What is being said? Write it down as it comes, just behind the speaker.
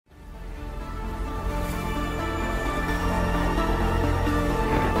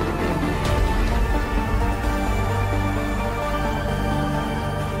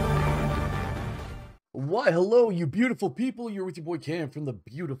Why, hello, you beautiful people. You're with your boy Cam from the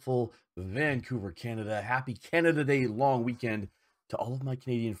beautiful Vancouver, Canada. Happy Canada Day long weekend to all of my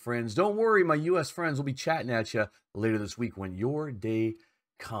Canadian friends. Don't worry, my U.S. friends will be chatting at you later this week when your day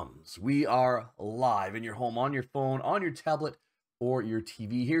comes. We are live in your home, on your phone, on your tablet, or your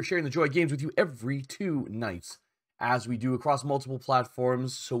TV, here sharing the joy of games with you every 2 nights, as we do across multiple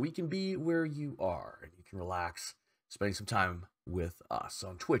platforms, so we can be where you are and you can relax, spending some time with us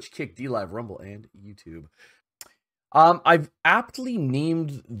on Twitch, Kick, DLive, Rumble, and YouTube. I've aptly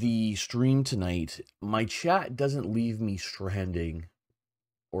named the stream tonight, My Chat Doesn't Leave Me Stranding,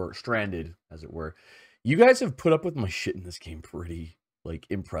 or Stranded, as it were. You guys have put up with my shit in this game pretty,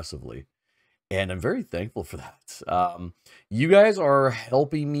 impressively, and I'm very thankful for that. You guys are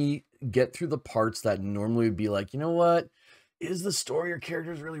helping me get through the parts that normally would be like, you know what, is the story or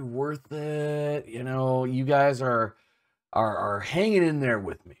characters really worth it? You know, you guys are hanging in there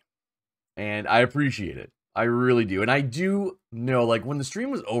with me, and I appreciate it. I really do. And I do know, when the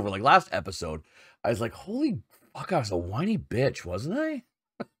stream was over, last episode, I was like, holy fuck, I was a whiny bitch, wasn't I?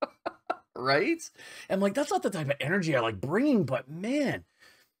 Right? And that's not the type of energy I like bringing, but man,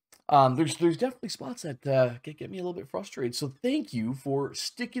 there's definitely spots that get me a little bit frustrated. So thank you for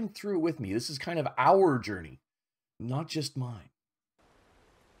sticking through with me. This is kind of our journey, not just mine.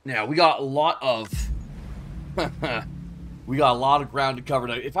 Now, we got a lot of ground to cover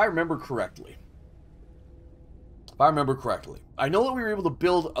now. If I remember correctly, I know that we were able to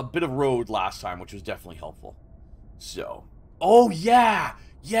build a bit of road last time, which was definitely helpful. So, oh yeah.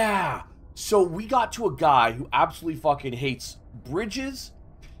 So we got to a guy who absolutely fucking hates bridges,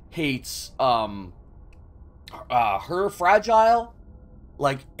 hates her fragile,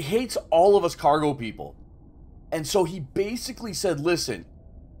 hates all of us cargo people. And so he basically said, listen,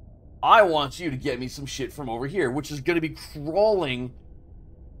 I want you to get me some shit from over here, which is going to be crawling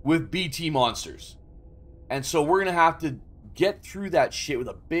with BT monsters. And so we're going to have to get through that shit with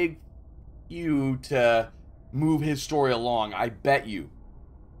a big U to move his story along, I bet you.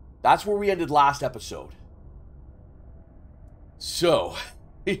 That's where we ended last episode. So,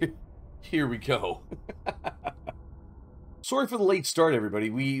 here we go. Sorry for the late start, everybody.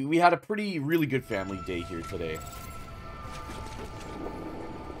 We had a really good family day here today.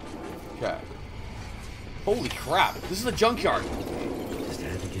 Okay. Holy crap. This is a junkyard. Just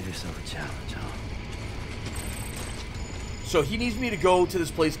had to give yourself a challenge, huh? So he needs me to go to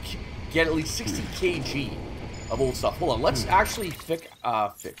this place, get at least 60 kg of old stuff. Hold on. Let's actually fix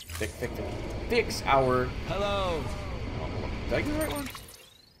our... Hello. Did I get the right one?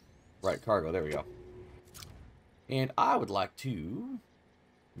 Right, cargo. There we go. And I would like to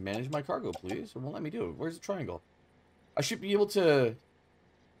manage my cargo, please. It won't let me do it. Where's the triangle? I should be able to...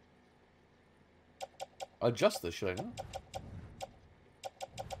 adjust this, should I not?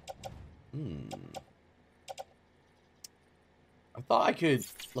 I thought I could,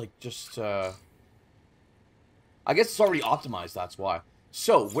 just, I guess it's already optimized, that's why.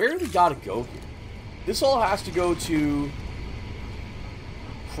 So, where do we gotta go here? This all has to go to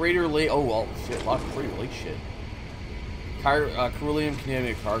Crater Lake. Oh, well, shit, a lot of Crater Lake shit. Carillium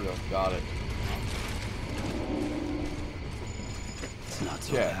Canadian Cargo. Got it. It's not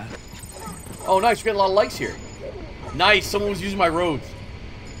so bad. Oh, nice. We got a lot of likes here. Nice. Someone was using my roads.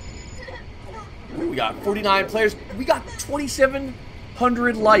 Ooh, we got 49 players. We got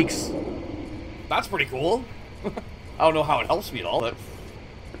 2,700 likes. That's pretty cool. I don't know how it helps me at all, but...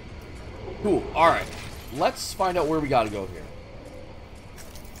 cool. Alright. Let's find out where we gotta go here.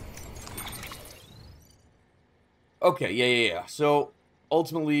 Okay, yeah. So,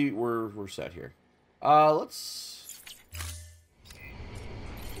 ultimately, we're set here. Let's...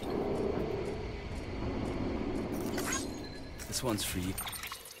 This one's for you.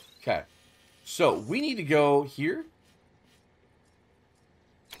 Okay. So, we need to go here.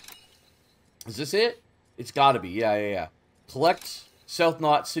 Is this it? It's gotta be. Yeah. Collect South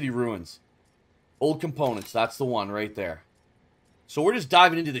Knot City Ruins. Old components. That's the one right there. So, we're just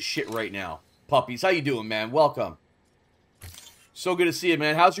diving into this shit right now. Puppies, how you doing, man? Welcome. So good to see you,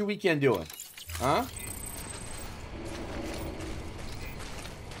 man. How's your weekend doing? Huh?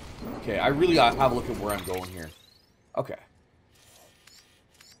 Okay, I really gotta have a look at where I'm going here. Okay.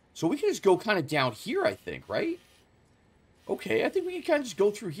 So we can just go kind of down here, I think, right? Okay, I think we can kind of just go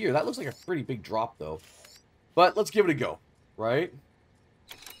through here. That looks like a pretty big drop, though. But let's give it a go, right?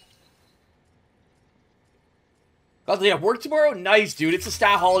 Oh, they have work tomorrow? Nice, dude. It's a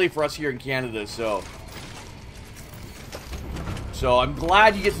stat holiday for us here in Canada, so... So I'm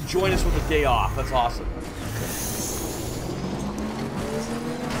glad you get to join us with a day off. That's awesome.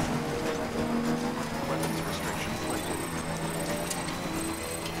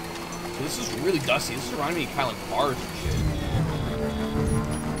 So this is really dusty. This is reminding me kind of like bars and shit.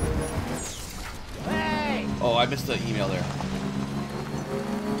 Hey! Oh, I missed the email there.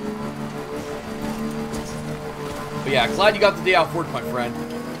 But yeah, glad you got the day off work, my friend.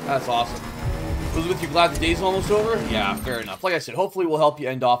 That's awesome. Was with you glad the day's almost over? Yeah, fair enough. Like I said, hopefully we'll help you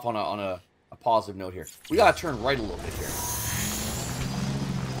end off on a positive note here. We gotta turn right a little bit here.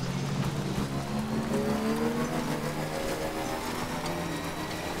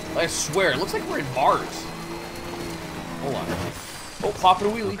 I swear, it looks like we're in bars. Hold on. Oh, popping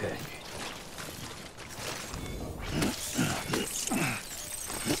a wheelie. Okay.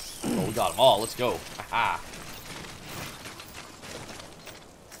 Oh, we got them all. Let's go. Aha.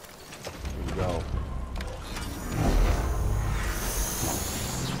 Here we go.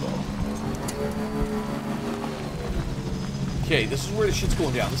 Okay, this is where the shit's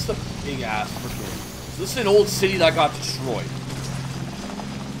going down. This is a big ass freaking. So this is an old city that got destroyed.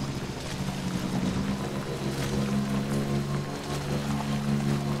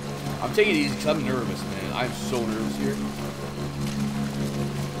 I'm taking it easy because I'm nervous, man. I'm so nervous here.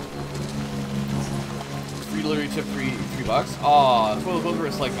 Free delivery tip, $3. Aw, it's one of those where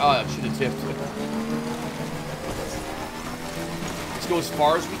it's like, I should have tipped. Let's go as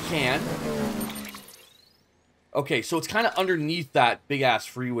far as we can. Okay, so it's kind of underneath that big ass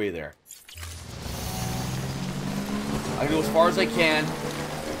freeway there. I can go as far as I can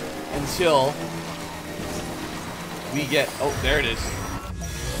until we get. Oh, there it is.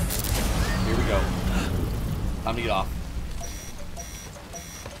 Here we go. Time to get off.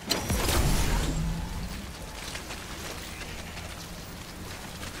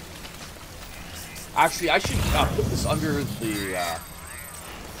 Actually, I should put this under the.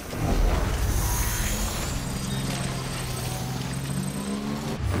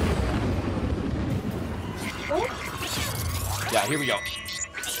 Yeah, here we go.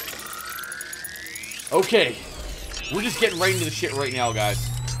 Okay. We're just getting right into the shit right now, guys.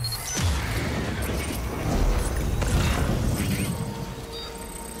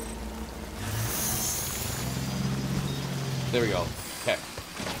 There we go. Okay.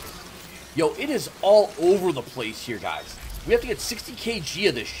 Yo, it is all over the place here, guys. We have to get 60 kg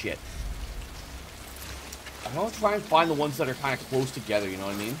of this shit. I'm gonna try and find the ones that are kind of close together, you know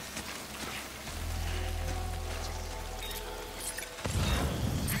what I mean?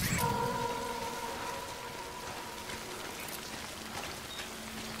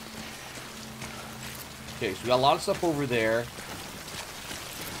 Okay, so we got a lot of stuff over there.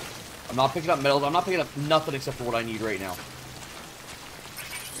 I'm not picking up metals. I'm not picking up nothing except for what I need right now.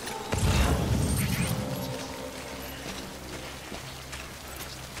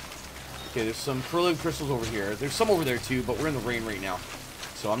 Okay, there's some pearl crystals over here. There's some over there too, but we're in the rain right now.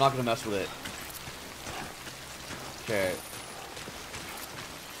 So I'm not going to mess with it. Okay.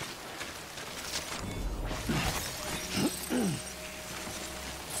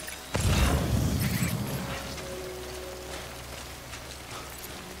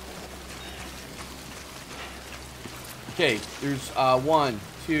 Okay, there's 1,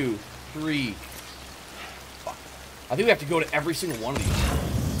 2, 3. Fuck. I think we have to go to every single one of these.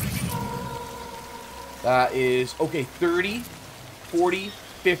 That is, okay, 30, 40,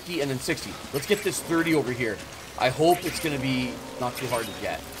 50, and then 60. Let's get this 30 over here. I hope it's going to be not too hard to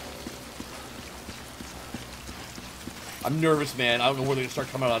get. I'm nervous, man. I don't know where they're going to start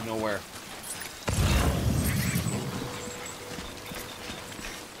coming out of nowhere.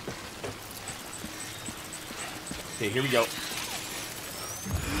 Okay, here we go.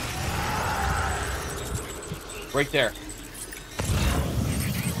 Right there.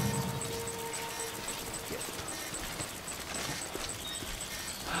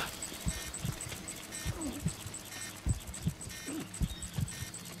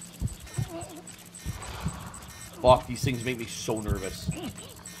 Fuck, these things make me so nervous.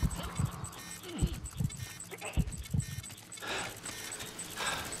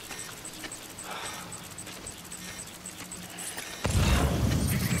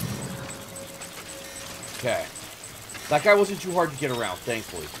 Okay. That guy wasn't too hard to get around,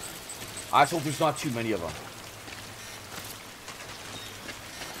 thankfully. I just hope there's not too many of them.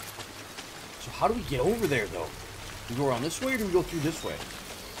 So how do we get over there, though? Do we go around this way, or do we go through this way?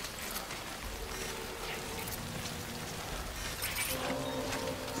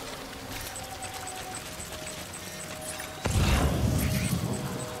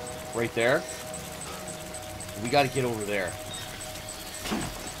 Right there. We got to get over there.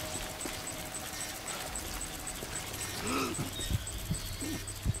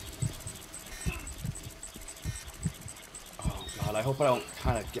 Oh god, I hope I don't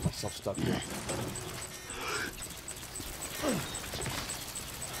kind of get myself stuck here.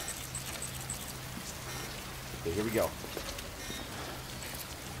 Okay, here we go.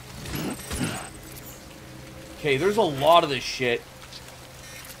 Okay, there's a lot of this shit.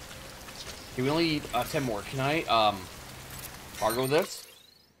 Okay, we only need 10 more. Can I, cargo this?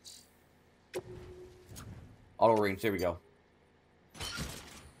 Auto range, there we go.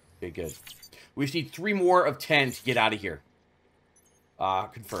 Okay, good. We just need 3 more of 10 to get out of here.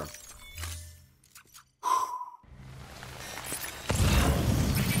 Confirm.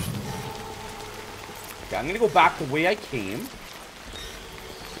 Okay, I'm gonna go back the way I came.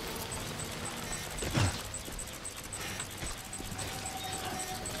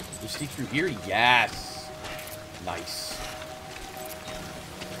 We sneak through here? Yes. Nice.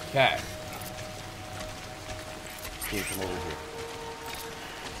 Okay. Came from over here.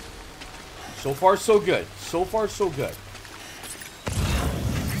 So far, so good. So far, so good.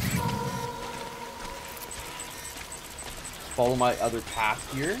 Follow my other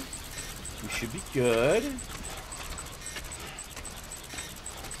path here. We should be good.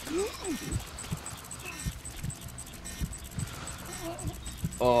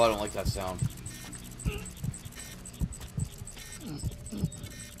 Oh, I don't like that sound.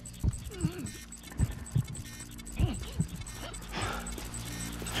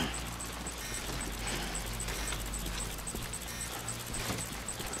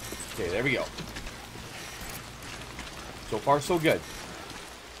 Okay, there we go. So far, so good.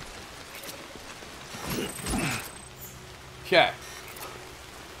 Okay.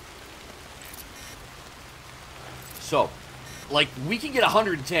 So, like, we can get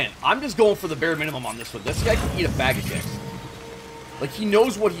 110. I'm just going for the bare minimum on this one. This guy can eat a bag of dicks. Like, he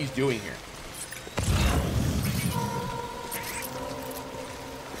knows what he's doing here.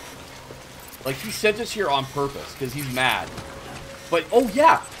 Like, he sent us here on purpose because he's mad. But, oh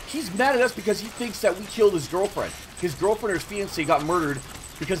yeah, he's mad at us because he thinks that we killed his girlfriend. His girlfriend or his fiancé got murdered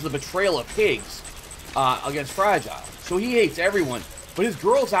because of the betrayal of pigs against Fragile. So he hates everyone. But his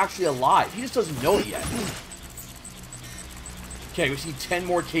girl's actually alive. He just doesn't know it yet. Okay, we see 10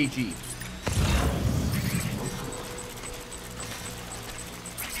 more kg.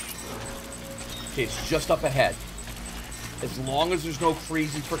 Okay, it's just up ahead. As long as there's no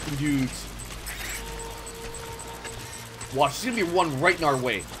crazy freaking dudes. Watch, there's gonna be one right in our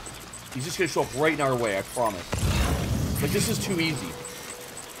way. He's just gonna show up right in our way, I promise. Like, this is too easy.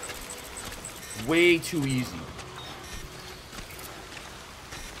 Way too easy.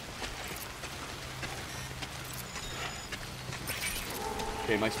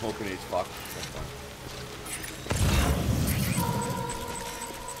 Okay, my smoke grenade's fucked. That's fine.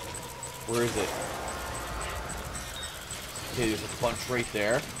 Where is it? Okay, there's a bunch right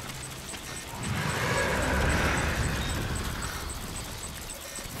there.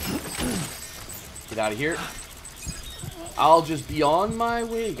 Get out of here. I'll just be on my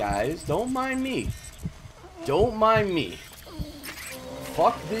way, guys. Don't mind me. Don't mind me.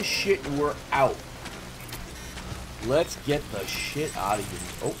 Fuck this shit and we're out. Let's get the shit out of here.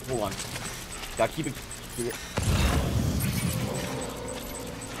 Oh, hold on. Gotta keep it.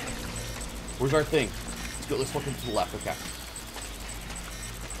 Where's our thing? Let's go. Let's look into the left. Okay.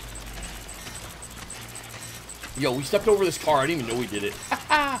 Yo, we stepped over this car. I didn't even know we did it.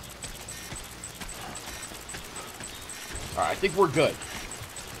 Alright, I think we're good.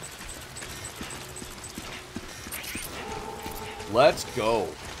 Let's go.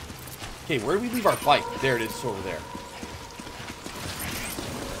 Okay, where did we leave our bike? There it is. It's over there.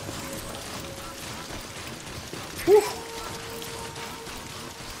 Whew.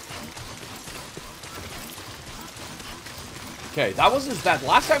 Okay, that wasn't as bad.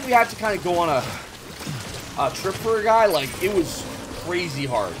 Last time we had to kind of go on a trip for a guy, like, it was crazy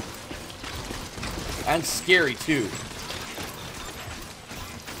hard. And scary, too.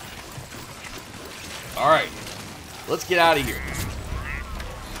 Alright. Let's get out of here.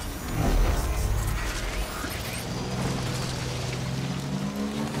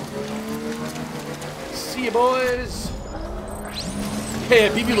 See you, boys. Hey,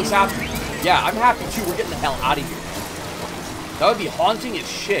 BB looks happy. Yeah, I'm happy, too. We're getting the hell out of here. That would be haunting as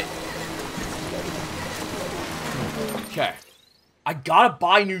shit. Okay. I gotta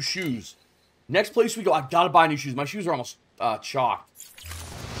buy new shoes. Next place we go, I gotta buy new shoes. My shoes are almost chalked.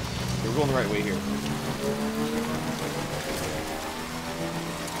 Okay, we're going the right way here.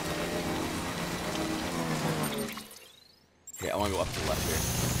 Okay, I want to go up to the left here.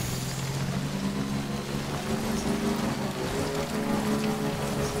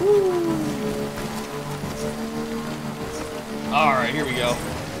 Alright, here we go.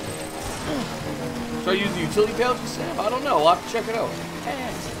 Should I use the utility pail to Sam? I don't know. I'll have to check it out.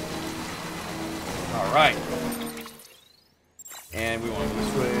 Alright. And we want to go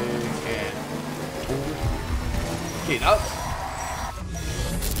this way. And over. Okay, now...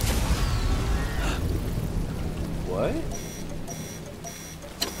 What?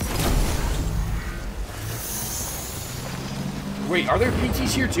 Wait, are there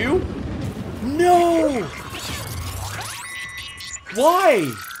PTs here too? No!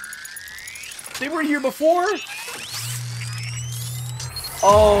 Why? They weren't here before?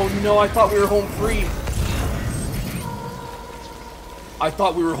 Oh no, I thought we were home free. I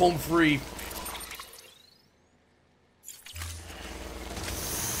thought we were home free.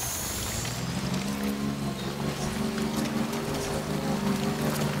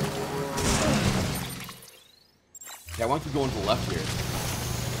 Yeah, I want to go into the left here.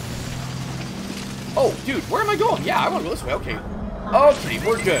 Oh, dude, where am I going? Yeah, I want to go this way. Okay. Okay,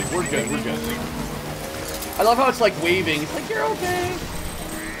 we're good. We're good. We're good. I love how it's like waving. It's like, you're okay.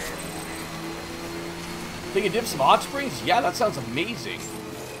 Think you dip some hot springs? Yeah, that sounds amazing.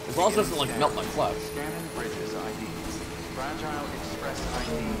 As long as it doesn't like melt my club. Scanning bridges ID. Fragile Express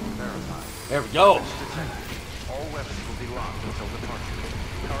ID verified. There we go. All weapons will be locked until departure.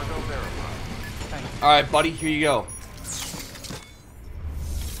 Cargo verified. Thank you. Alright, buddy, here you go.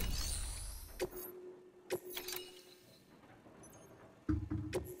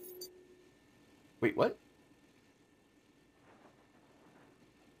 Wait, what?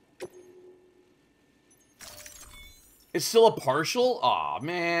 It's still a partial? Aw,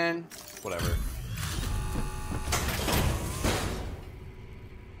 man. Whatever.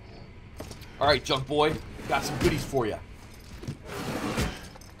 Alright, junk boy. Got some goodies for you.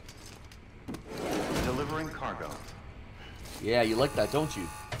 Delivering cargo. Yeah, you like that, don't you?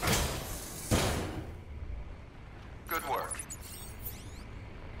 Good work.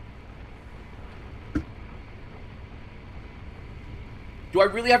 Do I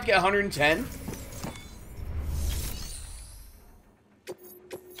really have to get 110?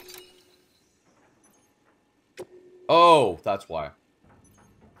 Oh, that's why.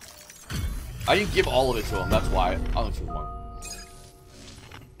 I didn't give all of it to him, that's why. I only took one.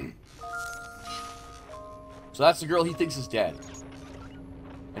 So that's the girl he thinks is dead.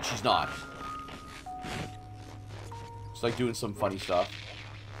 And she's not. She's like doing some funny stuff.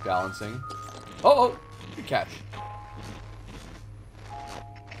 Balancing. Oh, good catch.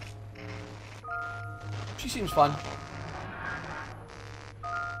 She seems fun.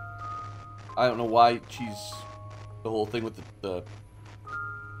 I don't know why she's the whole thing with the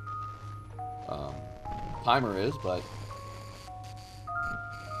timer is, but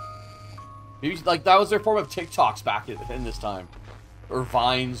maybe like that was their form of TikToks back in this time, or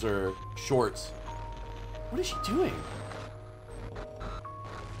Vines or Shorts. What is she doing?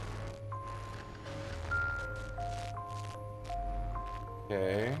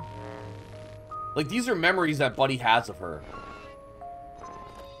 Okay. Like, these are memories that Buddy has of her.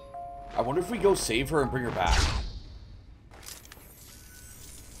 I wonder if we go save her and bring her back.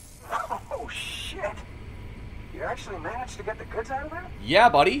 Oh, shit. You actually managed to get the goods out of there? Yeah,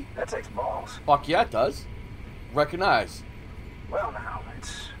 buddy. That takes balls. Fuck yeah, it does. Recognize. Well, now,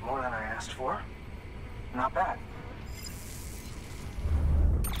 it's more than I asked for. Not bad.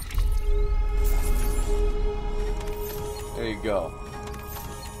 There you go.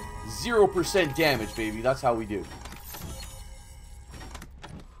 0% damage, baby. That's how we do.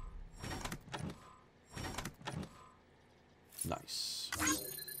 Nice.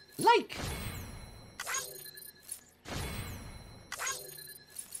 Like.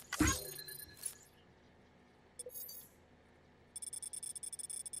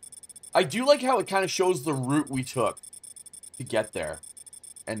 I do like how it kind of shows the route we took to get there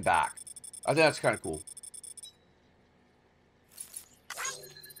and back. I think that's kind of cool.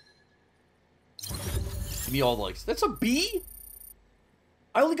 Give me all the likes. That's a B?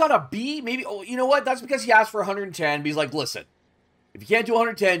 I only got a B? Maybe. Oh, you know what? That's because he asked for 110. But he's like, listen, if you can't do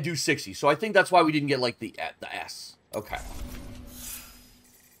 110, do 60. So I think that's why we didn't get like the S. Okay.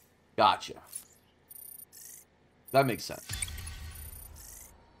 Gotcha. That makes sense.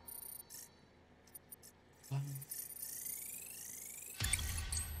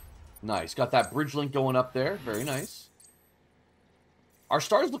 Nice. Got that bridge link going up there. Very nice. Our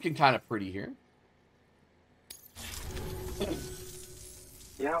star's looking kind of pretty here.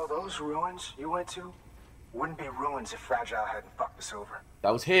 You know, those ruins you went to wouldn't be ruins if Fragile hadn't fucked us over.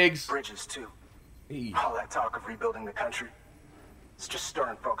 That was Higgs. Bridges, too. Hey. All that talk of rebuilding the country. It's just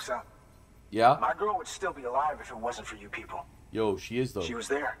stirring folks up. Yeah? My girl would still be alive if it wasn't for you people. Yo, she is, though. She was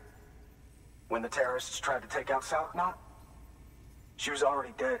there. When the terrorists tried to take out South Knot, she was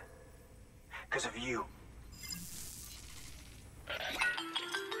already dead. Because of you.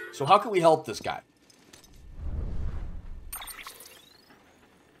 So how can we help this guy?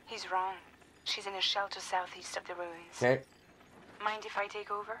 He's wrong. She's in a shelter southeast of the ruins. Okay. Mind if I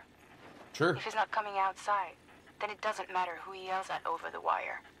take over? Sure. If he's not coming outside, then it doesn't matter who he yells at over the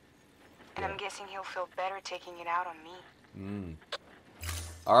wire. And I'm guessing he'll feel better taking it out on me.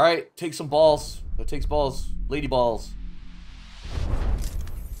 Alright, take some balls. That takes balls. Lady balls.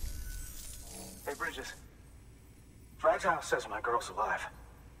 Hey, Bridges. Fragile says my girl's alive.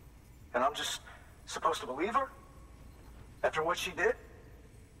 And I'm just supposed to believe her? After what she did?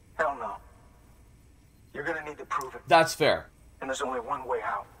 Hell no. You're gonna need to prove it. That's fair. And there's only one way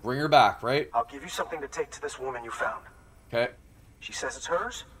out. Bring her back, right? I'll give you something to take to this woman you found. Okay. She says it's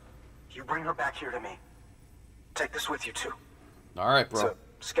hers. You bring her back here to me. Take this with you, too. Alright, It's bro. a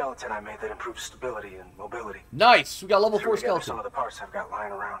skeleton I made that improves stability and mobility. Nice! We got level 4 Threw together skeleton. some of the parts I've got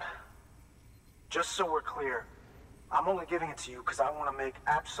lying around. Just so we're clear, I'm only giving it to you because I want to make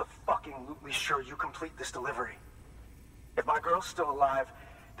abso-fucking-lutely sure you complete this delivery. If my girl's still alive,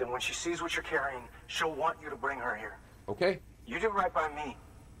 then when she sees what you're carrying, she'll want you to bring her here. Okay. You do right by me.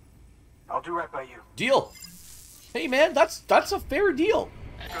 I'll do right by you. Deal. Hey, man, that's a fair deal.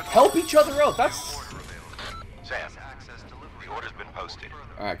 Help each other out. That's... Sam, the order's been posted.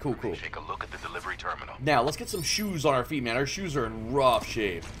 Alright, cool, cool. Take a look at the delivery terminal. Now, let's get some shoes on our feet, man. Our shoes are in rough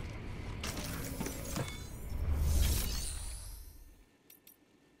shape.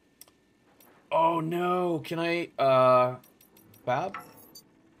 Oh, no. Can I, Fab?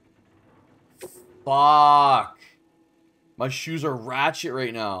 Fuck. My shoes are ratchet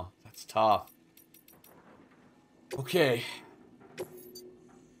right now. That's tough. Okay.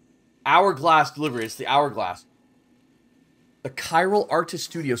 Hourglass delivery. It's the Hourglass. The Chiral Artist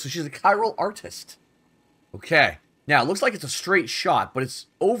Studio. So she's a chiral artist. Okay. Now, it looks like it's a straight shot, but it's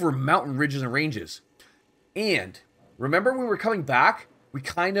over mountain ridges and ranges. And, remember when we were coming back? We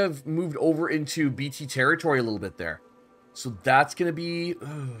kind of moved over into BT territory a little bit there. So that's going to be...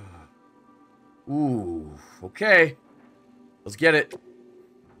 Ooh. Okay. Let's get it.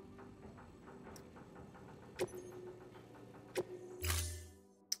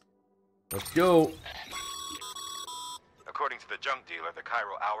 Let's go. According to the junk dealer, the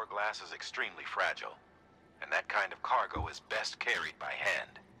chiral hourglass is extremely fragile. And that kind of cargo is best carried by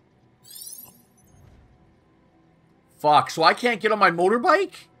hand. Fuck, so I can't get on my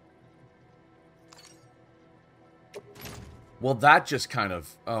motorbike? Well, that just kind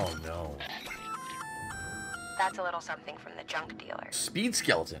of... Oh, no. That's a little something from the junk dealer. Speed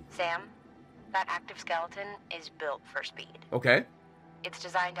skeleton. Sam, that active skeleton is built for speed. Okay, It's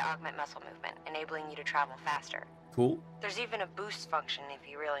designed to augment muscle movement, enabling you to travel faster. cool. There's even a boost function if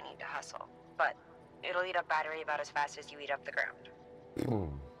you really need to hustle. But it'll eat up battery about as fast as you eat up the ground.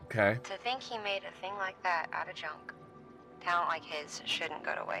 Okay. To think he made a thing like that out of junk. Talent like his shouldn't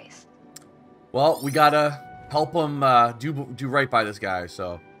go to waste. Well, we gotta help him do right by this guy,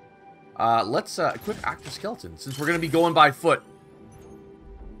 so... let's equip active skeleton, since we're gonna be going by foot.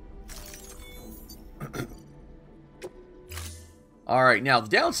 Alright, now the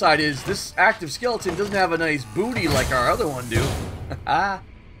downside is this active skeleton doesn't have a nice booty like our other one do.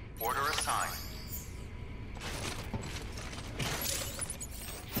 Order assigned.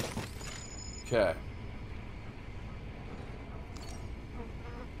 Okay.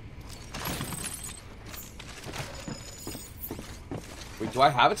 Wait, do I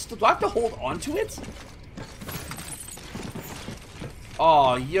have it still? Do I have to hold on to it?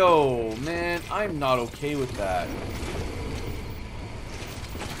 Oh, yo, man, I'm not okay with that.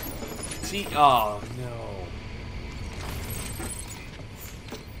 See, oh, no.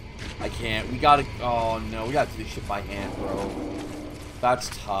 I can't. We gotta, oh, no, we gotta do this shit by hand, bro. That's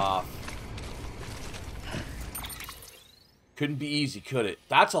tough. Couldn't be easy, could it?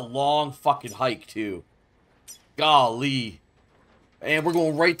 That's a long fucking hike, too. Golly. And we're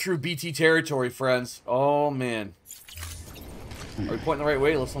going right through BT territory, friends. Oh, man. Are we pointing the right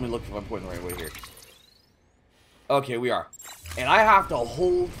way? Let me look if I'm pointing the right way here. Okay, we are. And I have to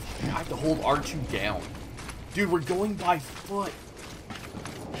hold R2 down. Dude, we're going by foot.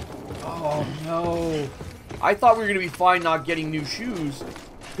 Oh, no. I thought we were going to be fine not getting new shoes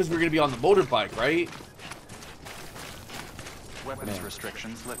because we were going to be on the motorbike, right? Weapons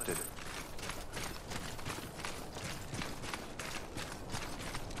restrictions lifted.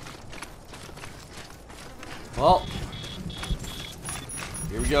 Well,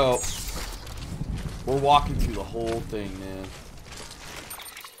 here we go. We're walking through the whole thing, man.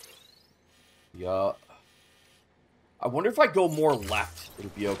 Yeah. I wonder if I go more left,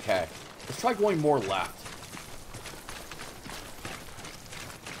 it'll be okay. Let's try going more left.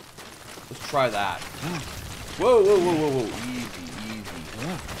 Let's try that. Whoa, whoa, whoa, whoa, whoa. Easy, easy.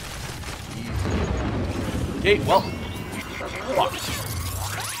 Easy. Okay, well. Fuck.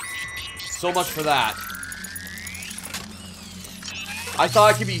 So much for that. I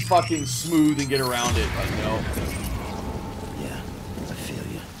thought I could be fucking smooth and get around it, but no. Yeah, I feel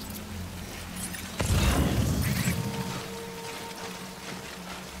you.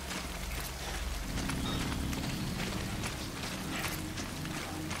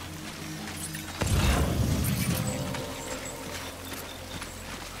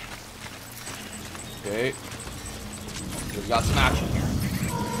 Okay. We've got some action here.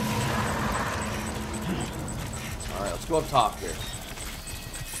 Alright, let's go up top here.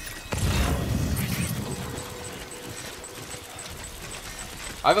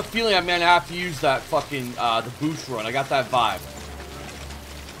 I have a feeling I'm gonna have to use that fucking, the boost run. I got that vibe.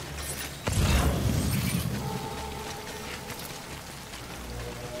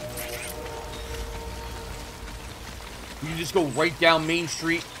 You can just go right down Main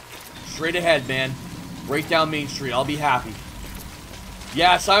Street. Straight ahead, man. Right down Main Street. I'll be happy.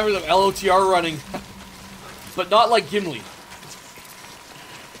 Yeah, Simon with LOTR running. But not like Gimli.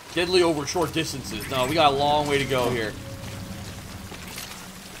 Deadly over short distances. No, we got a long way to go here.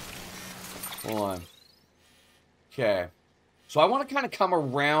 Hold on. Okay. So I want to kind of come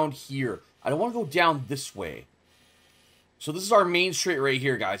around here. I don't want to go down this way. So this is our main street right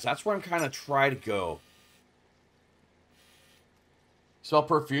here, guys. That's where I'm kind of trying to go. Smell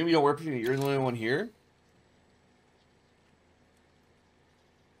perfume? You don't wear perfume. You're the only one here?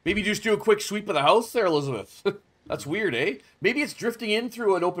 Maybe just do a quick sweep of the house there, Elizabeth. That's weird, eh? Maybe it's drifting in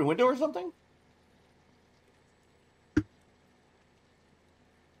through an open window or something?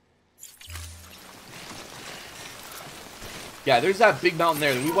 Yeah, there's that big mountain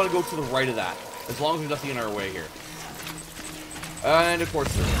there. We want to go to the right of that. As long as there's nothing in our way here. And of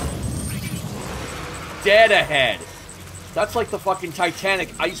course there is. Dead ahead. That's like the fucking Titanic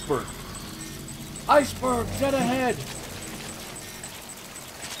iceberg. Iceberg, dead ahead.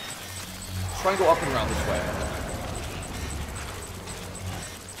 Let's try and go up and around this way.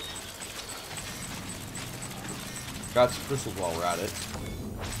 Got some crystals while we're at it.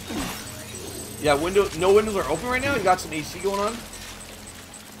 Yeah, no windows are open right now. You got some AC going on.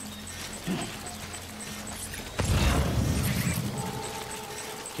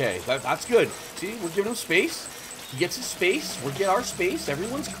 Okay, that's good. See, we're giving him space. He gets his space. We get our space.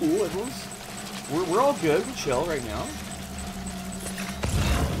 Everyone's cool. We're all good. We're chill right now.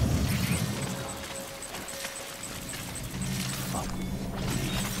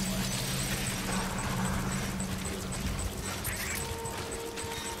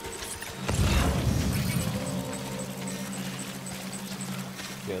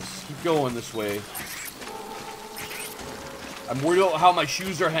 Yes, keep going this way. I'm worried about how my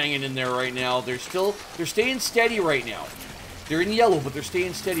shoes are hanging in there right now. They're staying steady right now. They're in yellow, but they're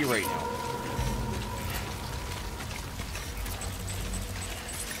staying steady right now.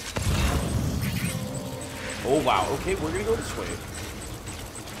 Oh, wow. Okay, we're gonna go this way.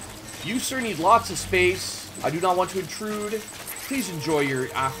 You, sir, need lots of space. I do not want to intrude. Please enjoy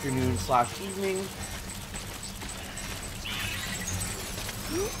your afternoon/evening.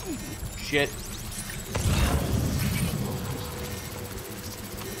 Shit.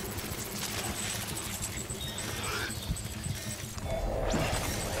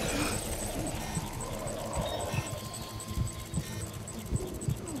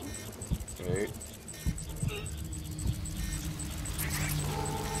 Okay.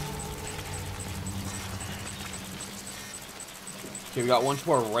 Okay, we got one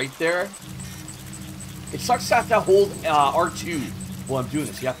to our right there. It sucks to have to hold R2 while I'm doing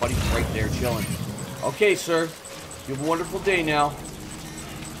this. Yeah, buddy's right there chilling. Okay, sir. You have a wonderful day now.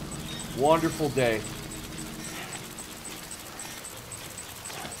 Wonderful day.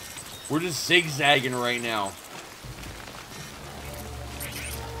 We're just zigzagging right now.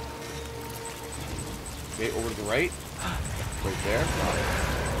 Okay, over to the right. Right there.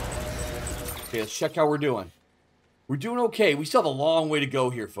 Okay, let's check how we're doing. We're doing okay. We still have a long way to go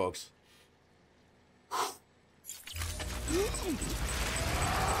here, folks.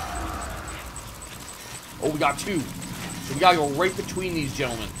 Oh, we got two. So we gotta go right between these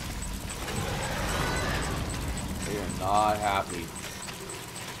gentlemen. They are not happy.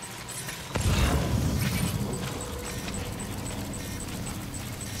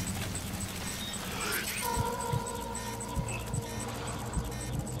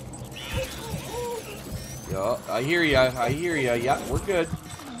 Yeah, I hear ya. I hear ya. Yeah, we're good.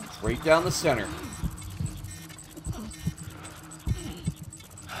 Right down the center.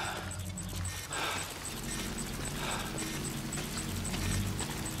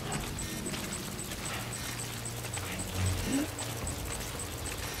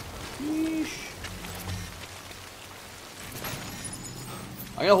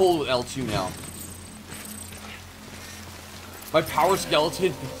 I'm gotta hold with L2 now. My power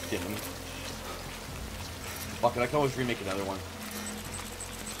skeleton. Damn. Fuck it, I can always remake another one.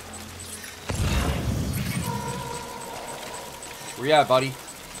 Where you at, buddy?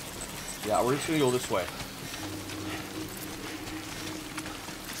 Yeah, we're just gonna go this way.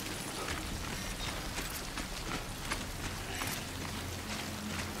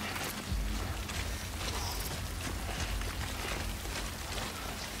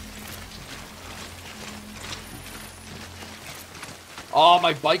 Oh,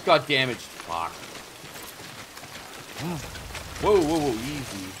 my bike got damaged. Fuck. Whoa, whoa, whoa,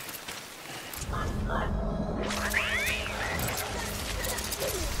 easy.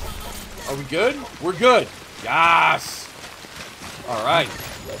 Are we good? We're good. Yes. All right.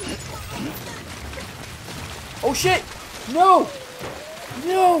 Oh shit! No!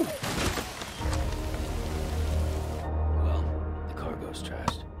 No! Well, the cargo's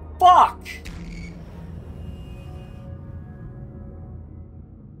trashed. Fuck!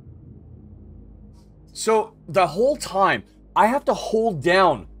 So, the whole time, I have to hold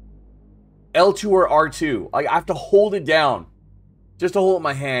down L2 or R2. I have to hold it down just to hold it in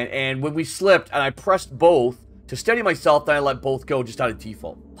my hand. And when we slipped and I pressed both to steady myself, then I let both go just out of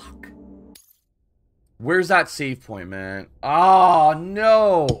default. Fuck. Where's that save point, man? Oh,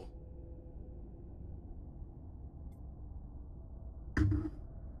 no.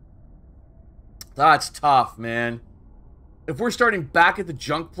 That's tough, man. If we're starting back at the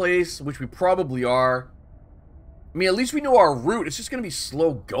junk place, which we probably are, I mean, at least we know our route. It's just going to be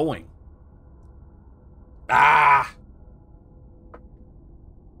slow going. Ah!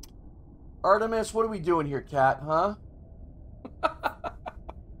 Artemis, what are we doing here, cat, huh?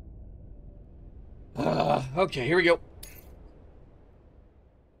 Okay, here we go.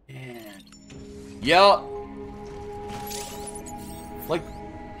 And... Yep. Like...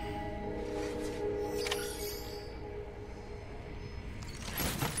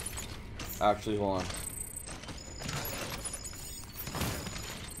 Actually, hold on.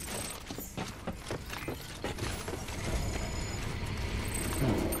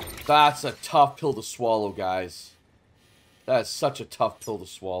 That's a tough pill to swallow, guys. That is such a tough pill to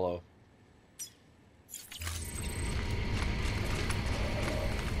swallow.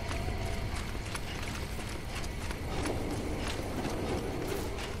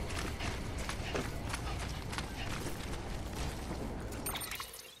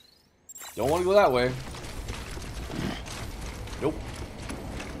 Don't want to go that way. Nope.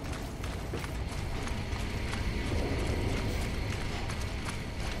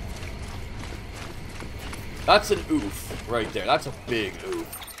 That's an oof right there. That's a big oof.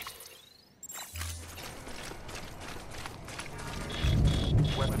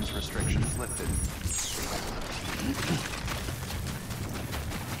 Weapons restrictions lifted.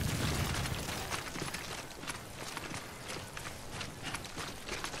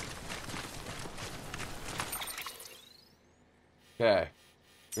 Okay.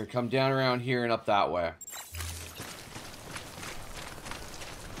 We're gonna come down around here and up that way.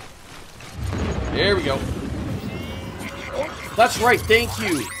 There we go. That's right, thank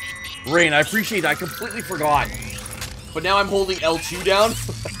you, Rain. I appreciate that. I completely forgot. But now I'm holding L2 down,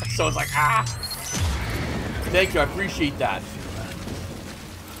 so it's like, ah. Thank you, I appreciate that.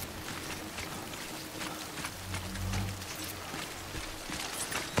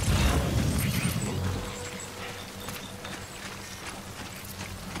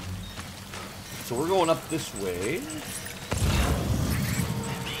 So we're going up this way.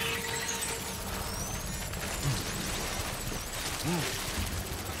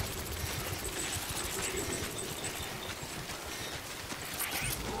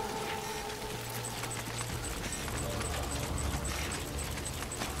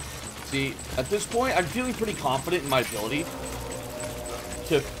 See, at this point, I'm feeling pretty confident in my ability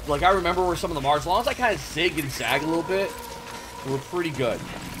to, like, I remember where some of the Mars, as long as I kind of zig and zag a little bit, we're pretty good.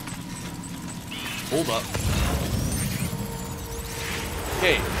 Hold up.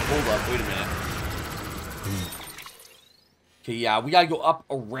 Okay, hold up, wait a minute. Okay, yeah, we gotta go up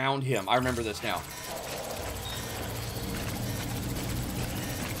around him. I remember this now.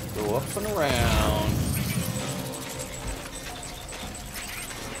 Go up and around.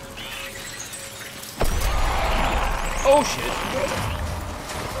 Oh, shit.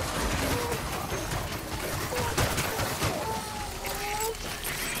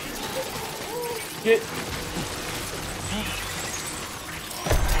 Get.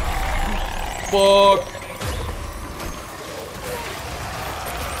 Fuck.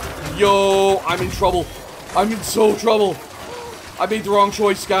 Yo, I'm in trouble. I'm in so trouble. I made the wrong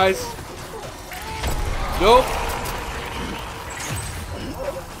choice, guys. Nope.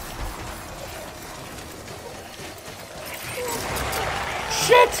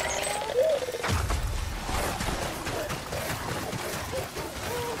 Shit!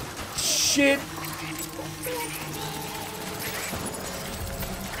 Shit!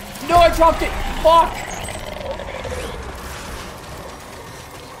 No, I dropped it! Fuck!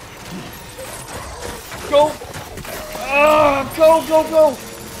 Go! Go, go, go!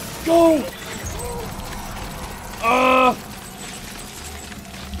 Go!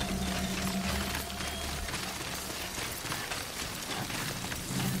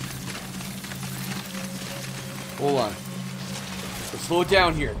 Hold on. Let's slow it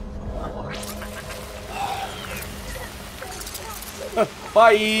down here.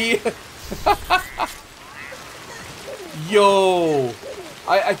 Bye! Yo!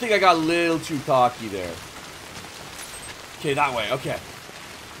 I think I got a little too cocky there. Okay, that way. Okay.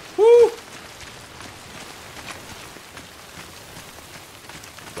 Woo!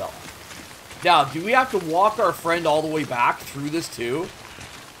 Well. Now, do we have to walk our friend all the way back through this too?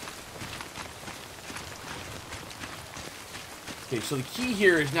 Okay, so the key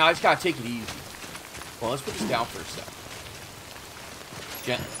here is now I just gotta take it easy. Well, let's put this down for a sec.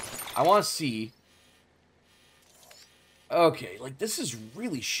 Gently. I want to see. Okay, like this is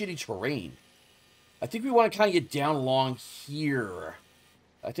really shitty terrain. I think we want to kind of get down along here.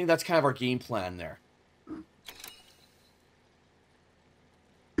 I think that's kind of our game plan there.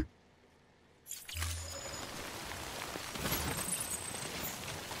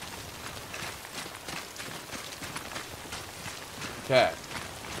 Okay.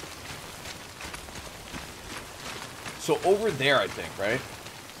 So over there, I think, right?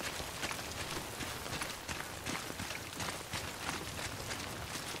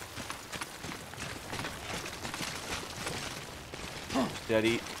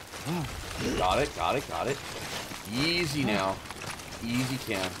 Steady. Got it, got it, got it. Easy now. Easy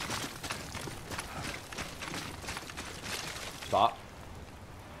can. Stop.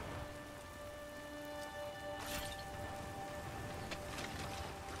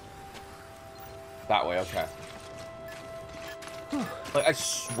 That way, okay. Like, I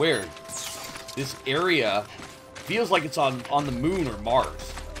swear, this area feels like it's on the moon or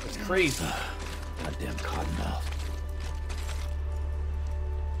Mars. It's crazy. Goddamn cottonmouth.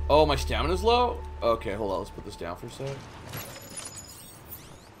 Oh, my stamina's low? Okay, hold on. Let's put this down for a sec.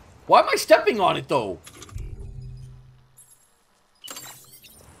 Why am I stepping on it, though?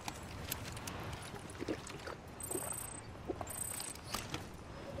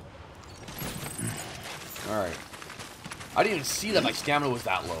 Alright. I didn't even see that my stamina was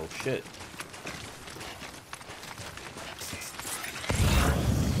that low. Shit.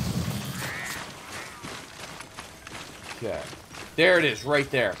 Okay. There it is, right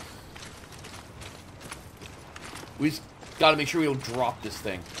there. We just gotta make sure we don't drop this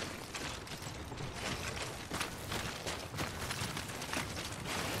thing.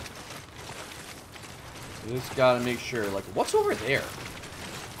 Just gotta make sure. Like, what's over there?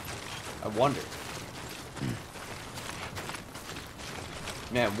 I wonder.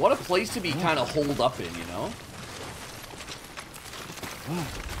 Man, what a place to be kind of holed up in, you know?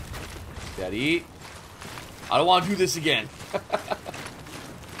 Steady. I don't want to do this again.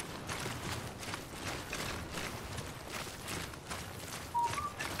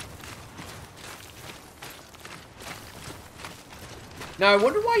 Now, I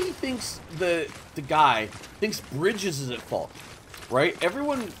wonder why he thinks the guy thinks Bridges is at fault, right?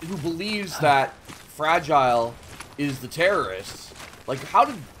 Everyone who believes that Fragile is the terrorists, like,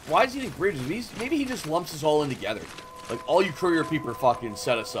 why does he think Bridges? Maybe he just lumps us all in together. Like, all you courier people fucking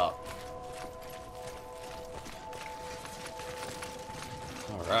set us up.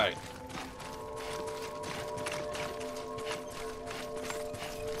 Alright.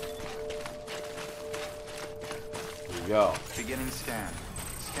 Here we go. Beginning scan.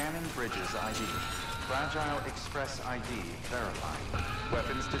 Scanning Bridges ID. Fragile Express ID verified.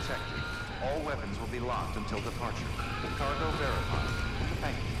 Weapons detected. All weapons will be locked until departure. Cargo verified.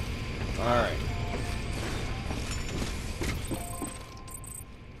 Thank you. Alright.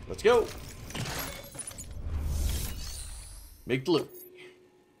 Let's go. Make delivery.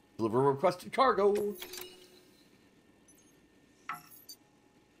 Deliver requested cargo.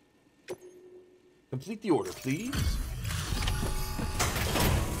 Complete the order, please.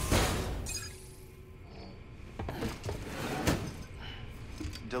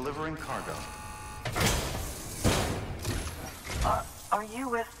 Delivering cargo. Are you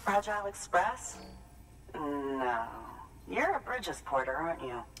with Fragile Express? No. You're a Bridges porter, aren't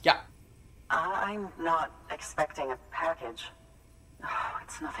you? Yeah. I'm not expecting a package. Oh,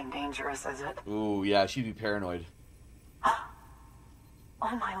 it's nothing dangerous, is it? Ooh, yeah, she'd be paranoid. Oh,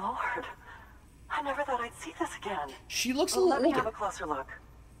 my lord. I never thought I'd see this again. She looks a Well, little let me older. have a closer look.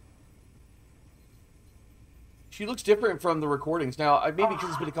 She looks different from the recordings. Now, maybe because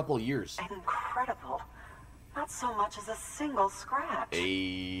it's been a couple of years. Incredible. Not so much as a single scratch.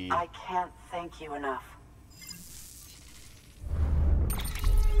 Hey. I can't thank you enough.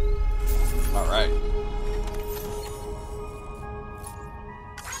 All right.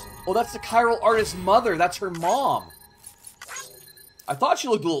 Oh, that's the chiral artist's mother. That's her mom. I thought she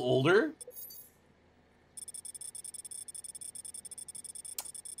looked a little older.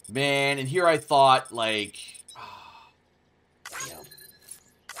 Man, and here I thought, like...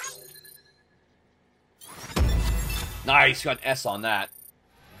 Nice, got an S on that.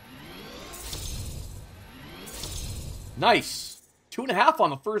 Nice. 2.5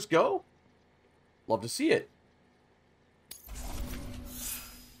 on the first go. Love to see it.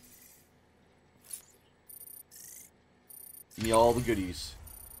 Give me all the goodies.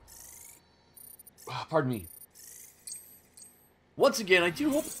 Pardon me. Once again, I do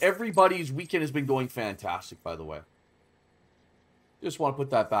hope everybody's weekend has been going fantastic, by the way. Just want to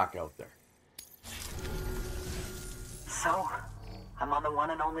put that back out there. So, I'm on the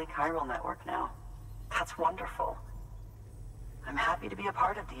one and only chiral network now. That's wonderful. I'm happy to be a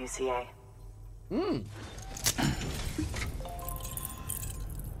part of the UCA.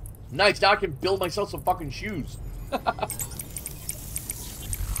 Nice, now I can build myself some fucking shoes.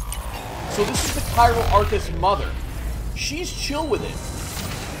 So this is the chiral artist's mother. She's chill with it.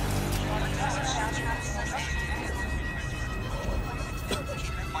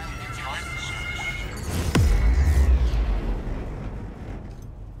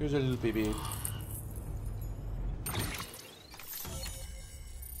 Here's a little baby.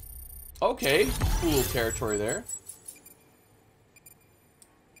 Okay, cool little territory there.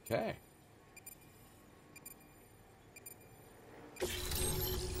 Okay.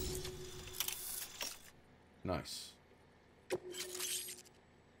 Nice.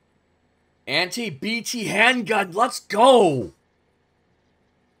 Anti-BT handgun, let's go!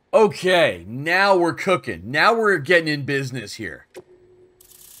 Okay, now we're cooking. Now we're getting in business here.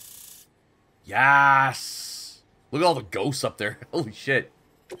 Yes! Look at all the ghosts up there. Holy shit.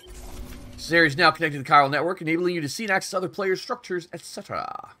 This area is now connected to the chiral network, enabling you to see and access other players' structures,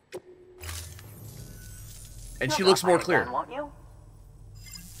 etc. And she looks more clear. Again, won't you?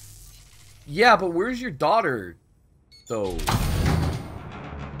 Yeah, but where's your daughter, though?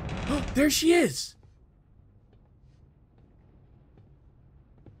 There she is!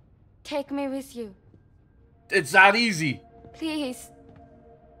 Take me with you. It's that easy. Please.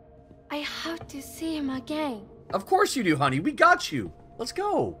 I have to see him again. Of course you do, honey. We got you. Let's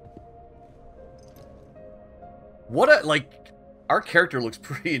go. What a, like, our character looks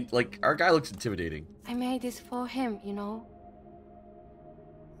pretty, like, our guy looks intimidating. I made this for him, you know.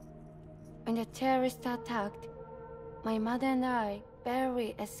 When the terrorists attacked, my mother and I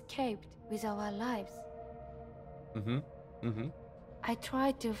barely escaped with our lives. I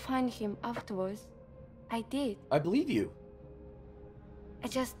tried to find him afterwards. I did. I believe you. I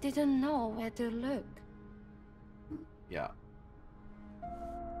just didn't know where to look. Yeah.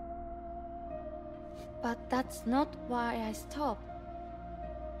 But that's not why I stopped.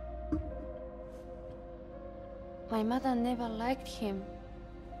 My mother never liked him.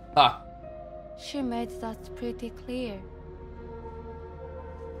 Ha! She made that pretty clear.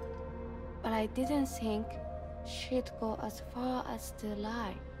 But I didn't think she'd go as far as to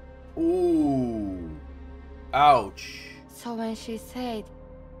lie. Ooh. Ouch. So when she said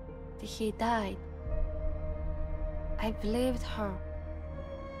that he died, I believed her.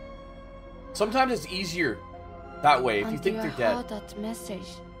 Sometimes it's easier that way if you think Until they're I dead. heard that message.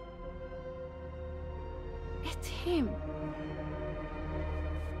 It's him.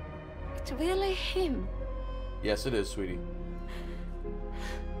 It's really him. Yes, it is, sweetie.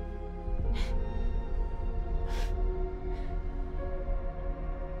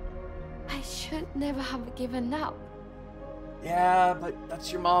 I should never have given up. Yeah, but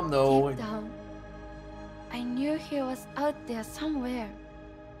that's your mom, though. Deep down, I knew he was out there somewhere.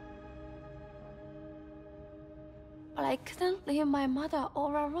 But I couldn't leave my mother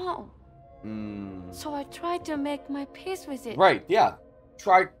all alone. So I tried to make my peace with it. Right, yeah.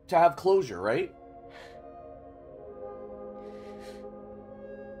 Try to have closure, right?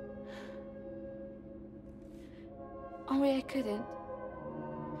 Only I couldn't.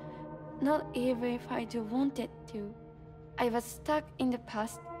 Not even if I do wanted to. I was stuck in the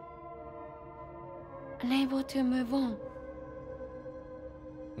past, unable to move on.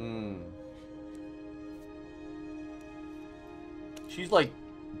 She's like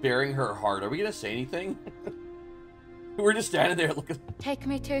bearing her heart. Are we gonna say anything? We're just standing there looking. Take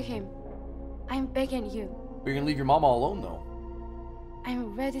me to him. I'm begging you. You're gonna leave your mom all alone, though.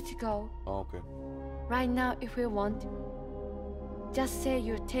 I'm ready to go. Oh, okay. Right now, if you want. Just say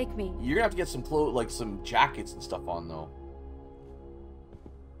you take me. You're gonna have to get some clothes, like some jackets and stuff on, though.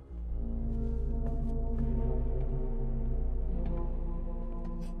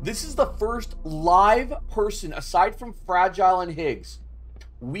 This is the first live person, aside from Fragile and Higgs,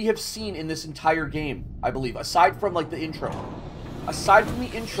 we have seen in this entire game, I believe. Aside from, like, the intro. Aside from the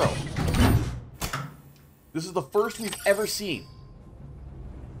intro. This is the first we've ever seen.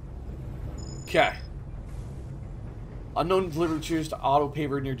 Okay. Unknown deliveries to auto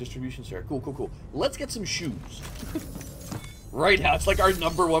paver near distribution center. Cool, cool, cool. Let's get some shoes. Right now, it's like our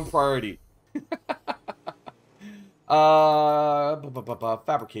 #1 priority.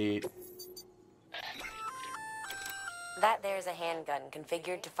 Fabricate. That there's a handgun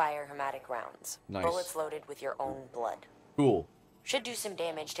configured to fire hermetic rounds. Nice. Bullets loaded with your own blood. Cool. Should do some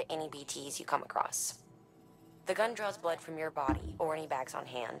damage to any BTs you come across. The gun draws blood from your body, or any bags on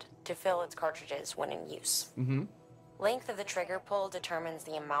hand, to fill its cartridges when in use. Mm-hmm. Length of the trigger pull determines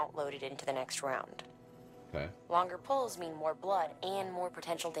the amount loaded into the next round. Okay. Longer pulls mean more blood and more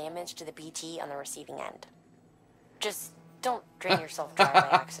potential damage to the BT on the receiving end. Just don't drain yourself dry by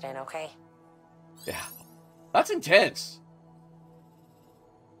accident, okay? Yeah. That's intense.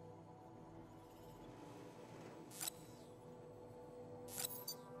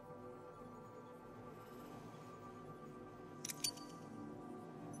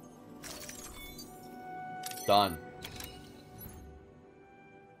 Done.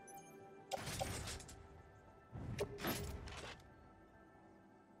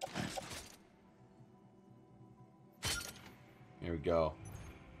 There we go.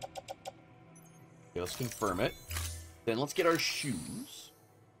 Okay, let's confirm it. Then let's get our shoes.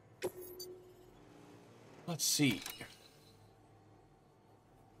 Let's see.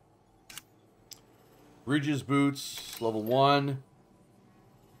 Bridges, boots, level 1.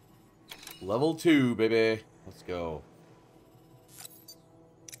 Level 2, baby. Let's go.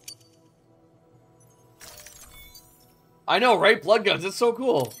 I know, right? Blood guns. It's so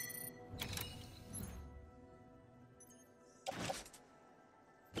cool.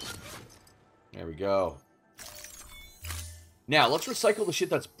 There we go. Now, let's recycle the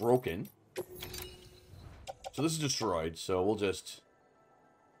shit that's broken. So this is destroyed, so we'll just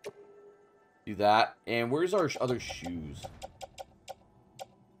do that. And where's our other shoes?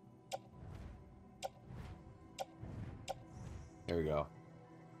 There we go.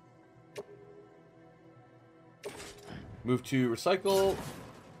 Move to recycle.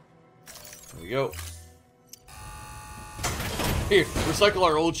 There we go. Here, recycle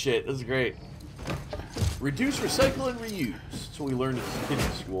our old shit. This is great. Reduce, recycle, and reuse. That's what we learned as kids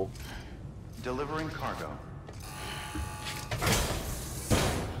in school. Delivering cargo.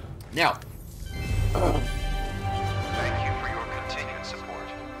 Now. Thank you for your continued support.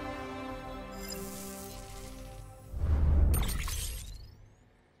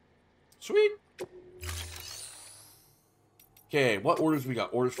 Sweet. Okay, what orders we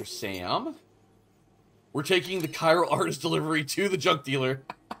got? Orders for Sam. We're taking the Cairo artist delivery to the junk dealer.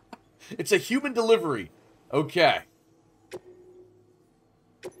 It's a human delivery. Okay.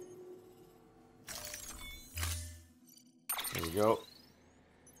 There we go.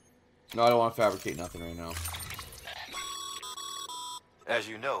 No, I don't want to fabricate nothing right now. As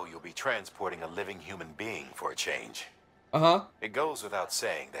you know, you'll be transporting a living human being for a change. Uh-huh. It goes without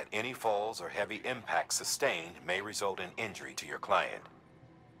saying that any falls or heavy impacts sustained may result in injury to your client.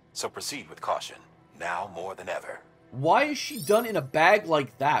 So proceed with caution, now more than ever. Why is she done in a bag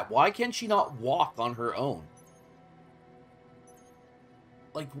like that? Why can she not walk on her own?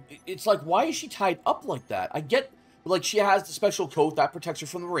 Like, it's like, why is she tied up like that? I get, like, she has the special coat that protects her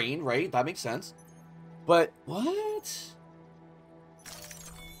from the rain, right? That makes sense. But, what?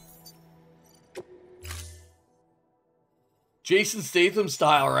 Jason Statham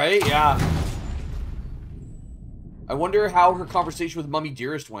style, right? Yeah. I wonder how her conversation with Mummy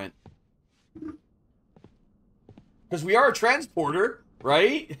Dearest went. Because we are a transporter,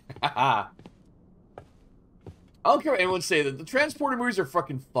 right? I don't care what anyone say, that the transporter movies are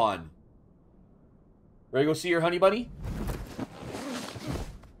fucking fun. Ready to go see your honey bunny?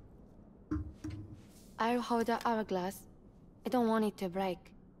 I'll hold the hourglass. I don't want it to break.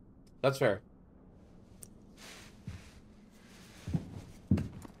 That's fair.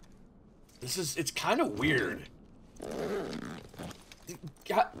 It's kind of weird.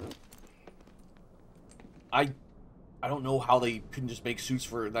 I don't know how they couldn't just make suits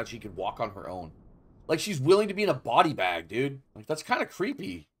for her that she could walk on her own. Like, she's willing to be in a body bag, dude. Like, that's kind of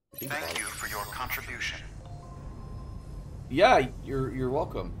creepy. Thank you for your contribution. Yeah, you're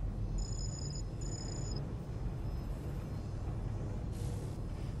welcome.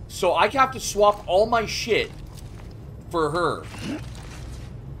 So I have to swap all my shit for her.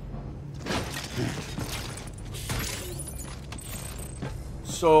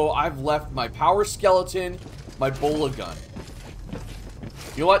 So I've left my power skeleton, my bola gun.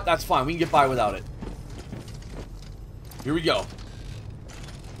 You know what? That's fine. We can get by without it. Here we go.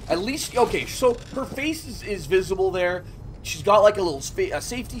 At least, okay, so her face is visible there. She's got like a little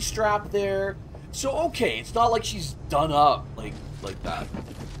safety strap there. So, okay, it's not like she's done up like that.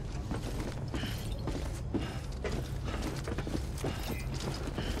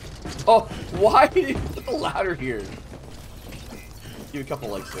 Oh, why did you put the ladder here? Give a couple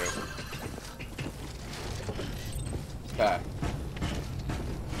likes there. Okay.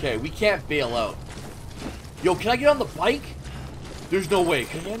 Okay, we can't bail out. Yo, can I get on the bike? There's no way.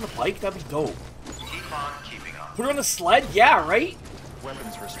 Can I get on the bike? That'd be dope. Keep on keeping on. Put her on the sled? Yeah, right?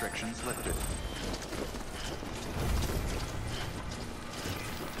 Weapons restrictions lifted.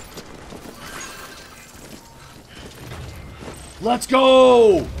 Let's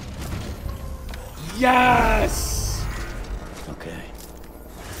go! Yes! Okay.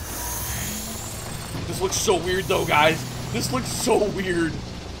 This looks so weird though, guys. This looks so weird.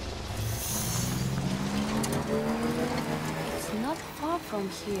 It's not far from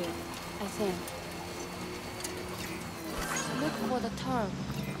here, I think. Look for the turn.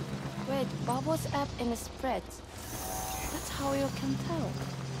 Where it bubbles up and spreads. That's how you can tell.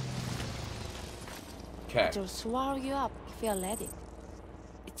 Okay. It'll swallow you up if you let it.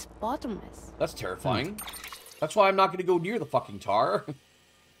 It's bottomless. That's terrifying. That's why I'm not going to go near the fucking tar.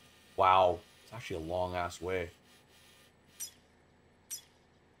 Wow. It's actually a long-ass way.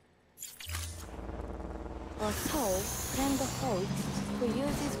 Also, plan the hosts who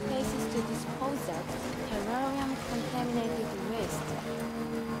use these places to dispose of terrarium-contaminated waste.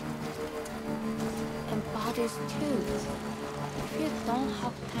 And bodies too. If you don't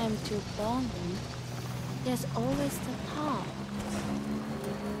have time to burn them, there's always the tar.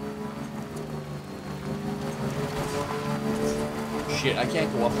 Shit, I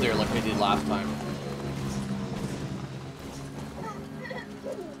can't go up there like I did last time.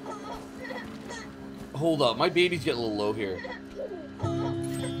 Hold up, my baby's getting a little low here. Hold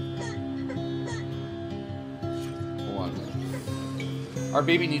on. Our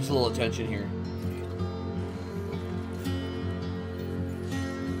baby needs a little attention here.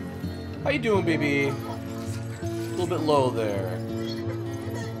 How you doing, baby? A little bit low there.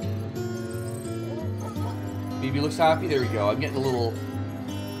 Baby looks happy. There we go. I'm getting a little...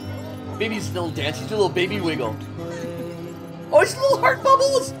 Baby's a little dance. He's doing a little baby wiggle. Oh, it's little heart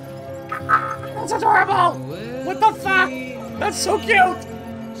bubbles! That's adorable! What the fuck? That's so cute!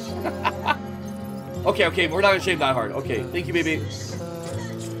 Okay, we're not gonna shave that hard. Okay, thank you, baby.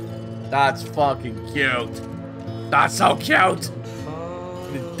 That's fucking cute. That's so cute!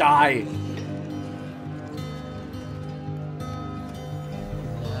 I'm gonna die.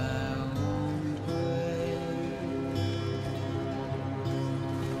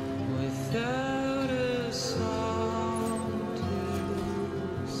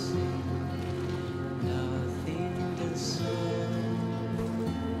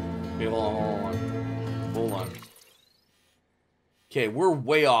 Hold on. Okay, we're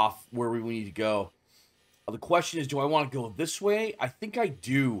way off where we need to go. The question is, do I want to go this way? I think I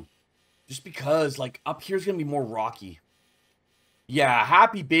do. Just because, like, up here's going to be more rocky. Yeah,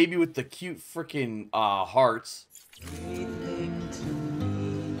 happy baby with the cute freaking hearts.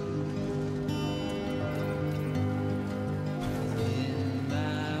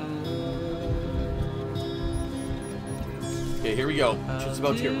 Okay, here we go. Shit's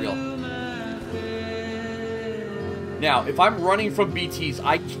about to get real. Now, if I'm running from BTs,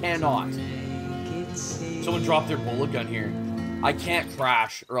 I cannot. Someone dropped their bullet gun here. I can't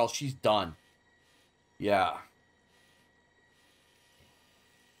crash or else she's done. Yeah.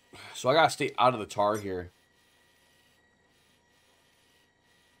 So I gotta stay out of the tar here.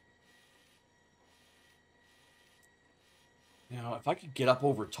 Now, if I could get up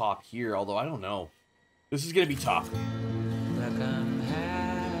over top here, although I don't know. This is gonna be tough.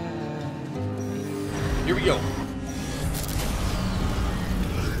 Here we go.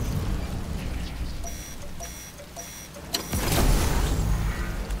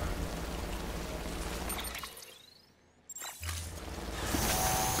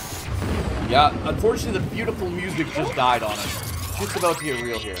 Yeah, unfortunately the beautiful music just died on us. Just about to get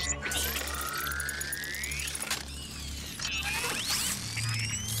real here.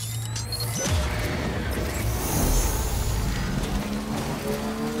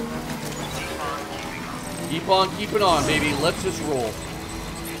 Keep on keeping on, baby. Let's just roll.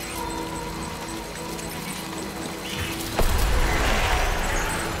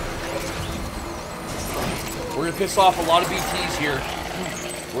 We're gonna piss off a lot of BTs here.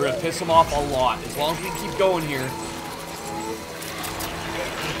 We're gonna piss them off a lot. As long as we keep going here.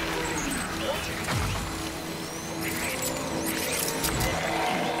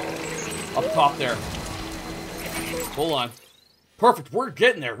 Up top there. Hold on. Perfect. We're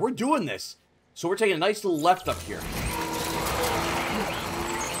getting there. We're doing this. So we're taking a nice little left up here.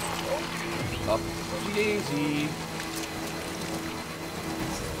 Up. Daisy.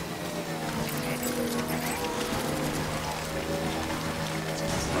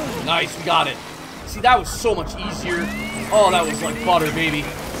 Nice, we got it. See, that was so much easier. Oh, that was like butter, baby.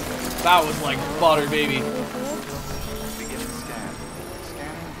 That was like butter, baby. Begin scan.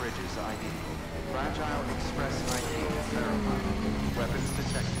 Scanning bridges ID. Fragile Express ID verified. Weapons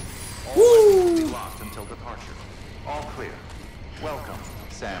detected. All weapons will be locked until departure. All clear. Welcome,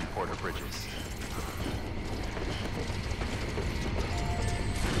 Sam Porter Bridges.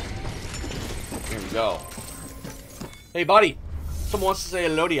 Here we go. Hey, buddy. Someone wants to say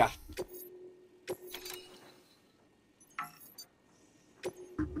hello to ya.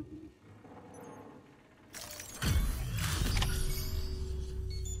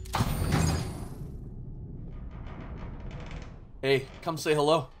 Hey, come say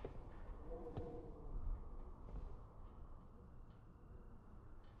hello.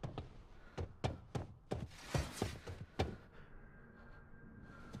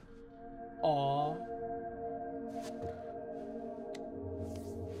 Aww.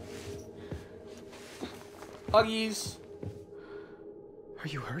 Huggies. Are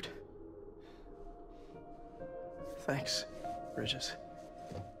you hurt? Thanks, Bridges.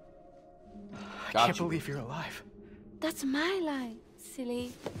 I can't believe you're alive. That's my line,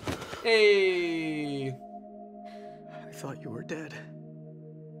 silly. Hey. I thought you were dead.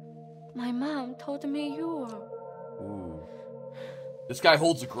 My mom told me you were. Ooh. This guy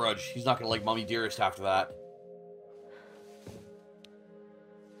holds a grudge. He's not gonna like Mommy Dearest after that.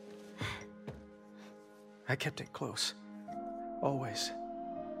 I kept it close. Always.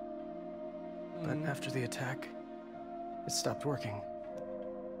 But after the attack, it stopped working.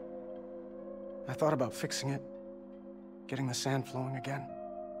 I thought about fixing it, getting the sand flowing again.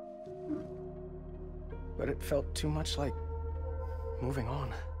 But it felt too much like moving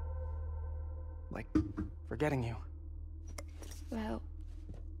on. Like forgetting you. Well,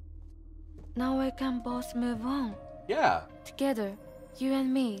 now we can both move on. Yeah. Together, you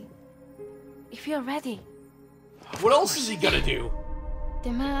and me. If you're ready. What else is he gonna do?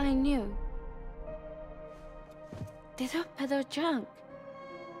 The man I knew. Did peddle junk.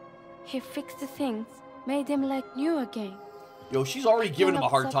 He fixed the things, made them like new again. Yo, she's already giving him a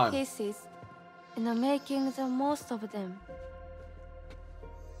hard time. Pieces, and I'm making the most of them.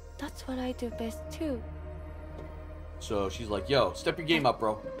 That's what I do best too. So she's like, yo, step your game up,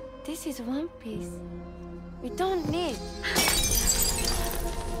 bro. This is one piece. We don't need.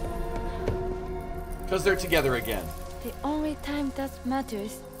 Because they're together again. The only time that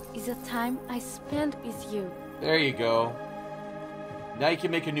matters is the time I spend with you. There you go. Now you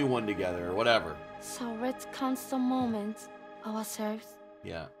can make a new one together, or whatever. So let's count some moments, ourselves.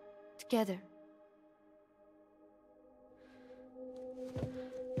 Yeah. Together.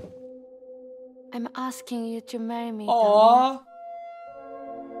 I'm asking you to marry me. Aww.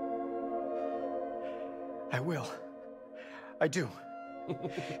 I will. I do.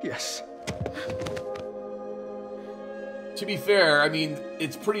 Yes. To be fair, I mean,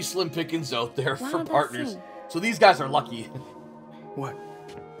 it's pretty slim pickings out there Wow, for partners. thing. So these guys are lucky. What?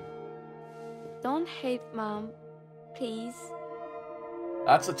 Don't hate Mom, please.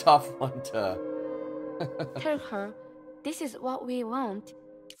 That's a tough one to... Tell her this is what we want.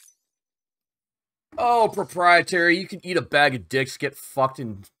 Oh, proprietary, you can eat a bag of dicks, get fucked,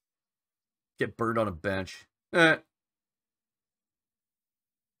 and get burned on a bench.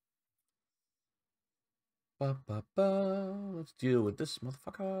 Let's deal with this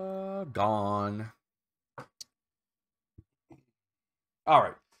motherfucker. Gone.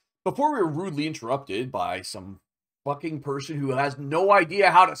 Alright. Before we were rudely interrupted by some fucking person who has no idea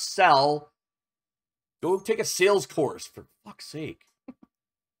how to sell, go take a sales course, for fuck's sake.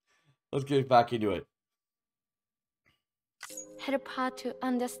 Let's get back into it. Help her to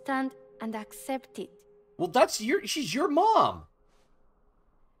understand and accept it. Well, she's your mom.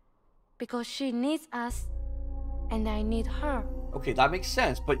 Because she needs us, and I need her. Okay, that makes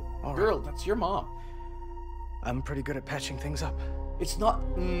sense, but All girl, right. that's your mom. I'm pretty good at patching things up. It's not,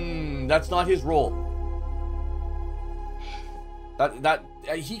 that's not his role.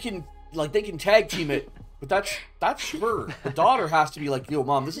 He can, like, they can tag team it, but that's her. The daughter has to be like, yo,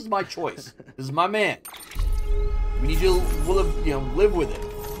 mom, this is my choice. This is my man. We need you to live with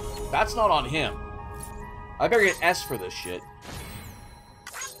it. That's not on him. I better get S for this shit.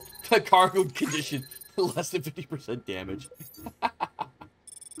 Cargo condition, less than 50% damage.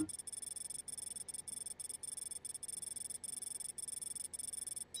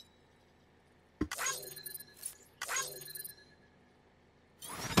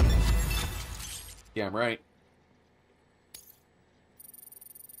 Damn right.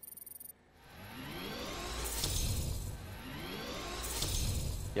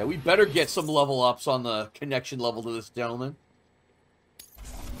 Yeah, we better get some level ups on the connection level to this gentleman.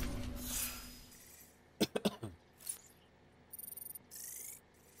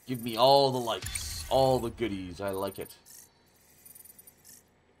 Give me all the likes, all the goodies. I like it.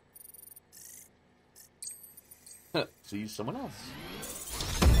 See someone else.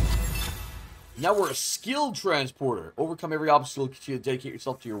 Now we're a skilled transporter. Overcome every obstacle to dedicate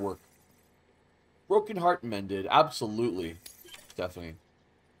yourself to your work. Broken heart mended. Absolutely. Definitely.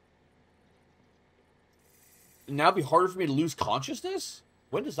 Now it'd be harder for me to lose consciousness?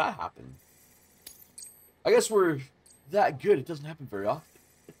 When does that happen? I guess we're that good. It doesn't happen very often.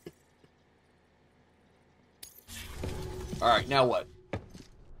 Alright, now what?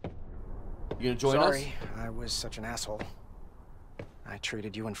 You gonna join us? Sorry, I was such an asshole. I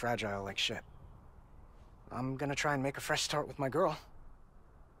treated you and Fragile like shit. I'm gonna try and make a fresh start with my girl.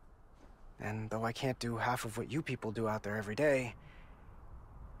 And though I can't do half of what you people do out there every day,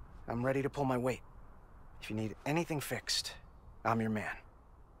 I'm ready to pull my weight. If you need anything fixed, I'm your man.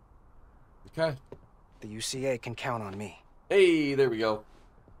 Okay. The UCA can count on me. Hey, there we go.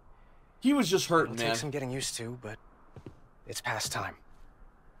 He was just hurting, It'll man. take some getting used to, but it's past time.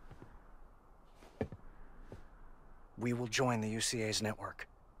 We will join the UCA's network.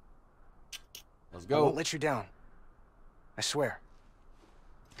 Let's I go. won't let you down. I swear.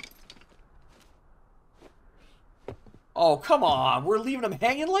 Oh, come on. We're leaving him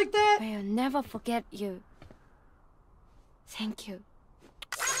hanging like that? I'll never forget you. Thank you.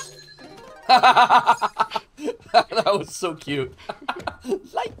 That was so cute.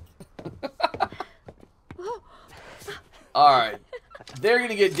 Like. Alright. They're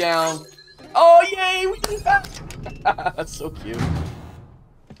gonna get down. Oh, yay! We did that! That's so cute.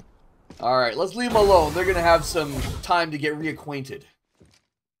 Alright, let's leave them alone. They're gonna have some time to get reacquainted.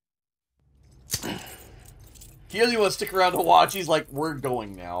 He doesn't even want to stick around to watch. He's like, we're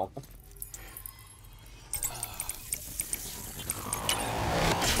going now.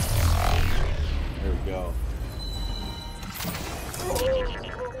 There we go.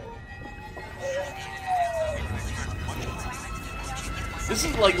 This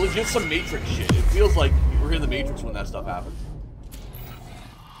is like legit some Matrix shit. It feels like we're in the Matrix when that stuff happens.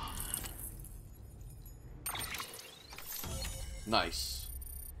 Nice.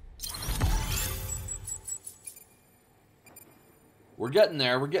 We're getting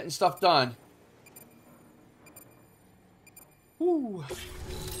there. We're getting stuff done. Woo.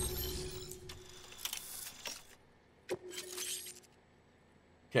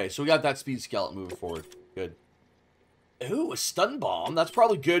 Okay, so we got that speed skeleton moving forward. Good. Ooh, a stun bomb. That's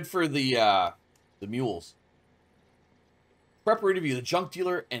probably good for the mules. Prep interview, the junk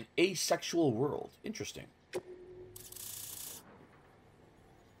dealer, and asexual world. Interesting.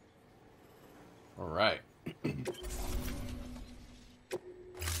 All right.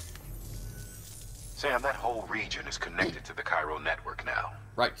 Sam, that whole region is connected to the Cairo network now.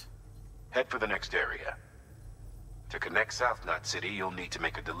 Right. Head for the next area. To connect South Knot City, you'll need to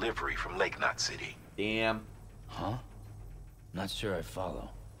make a delivery from Lake Knot City. Damn. Huh? Not sure I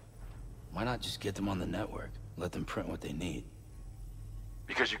follow. Why not just get them on the network? Let them print what they need.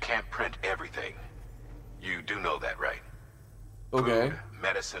 Because you can't print everything. You do know that, right? Okay. Food,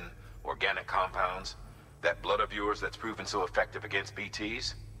 medicine, organic compounds. That blood of yours that's proven so effective against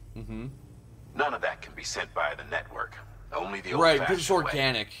BTs. Mm-hmm. None of that can be sent by the network. Only the Right, because old-fashioned it's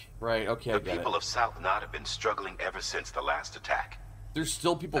organic. Right, okay, I The get it. people of South Knot have been struggling ever since the last attack. There's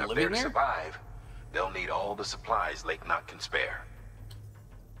still people Now, if living they're to there? survive, they'll need all the supplies Lake Knot can spare.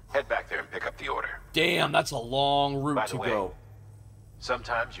 Head back there and pick up the order. Damn, that's a long By route the to way, go.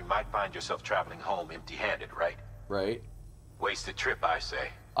 sometimes you might find yourself traveling home empty-handed, right? Right. Wasted trip, I say.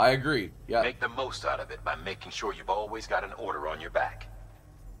 I agree. Yeah. Make the most out of it by making sure you've always got an order on your back.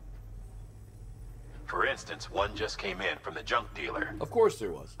 For instance, one just came in from the junk dealer. Of course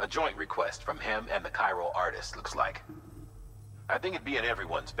there was. A joint request from him and the Cairo artist, looks like. I think it'd be in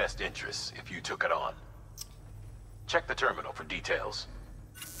everyone's best interest if you took it on. Check the terminal for details.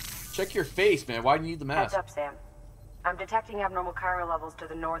 Check your face, man. Why do you need the mask? Heads up, Sam. I'm detecting abnormal Cairo levels to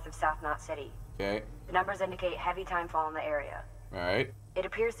the north of South Knot City. Okay. The numbers indicate heavy timefall in the area. All right. It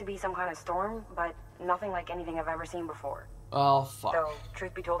appears to be some kind of storm, but nothing like anything I've ever seen before. Oh, fuck. Though,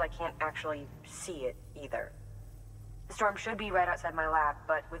 truth be told, I can't actually see it either. The storm should be right outside my lab,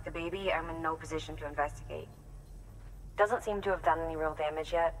 but with the baby, I'm in no position to investigate. Doesn't seem to have done any real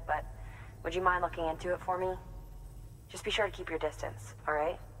damage yet, but would you mind looking into it for me? Just be sure to keep your distance,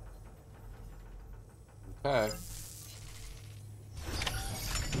 alright? Okay.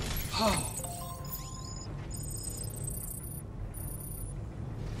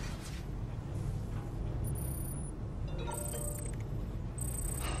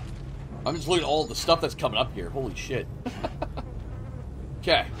 I'm just looking at all the stuff that's coming up here. Holy shit.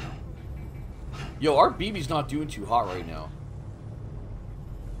 Okay. Yo, our BB's not doing too hot right now.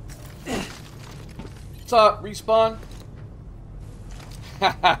 What's up, Respawn?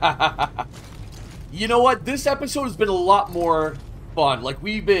 You know what? This episode has been a lot more fun. Like,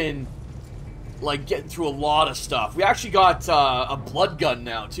 we've been, like, getting through a lot of stuff. We actually got a blood gun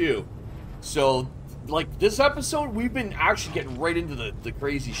now, too. So, like, this episode, we've been actually getting right into the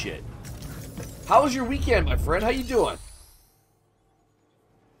crazy shit. How was your weekend, my friend? How you doing?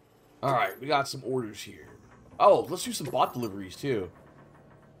 Alright, we got some orders here. Oh, let's do some bot deliveries, too.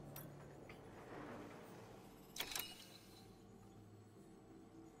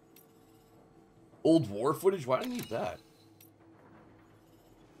 Old war footage? Why do I need that?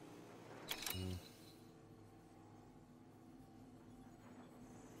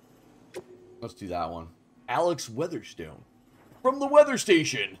 Let's do that one. Alex Weatherstone. From the weather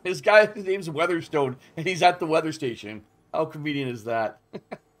station. His name's Weatherstone, and he's at the weather station. How convenient is that?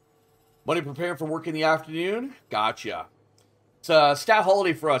 Money preparing for work in the afternoon? Gotcha. It's a stat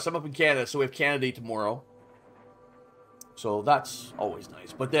holiday for us. I'm up in Canada, so we have Canada Day tomorrow. So that's always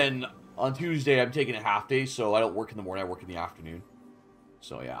nice. But then on Tuesday, I'm taking a half day, so I don't work in the morning. I work in the afternoon.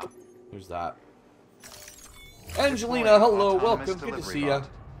 So yeah, there's that. Angelina, hello. Welcome. Good to see ya.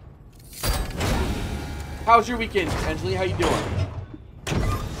 How's your weekend, Angelina? How you doing?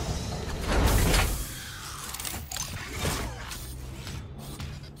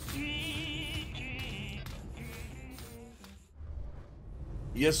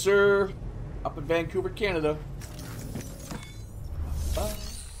 Yes, sir. Up in Vancouver, Canada.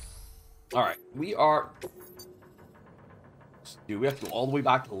 Alright, we are... Dude, we have to go all the way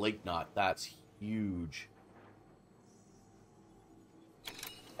back to Lake Knot. That's huge.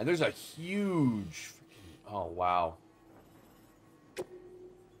 And there's a huge... Oh, wow. Here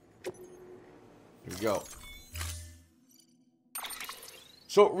we go.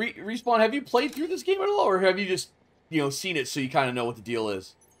 So, Respawn, have you played through this game at all? Or have you just, you know, seen it so you kind of know what the deal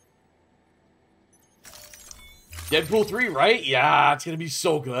is? Deadpool 3, right? Yeah, it's going to be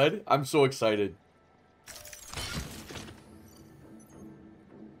so good. I'm so excited.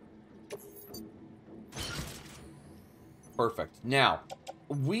 Perfect. Now,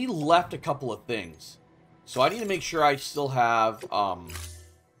 we left a couple of things. So I need to make sure I still have, my,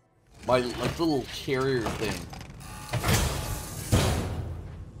 like, little carrier thing.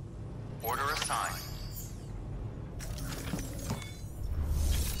 Order assigned.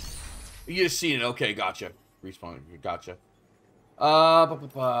 You just seen it. Okay, gotcha. Respawn. Gotcha.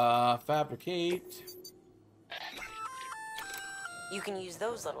 Fabricate. You can use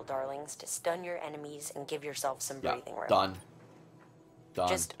those little darlings to stun your enemies and give yourself some breathing room. Done. Done.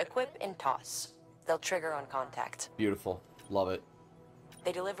 Just equip and toss. They'll trigger on contact. Beautiful. Love it.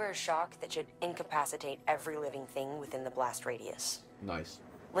 They deliver a shock that should incapacitate every living thing within the blast radius. Nice.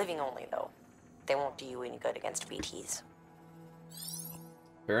 Living only, though. They won't do you any good against BTs.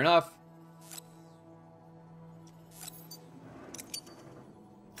 Fair enough.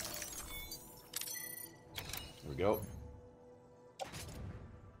 There we go.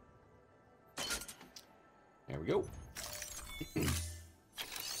 There we go.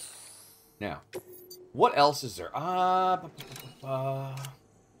 Now, what else is there?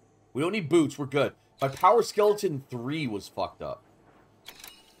 We don't need boots. We're good. My power skeleton 3 was fucked up.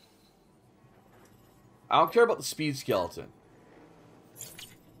 I don't care about the speed skeleton.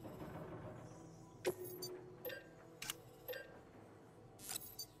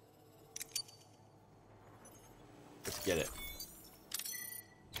 Let's get it.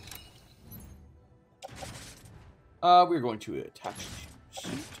 We're going to attach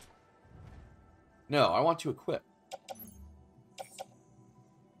suit. No, I want to equip.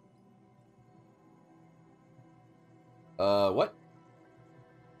 What?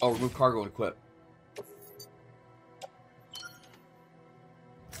 Oh, remove cargo and equip.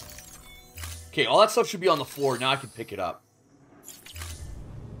 Okay, all that stuff should be on the floor. Now I can pick it up.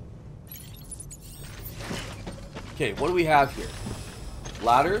 Okay, what do we have here?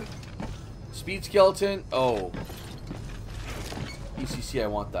 Ladder. Speed skeleton. Oh. ECC, I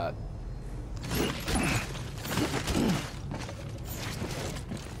want that.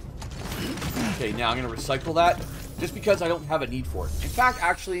 Okay, now I'm going to recycle that just because I don't have a need for it. In fact,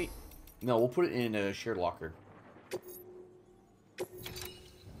 actually, no, we'll put it in a shared locker.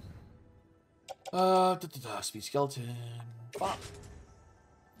 Speed skeleton. Pop.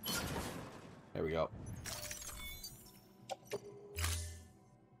 There we go.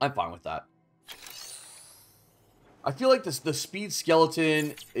 I'm fine with that. I feel like the speed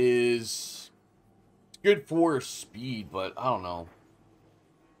skeleton is good for speed, but I don't know.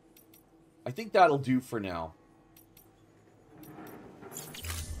 I think that'll do for now.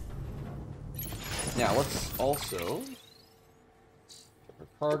 Now, let's also...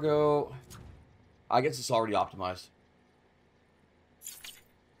 cargo. I guess it's already optimized.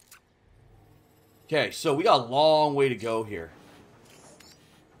 Okay, so we got a long way to go here.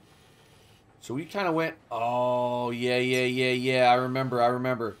 So we kind of went... Oh, yeah. I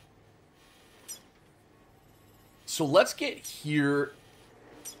remember. So let's get here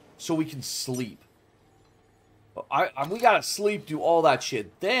so we can sleep. We gotta sleep, do all that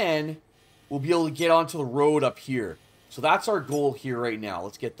shit. Then we'll be able to get onto the road up here. So that's our goal here right now.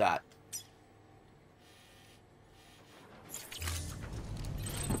 Let's get that.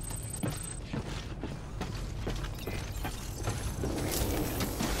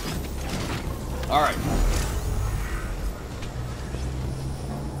 Alright.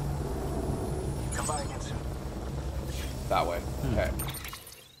 Come by again soon. That way. Okay.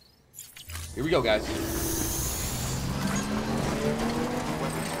 Here we go, guys.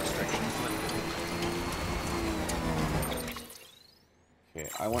 Okay,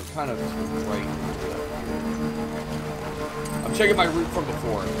 I went kind of right. I'm checking my route from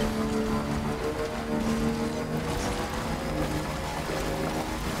before.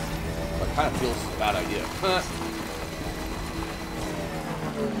 That kind of feels a bad idea.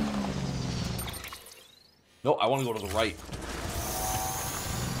 No, I want to go to the right.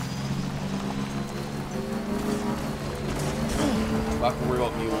 Don't have to worry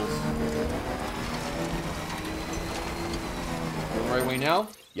about mules. Going the right way now?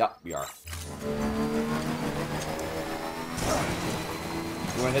 Yep, we are.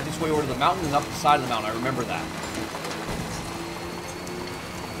 We're going to head this way over to the mountain and up the side of the mountain. I remember that.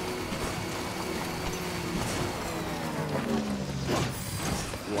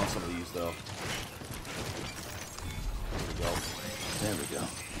 We want some of these, though. There we go.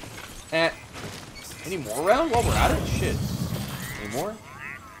 Any more around while we're at it? Shit. Any more?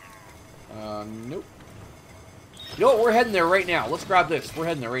 Nope. You know what? We're heading there right now. Let's grab this. We're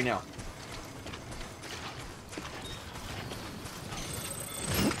heading there right now.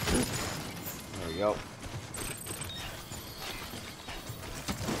 There we go.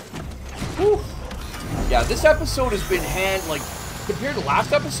 Whew. Yeah, this episode has been compared to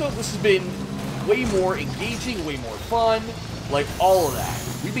last episode, this has been way more engaging, way more fun. Like, all of that.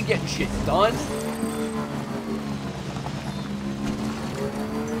 We've been getting shit done.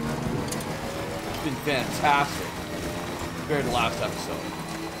 It's been fantastic compared to last episode.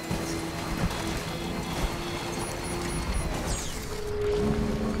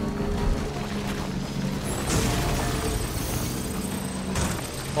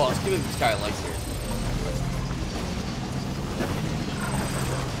 Oh, let's give this guy a light here.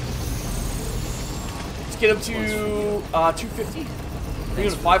 Get him to 250. Bring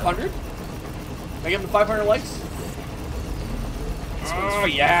him to 500. Can I get him to 500 likes? Oh,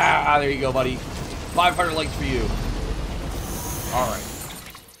 yeah. There you go, buddy. 500 likes for you. Alright.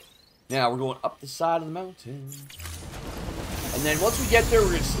 Now, we're going up the side of the mountain. And then once we get there, we're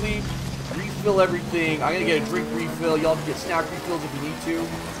going to sleep, refill everything. I'm going to get a drink refill. Y'all can get snack refills if you need to.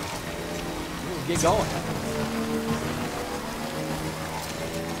 We'll get going.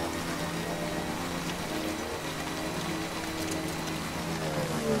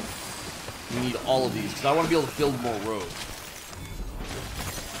 We need all of these, because I want to be able to build more roads.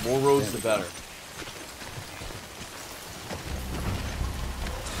 More roads, the better.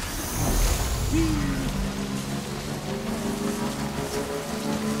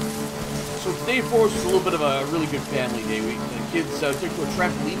 So today for us was a little bit of a really good family day. The kids took to a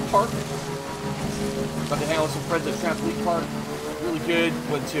trampoline park. Got to hang out with some friends at trampoline park. Really good.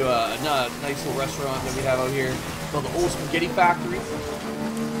 Went to a nice little restaurant that we have out here called the Old Spaghetti Factory.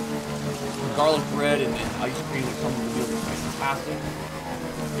 Garlic bread and ice cream that comes with the meal is fantastic.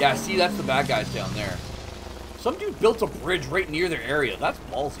 Yeah, see, that's the bad guys down there. Some dude built a bridge right near their area. That's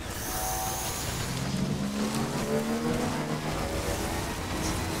ballsy.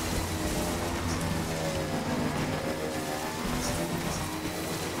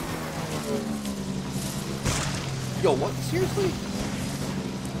 Yo, what? Seriously?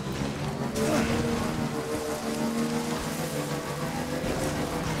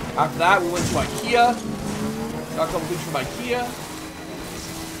 After that, we went to IKEA. Got a couple things from IKEA.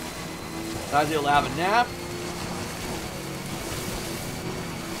 I was able to have a nap.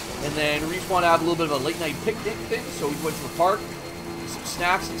 And then Reese wanted to have a little bit of a late night picnic thing, so we went to the park. Some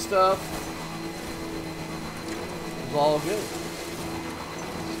snacks and stuff. It was all good.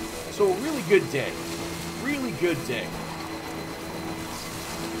 So a really good day. Really good day.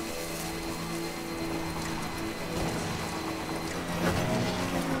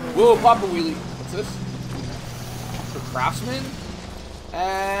 Whoa, Papa Wheelie. What's this? The Craftsman?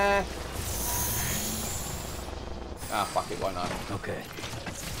 Ah, fuck it, why not? Okay.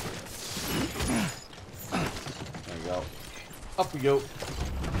 There you go. Up we go.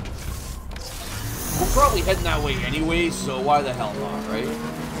 We're probably heading that way anyway, so why the hell not, right?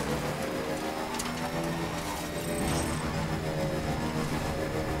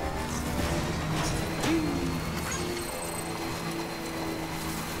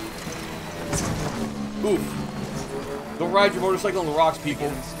 Oof. Don't ride your motorcycle on the rocks,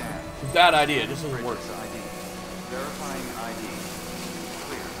 people. Bad idea. This doesn't work. Verifying ID.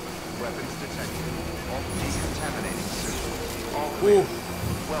 Clear. Weapons detected. All decontaminating systems. All clear. Oof.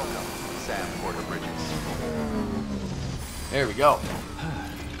 Welcome, Sam Porter Bridges. There we go.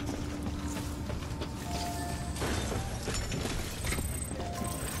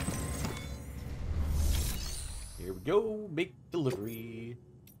 Here we go. Make delivery.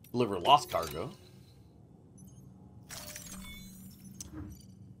 Deliver lost cargo.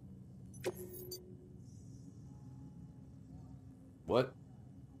 What?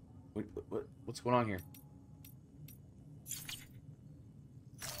 What's going on here?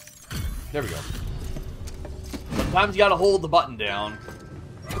 There we go. Sometimes you gotta hold the button down.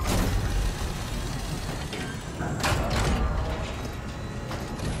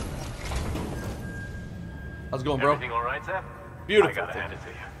 How's it going, bro? Everything all right, Sam? Beautiful. I gotta hand it to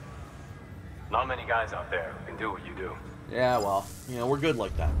you. Not many guys out there who can do what you do. Yeah, well, you know, we're good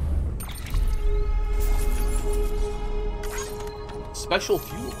like that. Special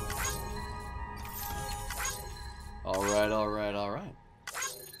fuel. Alright, alright, alright.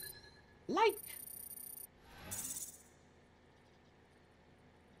 Like.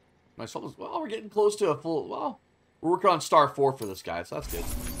 Myself, well, we're getting close to a full, well, we're working on star 4 for this guy, so that's good.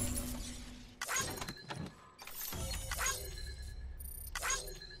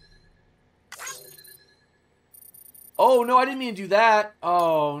 Oh, no, I didn't mean to do that.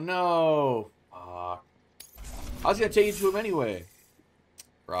 Oh, no. Fuck. I was going to take you to him anyway.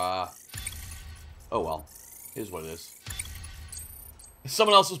 Bruh. Oh, well. Here's what it is. It's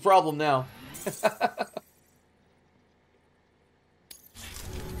someone else's problem now.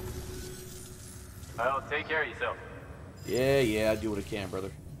 Well, take care of yourself. Yeah, I do what I can,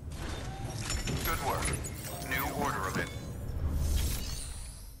 brother. Good work. New order of it.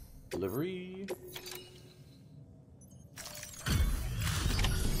 Delivery.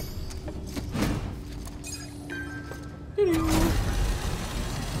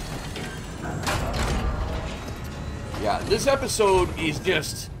 Yeah, this episode is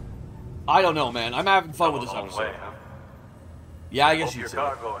just... I don't know, man. I'm having fun with this episode. Way, huh? Yeah, I guess Hope you'd say your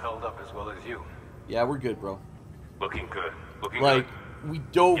that. cargo held up as well as you. Yeah, we're good, bro. Looking good. Looking Like, good. we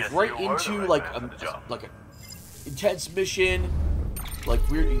dove Yes, right you were the into, right like, man for the job. like a intense mission. Like,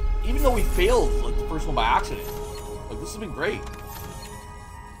 we're... Even though we failed, like, the first one by accident. Like, this has been great.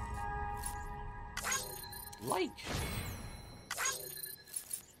 Like...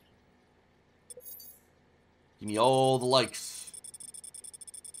 Give me all the likes.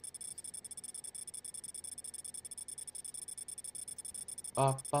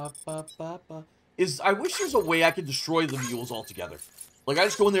 I wish there's a way I could destroy the mules altogether. Like, I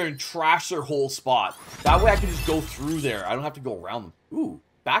just go in there and trash their whole spot. That way I can just go through there. I don't have to go around them. Ooh,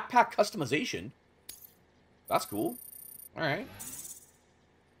 backpack customization. That's cool. Alright.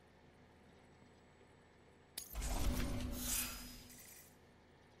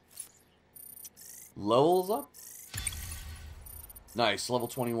 Levels up. Nice, level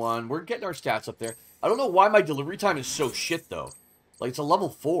 21. We're getting our stats up there. I don't know why my delivery time is so shit, though. Like, it's a level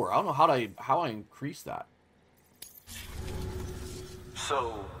 4. I don't know how I increase that.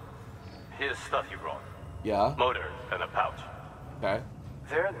 So, here's stuff you brought. Yeah? Motor and a pouch. Okay.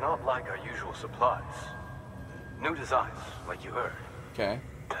 They're not like our usual supplies. New designs, like you heard. Okay.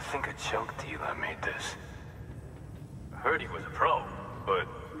 To think a junk dealer made this. I heard he was a pro, but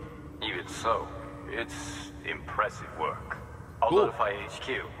even so, it's impressive work. I'll notify HQ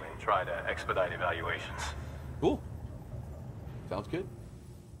and try to expedite evaluations. Cool. Sounds good.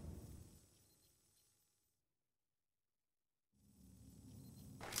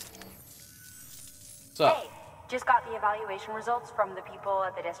 What's up? Hey, Just got the evaluation results from the people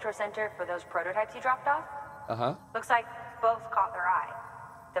at the distro center for those prototypes you dropped off. Uh-huh. Looks like both caught their eye.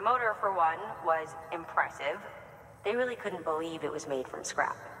 The motor, for one, was impressive. They really couldn't believe it was made from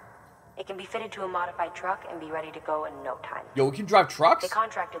scrap. It can be fitted to a modified truck and be ready to go in no time. Yo, we can drive trucks? They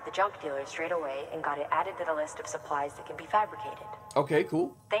contracted the junk dealer straight away and got it added to the list of supplies that can be fabricated. Okay,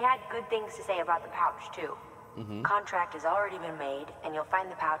 cool. They had good things to say about the pouch, too. Contract has already been made, and you'll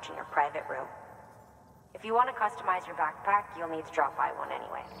find the pouch in your private room. If you want to customize your backpack, you'll need to drop by one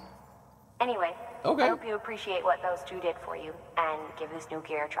anyway. Okay. I hope you appreciate what those two did for you, and give this new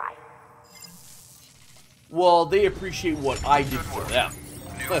gear a try. Well, they appreciate what I did for them.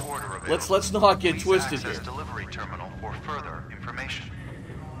 Let's not get twisted here. Delivery terminal for further information.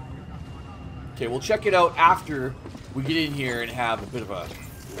 Okay, we'll check it out after we get in here and have a bit of a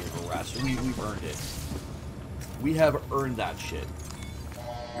rest. We've earned it. We have earned that shit.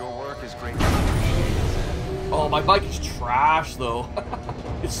 Your work is greatly appreciated. Oh, my bike is trash, though.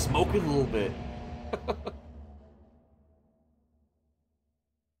 It's smoking a little bit.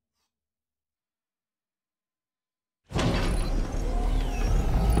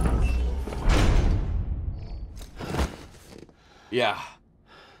 Yeah.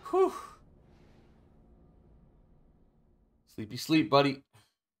 Whew. Sleepy sleep, buddy.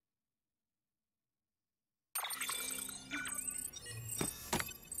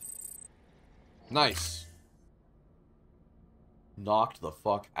 Nice. Knocked the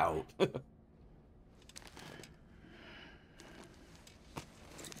fuck out. There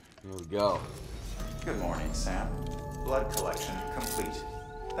we go. Good morning, Sam. Blood collection complete.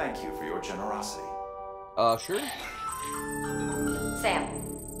 Thank you for your generosity. Sure. Sam,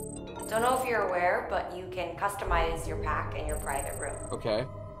 don't know if you're aware, but you can customize your pack in your private room. Okay.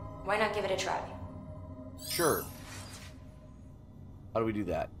 Why not give it a try? Sure. How do we do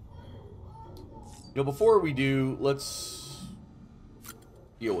that? You know, before we do, let's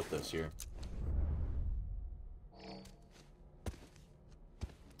deal with this here.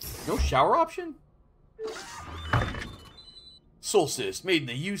 No shower option? Solstice, made in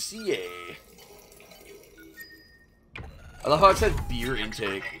the UCA. I love how it said beer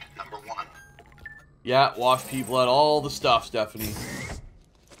intake. Number 1. Yeah, wash pea blood, all the stuff, Stephanie.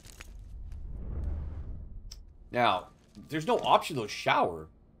 Now, there's no option though, shower.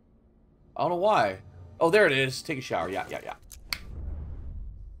 I don't know why. Oh, there it is. Take a shower. Yeah.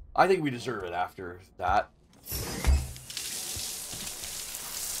 I think we deserve it after that.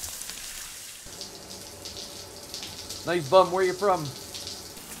 Nice bum. Where you from?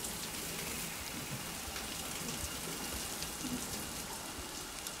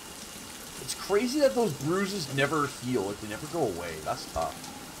 It's crazy that those bruises never heal. Like, they never go away. That's tough.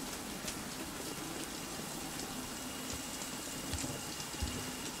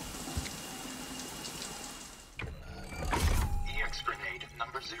 Grenade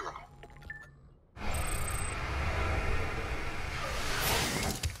number 0.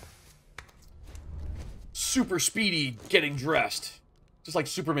 Super speedy getting dressed. Just like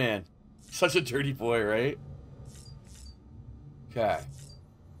Superman. Such a dirty boy, right? Okay.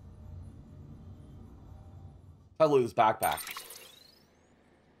 How look at this backpack.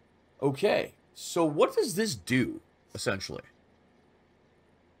 Okay. So what does this do, essentially?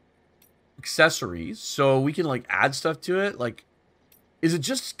 Accessories. So we can, like, add stuff to it. Like, is it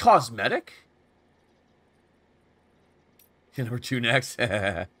just cosmetic? Okay, number 2 next.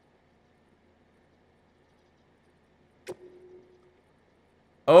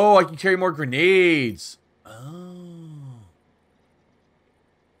 Oh, I can carry more grenades. Oh.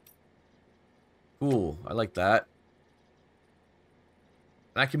 Cool. I like that.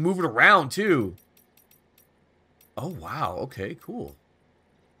 And I can move it around, too. Oh, wow. Okay, cool.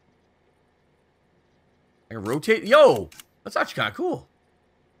 I can rotate. Yo! That's actually kind of cool.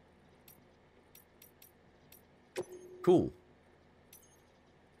 Cool.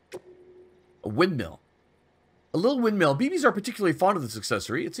 A windmill. A little windmill. BBs are particularly fond of this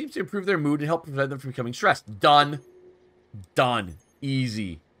accessory. It seems to improve their mood and help prevent them from becoming stressed. Done. Done.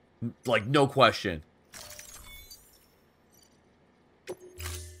 Easy. Like, no question.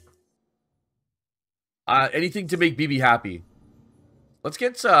 Anything to make BB happy. Let's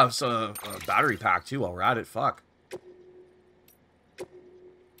get some battery pack, too, while we're at it. Fuck.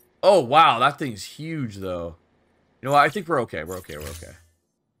 Oh, wow. That thing's huge, though. You know what? I think we're okay. We're okay.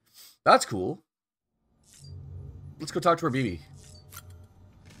 That's cool. Let's go talk to our BB.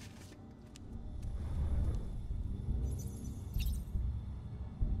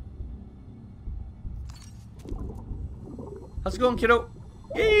 How's it going, kiddo?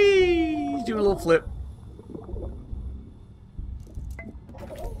 Yay! He's doing a little flip.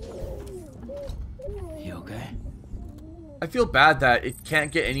 You okay? I feel bad that it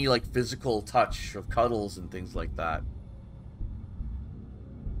can't get any, like, physical touch of cuddles and things like that.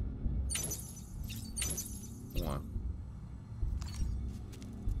 Come on.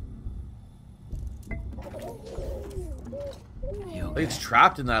 Like it's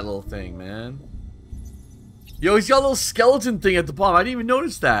trapped in that little thing, man. Yo, he's got a little skeleton thing at the bottom. I didn't even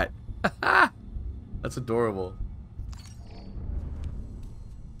notice that. That's adorable.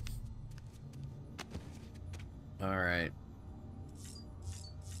 Alright.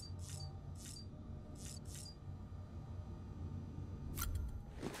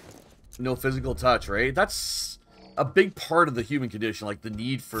 No physical touch, right? That's a big part of the human condition, like the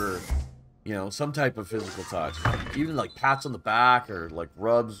need for, you know, some type of physical touch. Even like pats on the back or like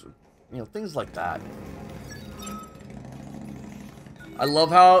rubs, you know, things like that. I love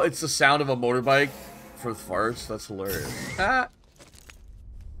how it's the sound of a motorbike for farts. That's hilarious.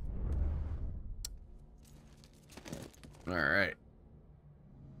 Alright.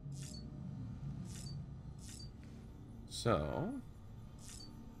 So...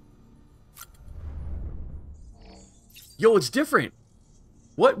 Yo, it's different.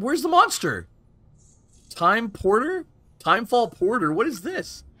 What? Where's the monster? Time Porter? Timefall Porter? What is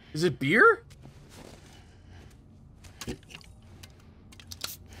this? Is it beer?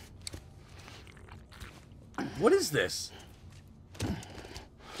 What is this?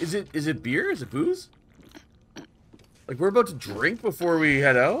 Is it beer? Is it booze? Like we're about to drink before we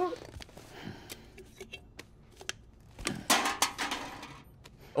head out?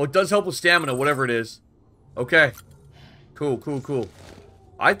 Oh, it does help with stamina, whatever it is. Okay. Cool, cool, cool.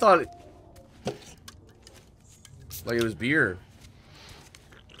 I thought it... like it was beer.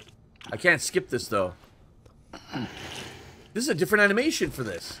 I can't skip this, though. This is a different animation for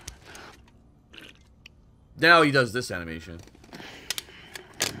this. Now he does this animation.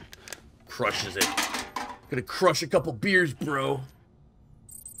 Crushes it. Gonna crush a couple beers, bro.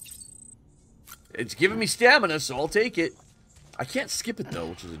 It's giving me stamina, so I'll take it. I can't skip it, though,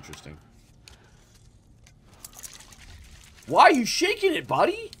 which is interesting. Why are you shaking it,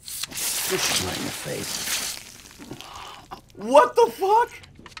 buddy? Just right in the face. What the fuck?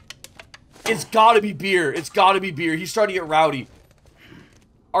 It's gotta be beer. It's gotta be beer. He's starting to get rowdy.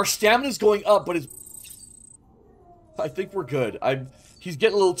 Our stamina's going up, but it's... I think we're good. He's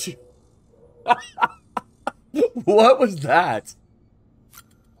getting a little too... What was that?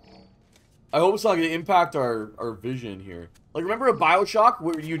 I hope it's not going to impact our vision here. Like, remember a BioShock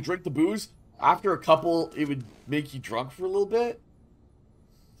where you drink the booze? After a couple, it would make you drunk for a little bit?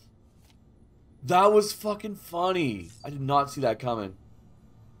 That was fucking funny. I did not see that coming.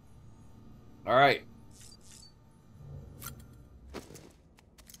 Alright.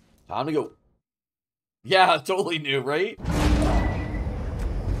 Time to go. Yeah, totally new, right?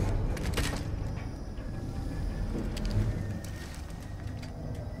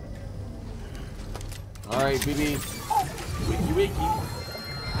 Alright, baby. Wakey, wakey.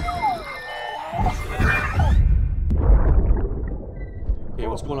 Okay,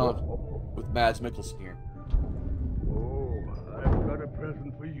 what's going on with Mads Mikkelsen here? Oh, I've got a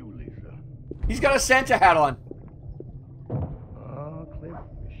present for you, Lisa. He's got a Santa hat on. Cliff,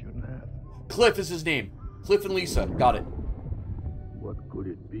 you shouldn't have. Cliff is his name. Cliff and Lisa. Got it. What could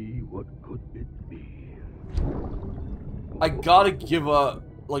it be? What could it be? I gotta give a,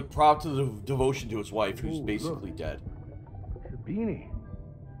 like, prop to the devotion to his wife, who's basically dead. It's a beanie.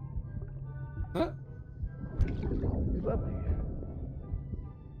 Huh? Lovely.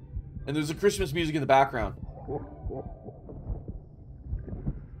 And there's a Christmas music in the background. Oh,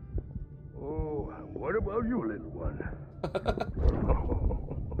 what about you, little one?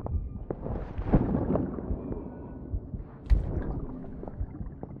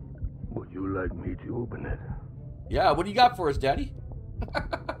 Would you like me to open it? Yeah, what do you got for us, Daddy?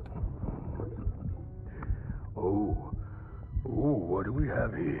 Oh, what do we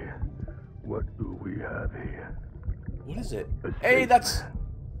have here? What do we have here? What is it? Hey, that's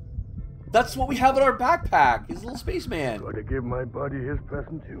what we have in our backpack. His little spaceman. Gotta give my buddy his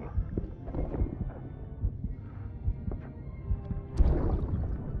present too.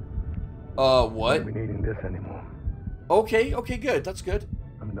 What? Won't be needing this anymore. Okay, good. That's good.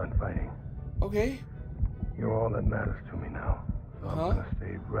 I'm done fighting. Okay. You're all that matters to me now. So I'm gonna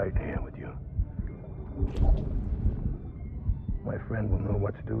stay right here with you. My friend will know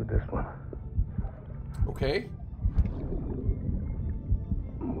what to do with this one. Okay.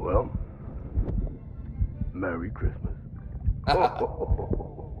 Well, Merry Christmas.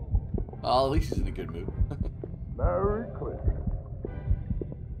 Well, at least he's in a good mood. Merry Christmas.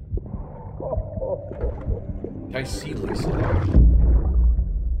 I see Lisa.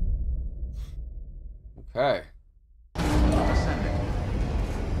 Okay.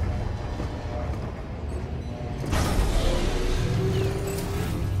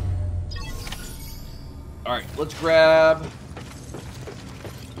 Alright, let's grab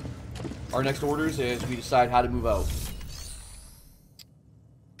our next orders as we decide how to move out.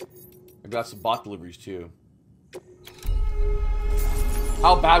 I got some bot deliveries too.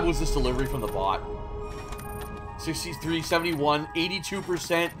 How bad was this delivery from the bot? 63, 71,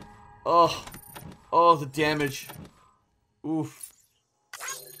 82%. Oh, oh, the damage. Oof.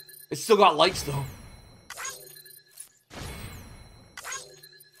 It still got lights though.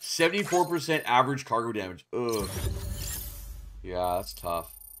 74% average cargo damage. Ugh. Yeah, that's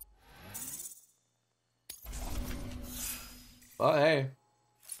tough. But hey.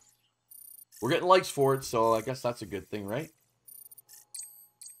 We're getting likes for it, so I guess that's a good thing, right?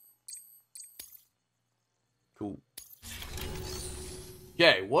 Cool.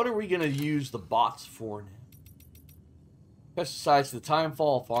 Okay, what are we going to use the bots for now? Pesticides to the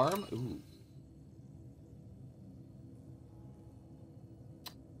Timefall farm. Ooh.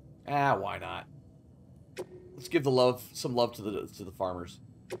 Ah, why not? Let's give some love to the farmers.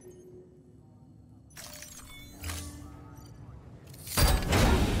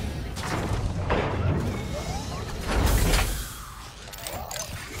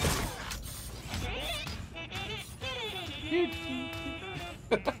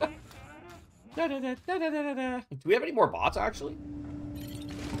 Do we have any more bots, actually?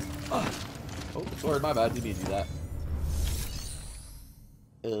 Oh, sorry, my bad. Didn't mean to do that.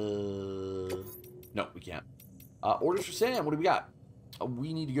 No, we can't. Orders for Sam. What do we got?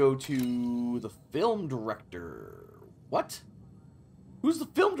 We need to go to the film director. What? Who's the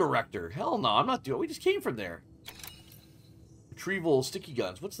film director? Hell no, I'm not doing it. We just came from there. Retrieval sticky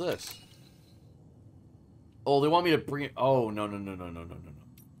guns. What's this? Oh, they want me to bring it. Oh, no.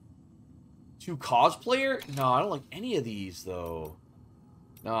 To cosplayer? No, I don't like any of these, though.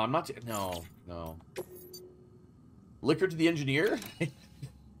 No, I'm not. No. Liquor to the engineer?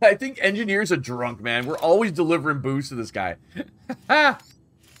 I think engineer's a drunk, man. We're always delivering booze to this guy. Now,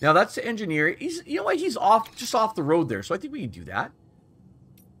 that's the engineer. He's, you know what? He's just off the road there, so I think we can do that.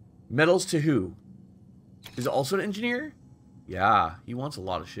 Metals to who? Is it also an engineer? Yeah, he wants a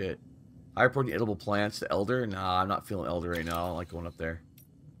lot of shit. Higher protein edible plants to elder? Nah, I'm not feeling elder right now. I don't like going up there.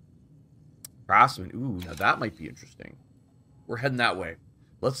 Craftsman. Ooh, now that might be interesting. We're heading that way.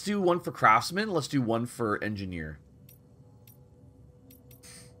 Let's do one for craftsman. Let's do one for engineer.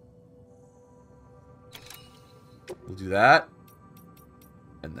 We'll do that.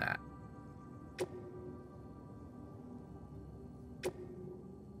 And that.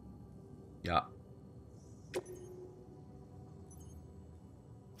 Yeah.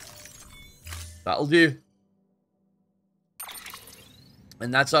 That'll do.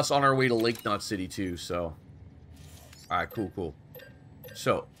 And that's us on our way to Lake Knot City, too, so. Alright, cool.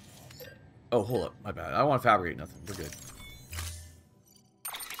 So. Oh, hold up. My bad. I don't want to fabricate nothing. We're good.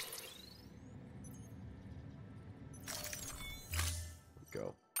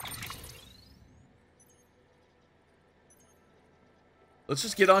 Go. Let's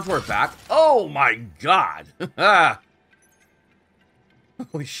just get onto our back. Oh, my God.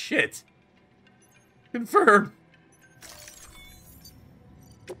 Holy shit. Confirm.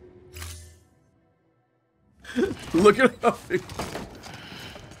 Look at how big.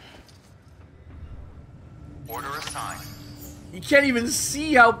 Order assigned. You can't even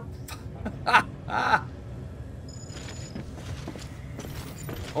see how.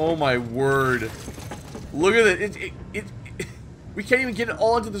 Oh my word! Look at it. We can't even get it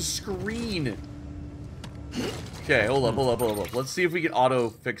all onto the screen. Okay, hold up. Let's see if we can auto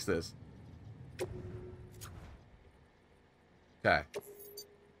fix this. Okay.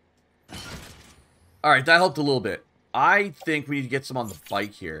 Alright, that helped a little bit. I think we need to get some on the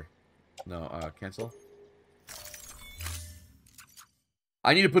bike here. No, cancel.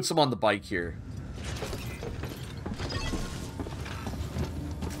 I need to put some on the bike here.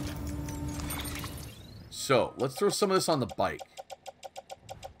 So, let's throw some of this on the bike.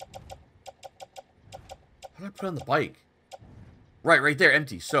 How do I put it on the bike? Right there,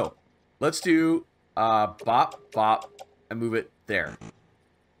 empty. So, let's do bop, and move it there.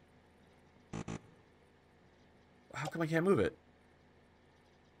 How come I can't move it?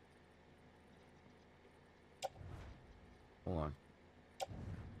 Hold on.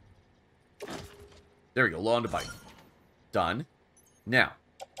 There we go. Low on the bike. Done. Now.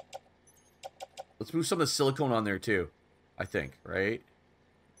 Let's move some of the silicone on there too. I think, right?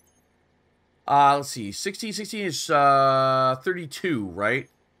 Let's see. 16 is 32, right?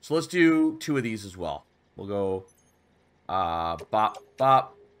 So let's do 2 of these as well. We'll go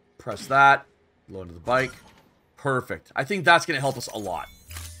bop. Press that. Low into the bike. Perfect. I think that's going to help us a lot.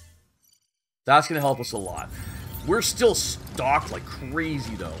 We're still stocked like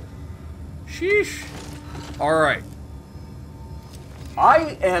crazy, though. Sheesh. Alright.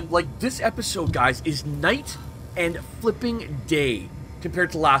 I am, like, this episode, guys, is night and flipping day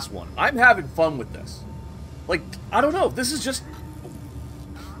compared to last one. I'm having fun with this. Like, I don't know. This is just...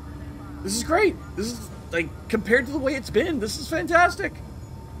 This is great. This is, like, compared to the way it's been, this is fantastic.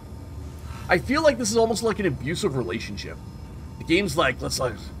 I feel like this is almost like an abusive relationship. The game's like, let's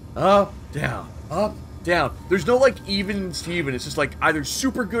like, up, down, up, down. There's no, like, even Steven. It's just, like, either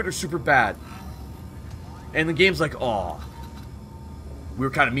super good or super bad. And the game's like, aw. We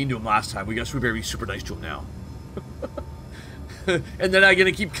were kind of mean to him last time. We better be super nice to him now. And then I'm going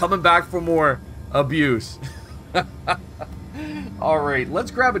to keep coming back for more abuse. Alright,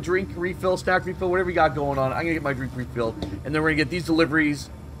 let's grab a drink refill, snack refill, whatever we got going on. I'm going to get my drink refilled. And then we're going to get these deliveries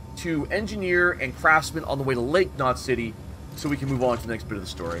to Engineer and Craftsman on the way to Lake Knot City so we can move on to the next bit of the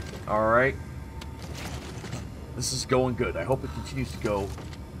story. Alright. This is going good. I hope it continues to go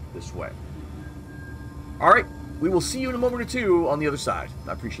this way. Alright, we will see you in a moment or two on the other side.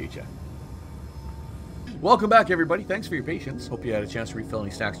 I appreciate you. Welcome back, everybody. Thanks for your patience. Hope you had a chance to refill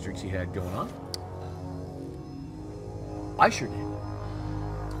any snacks and drinks you had going on. I sure did.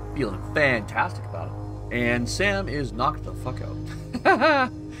 Feeling fantastic about it. And Sam is knocked the fuck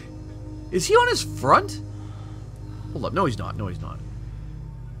out. Is he on his front? Hold up. No, he's not. No, he's not.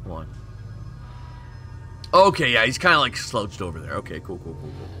 Come on. Okay, yeah, he's kind of like slouched over there. Okay, cool.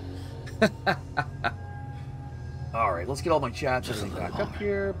 Alright, let's get all my chats back up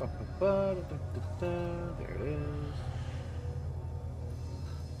here. There it is.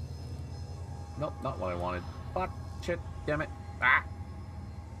 Nope, not what I wanted. Fuck. Shit. Damn it. Ah.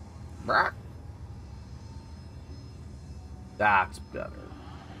 Brah. That's better.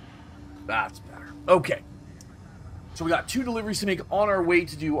 That's better. Okay. So we got 2 deliveries to make on our way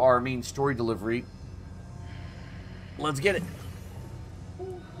to do our main story delivery. Let's get it.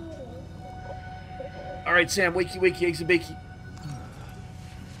 Alright, Sam. Wakey, eggs and bakey.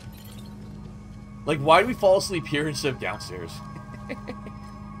 Like, why do we fall asleep here instead of downstairs?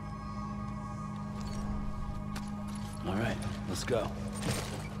 Alright, let's go.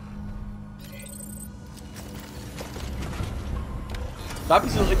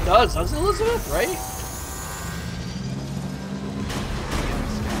 It does, doesn't it, Elizabeth? Right?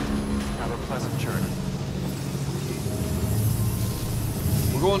 Have a pleasant journey.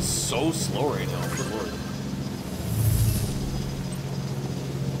 We're going so slow right now. Good lord.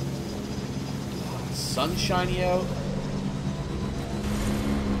 Sun shiny out.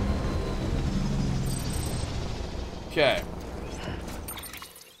 Okay.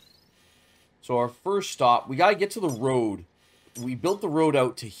 So our first stop, we gotta get to the road. We built the road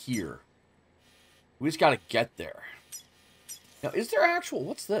out to here. We just gotta get there. Now, is there actual...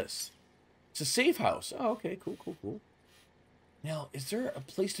 What's this? It's a safe house. Oh, okay. Cool. Now, is there a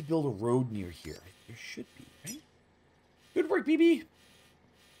place to build a road near here? There should be, right? Good work, BB.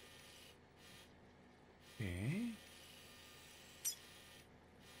 Okay.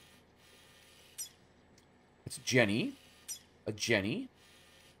 It's Jenny. A Jenny.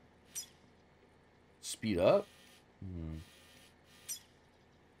 Speed up.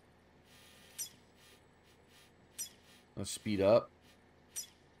 Let's speed up.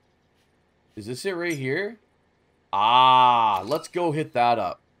 Is this it right here? Ah, let's go hit that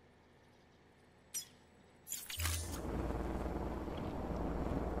up.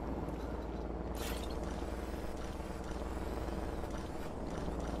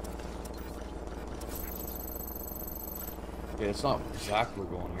 Okay, it's not exactly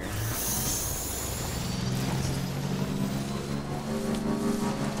where we're going here.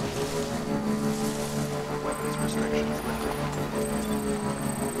 Weapons restrictions lifted.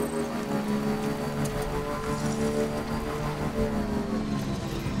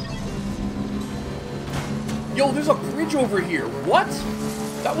 Yo, there's a bridge over here. What?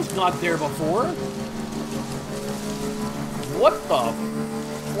 That was not there before. What the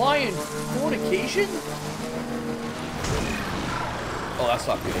flying fornication? Oh, that's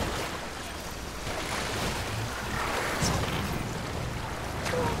not good.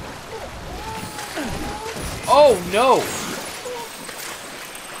 Oh, no.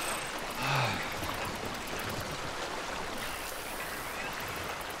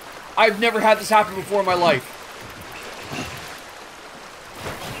 I've never had this happen before in my life.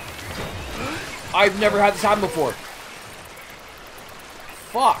 I've never had this happen before.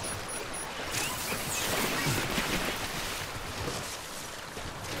 Fuck.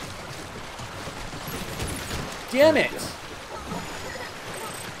 Damn it.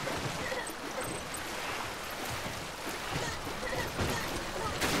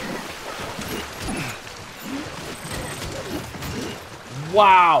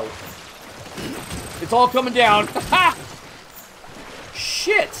 Wow. It's all coming down.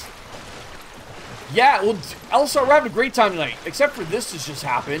 Shit. Yeah, well, LSR, we're having a great time tonight. Except for this has just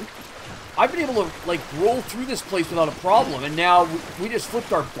happened. I've been able to, like, roll through this place without a problem. And now we just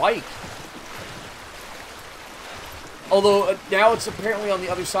flipped our bike. Although, now it's apparently on the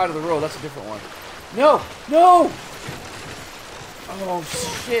other side of the road. That's a different one. No! No! Oh,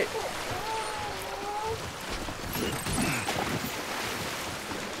 shit.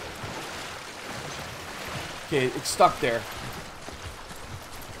 Okay, it's stuck there.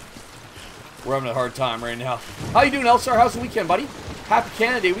 We're having a hard time right now. How you doing, Elsar? How's the weekend, buddy? Happy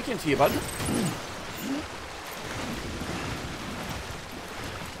Canada Day weekend to you, buddy.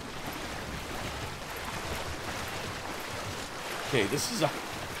 Okay, this is a...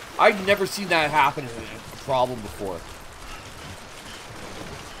 I've never seen that happen in a problem before.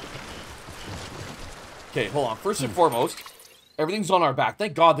 Okay, hold on. First and foremost, everything's on our back.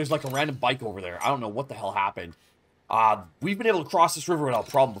 Thank God there's like a random bike over there. I don't know what the hell happened. We've been able to cross this river without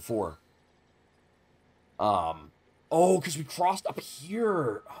a problem before. Oh, because we crossed up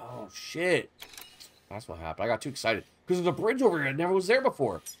here. Oh, shit. That's what happened. I got too excited. Because there's a bridge over here. It never was there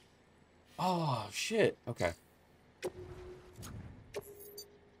before. Oh, shit. Okay.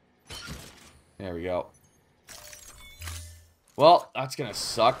 There we go. Well, that's gonna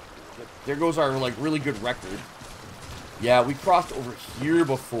suck. There goes our, like, really good record. Yeah, we crossed over here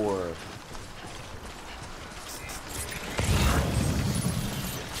before.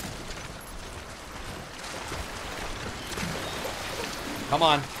 Come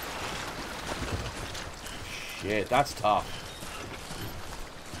on. Shit, that's tough.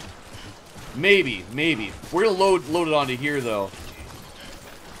 Maybe. We're gonna load it onto here, though.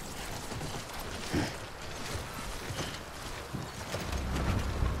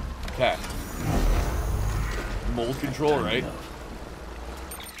 Okay. Mold control, right?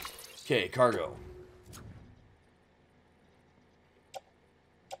 Okay, cargo.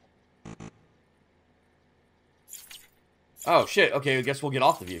 Oh, shit. Okay, I guess we'll get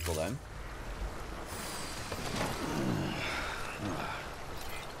off the vehicle then.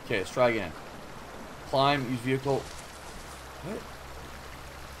 Okay, let's try again. Climb, use vehicle. What?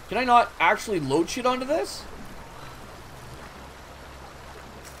 Can I not actually load shit onto this?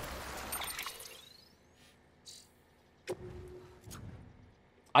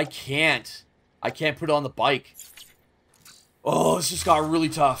 I can't. I can't put it on the bike. Oh, this just got really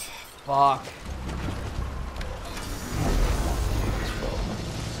tough. Fuck.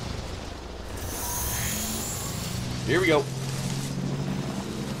 Here we go.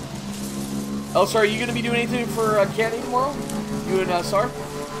 Oh, sorry, are you going to be doing anything for Canada tomorrow? You and Sar?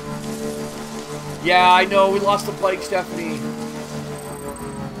 Yeah, I know. We lost the bike, Stephanie.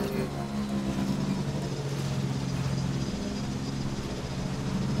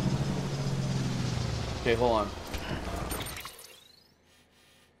 Okay, hold on.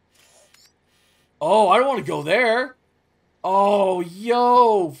 Oh, I don't want to go there. Oh,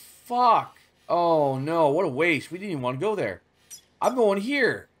 yo, fuck. Oh, no, what a waste. We didn't even want to go there. I'm going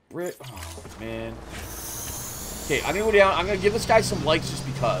here. Oh, man. Okay, I'm going to go down. I'm going to give this guy some likes just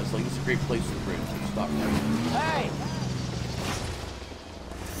because. Like, it's a great place for the bridge. Stop. Hey!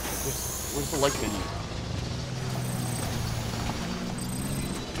 Where's the like menu?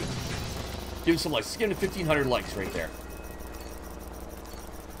 Give him some likes. Let's give him 1,500 likes right there.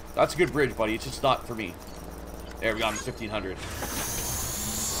 That's a good bridge, buddy. It's just not for me. There, we got him 1,500.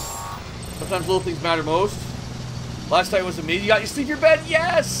 Sometimes little things matter most. Last night was amazing. You got your sleeper bed?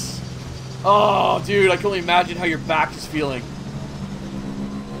 Yes! Oh, dude, I can only imagine how your back is feeling.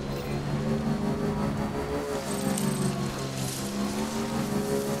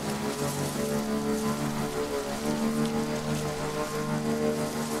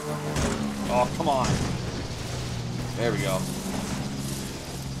 Oh, come on. There we go.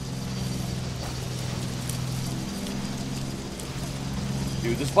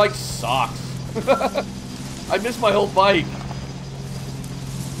 Dude, this bike sucks. I miss my whole bike.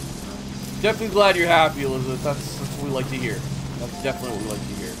 Definitely glad you're happy, Elizabeth. That's what we like to hear. That's definitely what we like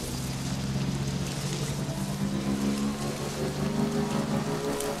to hear.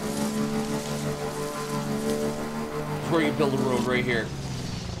 This is where you build a road right here.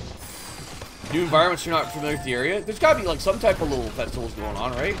 New environments, you're not familiar with the area. There's gotta be like some type of little festivals going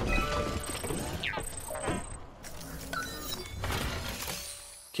on, right?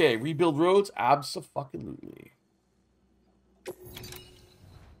 Okay, rebuild roads, abso-fucking-lutely.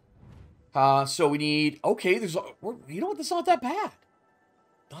 So we need. Okay, there's. You know what? That's not that bad.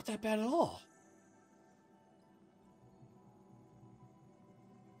 Not that bad at all.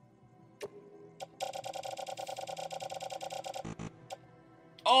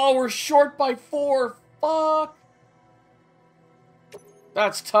 Oh, we're short by 4. fuck?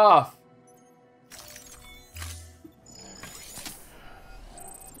 That's tough.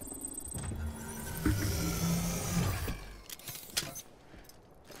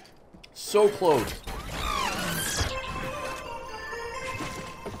 So close.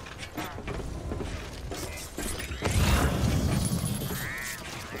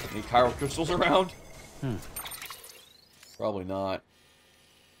 Any chiral crystals around? Probably not.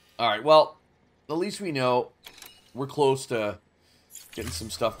 Alright, well, at least we know we're close to getting some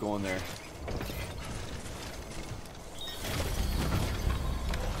stuff going there.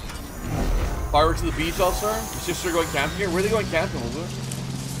 Fireworks to the beach, All-Star? Your sister going camping here? Where are they going camping, Elizabeth?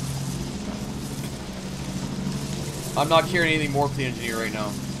 I'm not carrying anything more for the engineer right now.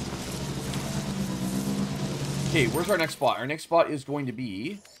 Okay, where's our next spot? Our next spot is going to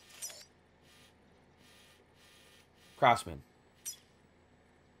be Craftsman.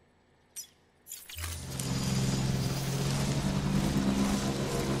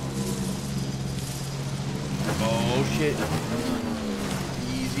 Oh shit.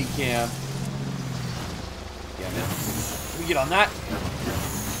 Easy camp. Damn it. Can we get on that?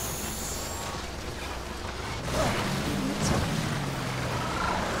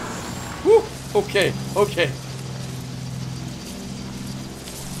 Woo! Okay, okay.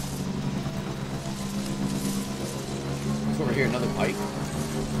 It's over here, another pipe.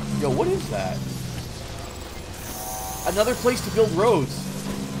 Yo, what is that? Another place to build roads.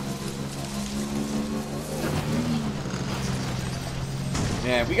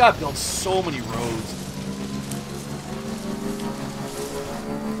 Man, we gotta build so many roads.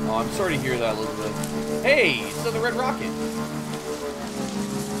 Oh, I'm sorry to hear that, Elizabeth. Hey, it's the Red Rocket.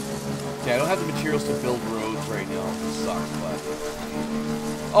 Okay, I don't have the materials to build roads right now. It sucks, but...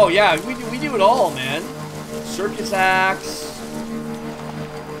 Oh, yeah, we do it all, man. Circus acts.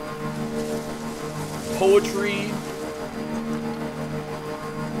 Poetry.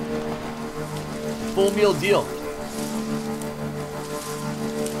 Full meal deal.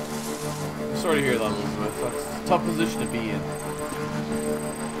 I'm sorry to hear that, Elizabeth. That's a tough position to be in.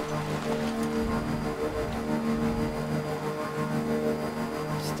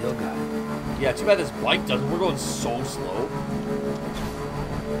 Still got it. Yeah, too bad this bike doesn't. We're going so slow.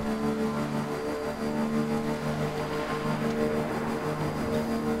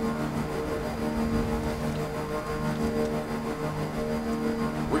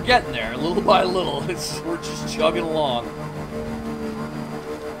 We're getting there, little by little. We're just chugging along.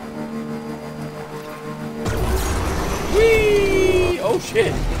 Whee! Oh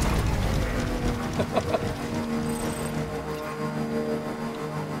shit!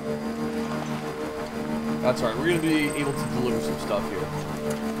 That's alright, we're gonna be able to deliver some stuff here.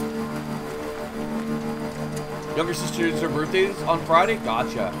 Younger sister's her birthday is on Friday?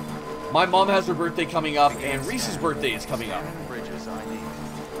 Gotcha. My mom has her birthday coming up, and Reese's birthday is coming up.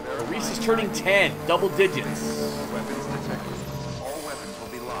 Reese is turning 10, double digits. Weapons detected. All weapons will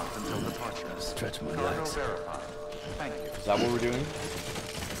be locked until departure. Stretch my Cargo legs. verified. Thank you. Is that what we're doing?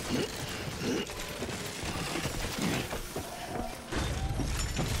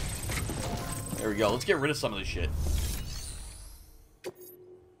 There we go. Let's get rid of some of this shit.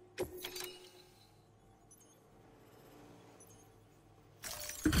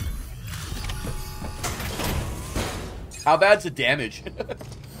 How bad's the damage?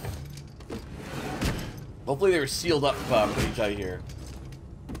 Hopefully they were sealed up footage out here.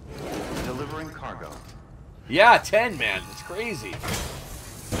 Delivering cargo. Yeah, 10, man. It's crazy.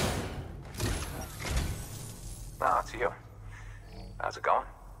 Ah, it's you. How's it going?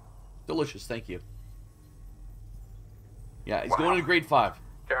 Delicious, thank you. Yeah, he's Wow. going to grade 5.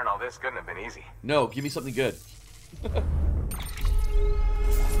 Carrying all this couldn't have been easy. No, give me something good.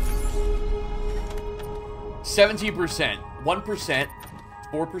 17%, 1%,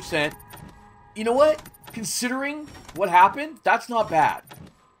 4%. You know what? Considering what happened, that's not bad.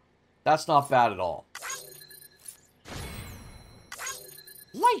 That's not bad at all.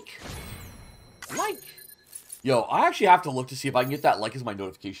 Like. Yo, I actually have to look to see if I can get that like as my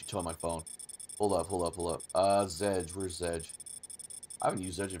notification tone on my phone. Hold up. Zedge, where's Zedge? I haven't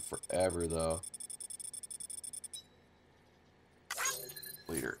used Zedge in forever, though.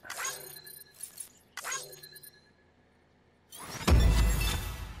 Later.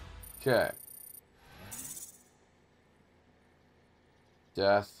 Okay.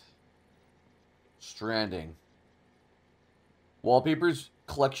 Death Stranding. Wallpapers,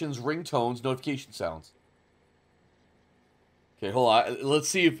 collections, ringtones, notification sounds. Okay, hold on. Let's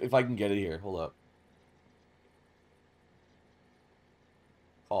see if I can get it here. Hold up.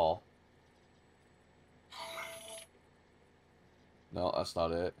 Call. No, that's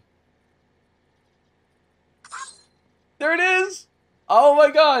not it. There it is. Oh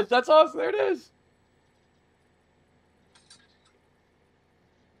my gosh, that's awesome. There it is.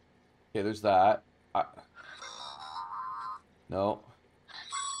 Okay, there's that. No.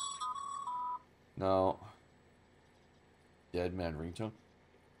 No. Dead man ringtone.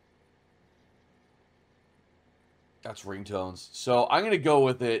 That's ringtones. So I'm going to go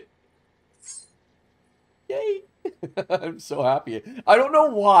with it. Yay. I'm so happy. I don't know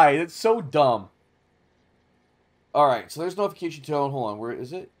why. It's so dumb. All right. So there's notification tone. Hold on. Where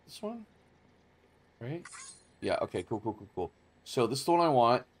is it? This one? Right? Yeah. Okay. Cool, cool, cool, cool. So this is the one I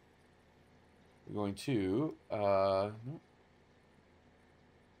want. We're going to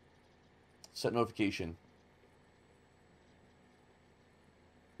set notification.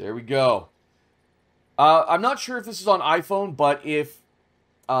 There we go. I'm not sure if this is on iPhone, but if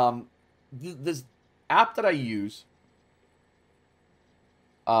this app that I use,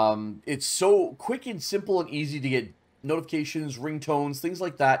 it's so quick and simple and easy to get notifications, ringtones, things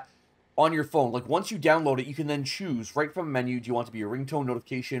like that on your phone. Like once you download it, you can then choose right from a menu. Do you want it to be a ringtone,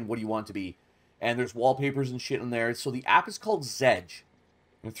 notification? What do you want it to be? And there's wallpapers and shit in there. So the app is called Zedge.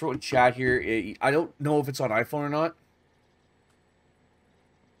 I'm going to throw it in chat here. I don't know if it's on iPhone or not.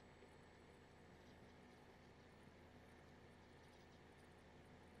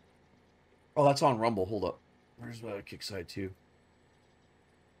 Oh, that's on Rumble. Hold up. Where's Kickside 2?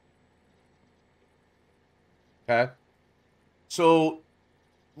 Okay. So,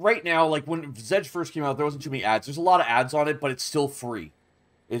 right now, like when Zedge first came out, there wasn't too many ads. There's a lot of ads on it, but it's still free.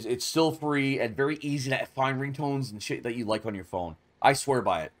 It's still free and very easy to find ringtones and shit that you like on your phone. I swear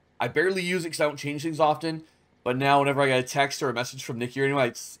by it. I barely use it because I don't change things often. But now, whenever I get a text or a message from Nikki or anyone,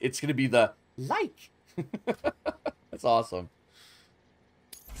 it's going to be the like. That's awesome.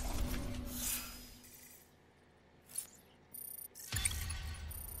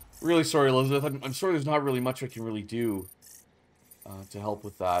 Really sorry, Elizabeth. I'm sorry there's not really much I can really do to help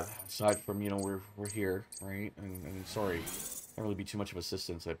with that. Aside from, you know, we're here, right? And I'm sorry. Can't really be too much of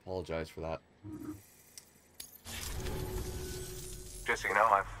assistance. I apologize for that. Just so you know,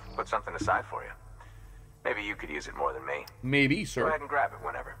 I've put something aside for you. Maybe you could use it more than me. Maybe, sir. Go ahead and grab it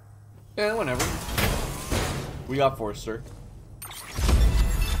whenever. Yeah, whenever. We got for us, sir.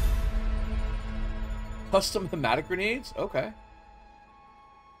 Custom thematic grenades? Okay.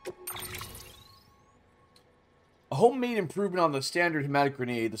 A homemade improvement on the standard hematic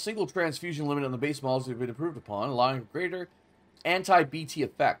grenade. The single transfusion limit on the base models have been improved upon, allowing a greater anti-BT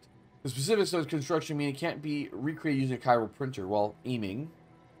effect. The specifics of its construction mean it can't be recreated using a chiral printer while aiming.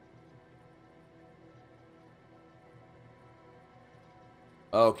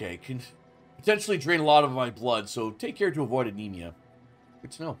 Okay, can potentially drain a lot of my blood, so take care to avoid anemia.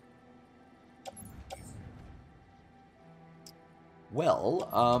 Good to know. Well,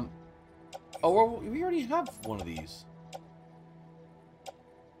 oh, well, we already have one of these.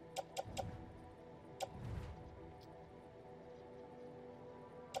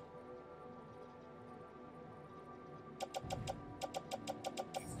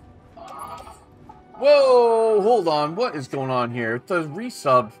 Whoa, hold on. What is going on here? The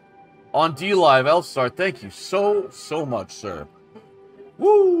resub on D-Live Elstar. Thank you so much, sir.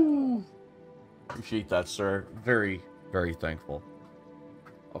 Woo! Appreciate that, sir. Very, very thankful.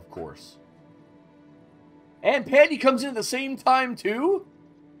 Of course. And Pandy comes in at the same time, too?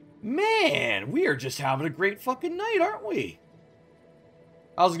 Man, we are just having a great fucking night, aren't we?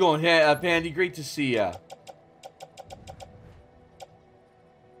 How's it going, Pandy? Great to see ya.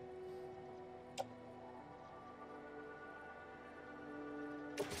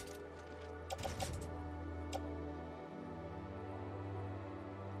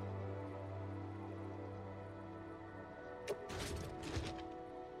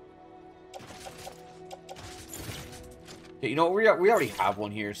 Okay, you know what? We already have one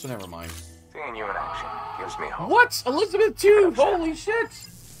here, so never mind. Seeing you in action gives me hope. What? Elizabeth too? Holy shit!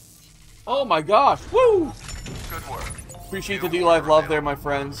 Oh my gosh! Woo! Good work. Appreciate the D-Live love there, my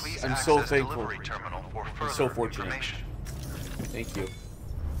friends. I'm so thankful. I'm so fortunate. Thank you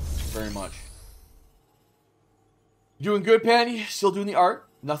very much. Doing good, Pandy? Still doing the art?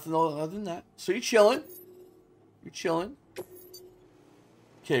 Nothing other than that. So you're chilling. You're chilling.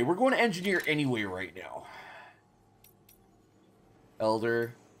 Okay, we're going to engineer anyway right now.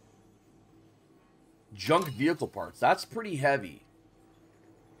 Elder. Junk vehicle parts. That's pretty heavy.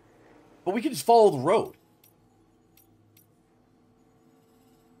 But we can just follow the road.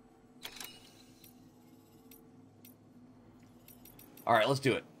 Alright, let's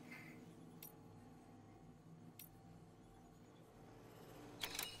do it.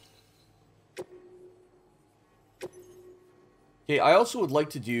 Okay, I also would like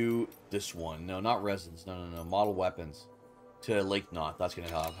to do this one. No, not resins. No, no, no. Model weapons to Lake Knot. That's going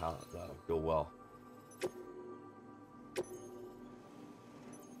to go well.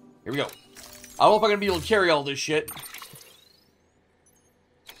 Here we go. I don't know if I'm going to be able to carry all this shit.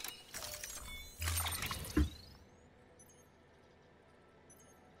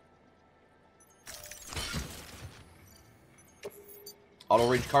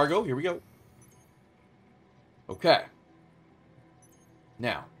 Auto-range cargo. Here we go. Okay.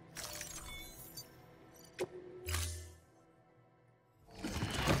 Now.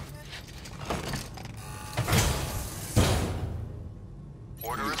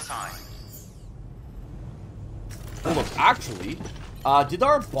 Order assigned. Oh, look, actually, did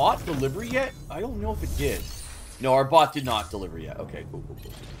our bot deliver yet? I don't know if it did. No, our bot did not deliver yet. Okay, cool, cool,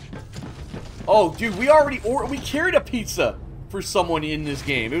 cool. Oh, dude, we carried a pizza for someone in this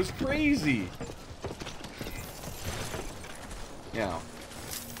game. It was crazy. Now,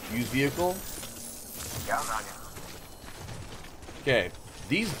 use vehicle. Okay,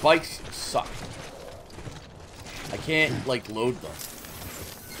 these bikes suck. I can't, like, load them.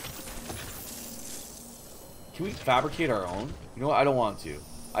 Can we fabricate our own? You know what? I don't want to.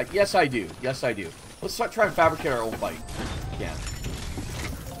 Yes, I do. Yes, I do. Let's try and fabricate our own bike. Yeah.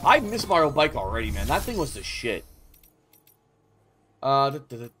 I miss my old bike already, man. That thing was the shit.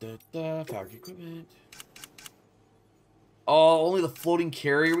 Fabricate equipment. Oh, only the floating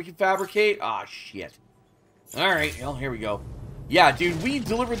carrier we can fabricate? Ah, shit. Alright, well, here we go. Yeah, dude, we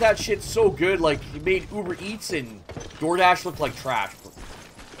delivered that shit so good, like, it made Uber Eats and DoorDash look like trash.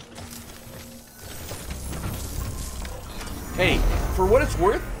 Hey, for what it's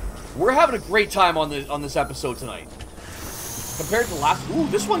worth, we're having a great time on this episode tonight. Compared to last... Ooh,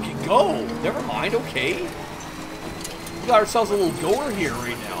 this one can go! Never mind, okay. We got ourselves a little goer here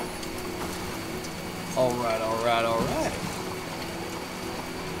right now. Alright, alright, alright.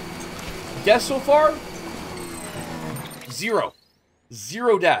 Deaths so far? 0.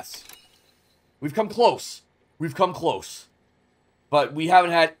 0 deaths. We've come close. We've come close. But we haven't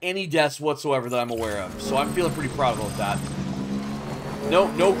had any deaths whatsoever that I'm aware of. So I'm feeling pretty proud about that.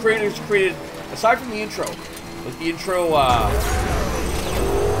 No creators created, aside from the intro. Like the intro, whoa,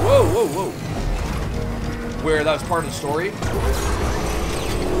 whoa, whoa. Where that was part of the story.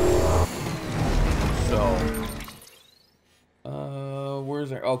 So, where's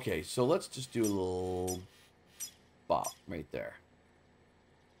there? Okay, so let's just do a little bop right there.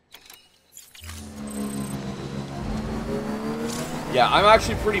 Yeah, I'm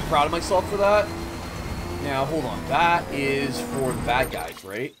actually pretty proud of myself for that. Now, hold on. That is for the bad guys,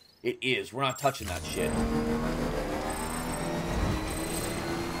 right? It is. We're not touching that shit.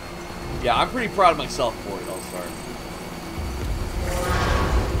 Yeah, I'm pretty proud of myself for it, I'll start.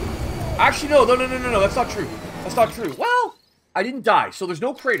 Actually, no. That's not true. That's not true. Well, I didn't die, so there's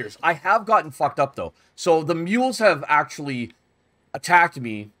no craters. I have gotten fucked up, though. So the mules have actually attacked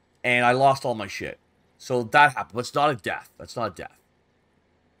me, and I lost all my shit. So that happened. But it's not a death. That's not a death.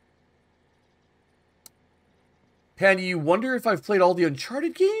 Pandy, you wonder if I've played all the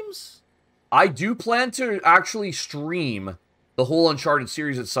Uncharted games? I do plan to actually stream the whole Uncharted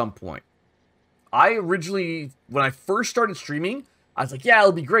series at some point. I originally, when I first started streaming, I was like, yeah,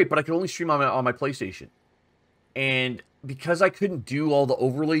 it'll be great, but I could only stream on my PlayStation. And because I couldn't do all the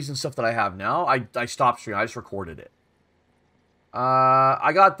overlays and stuff that I have now, I stopped streaming. I just recorded it.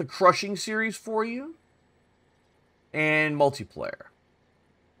 I got the Crushing series for you. And multiplayer.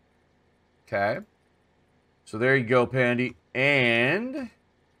 Okay. So there you go, Pandy. And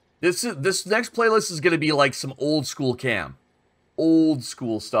this next playlist is going to be like some old school Cam. Old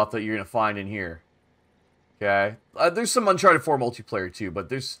school stuff that you're going to find in here. Okay. There's some Uncharted 4 multiplayer too, but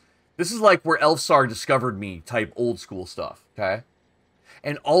this is like where Elfsar discovered me type old school stuff. Okay.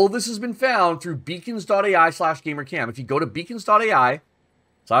 And all of this has been found through beacons.ai/gamercam. If you go to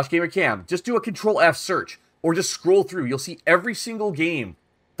beacons.ai/gamercam, just do a Control F search or just scroll through. You'll see every single game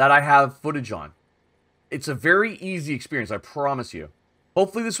that I have footage on. It's a very easy experience, I promise you.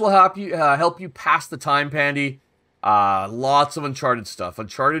 Hopefully this will help you pass the time, Pandy. Lots of Uncharted stuff.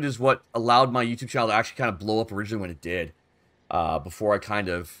 Uncharted is what allowed my YouTube channel to actually kind of blow up originally when it did. Before I kind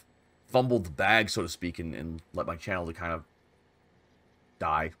of fumbled the bag, so to speak, and let my channel to kind of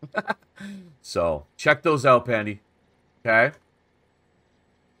die. So, check those out, Pandy. Okay?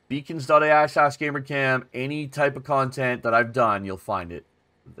 Beacons.ai/gamercam. Any type of content that I've done, you'll find it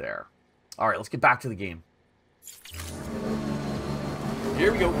there. Alright, let's get back to the game.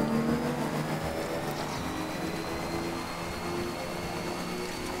 Here we go.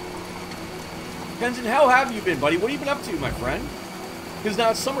 Tenzin, how have you been, buddy? What have you been up to, my friend? Because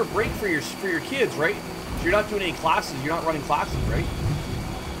now it's summer break for your kids, right? So you're not doing any classes. You're not running classes, right?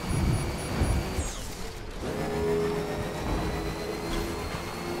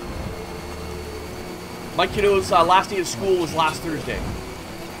 My kiddo's last day of school was last Thursday.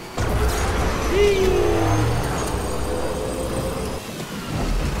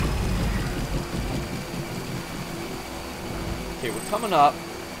 Okay, we're coming up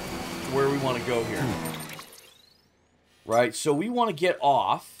to where we want to go here. Right, so we want to get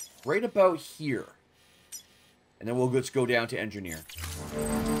off right about here. And then we'll just go down to engineer.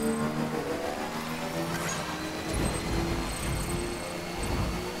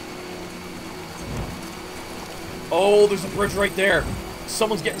 Oh, there's a bridge right there.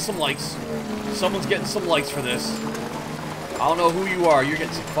 Someone's getting some likes. Someone's getting some likes for this. I don't know who you are. You're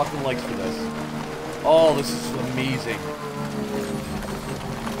getting some fucking likes for this. Oh, this is amazing.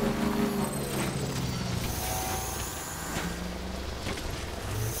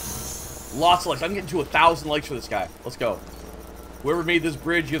 Lots of likes. I'm getting to 1,000 likes for this guy. Let's go. Whoever made this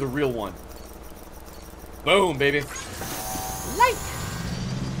bridge, you're the real one. Boom, baby. Like.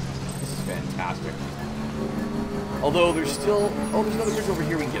 This is fantastic. Although there's still... Oh, there's another bridge over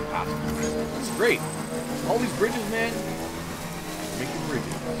here we can get past. It's great. All these bridges, man. Making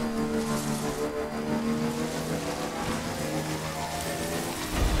bridges.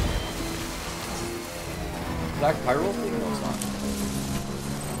 Is that Pyro thing? No, it's not.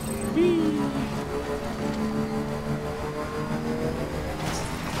 Whee!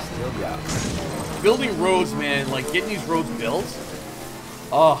 Still, yeah. Building roads, man. Like, getting these roads built.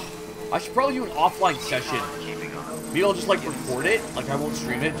 Oh, I should probably do an offline session. Maybe I'll just, like, record it. Like, I won't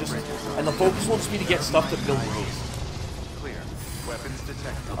stream it. Just, and the focus will just be to get stuff to build roads.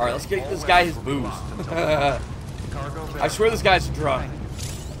 Alright, let's get this guy his booze. I swear this guy's drunk.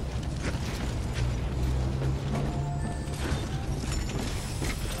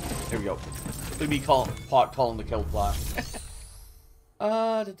 There we go. Look at me calling the kettle black.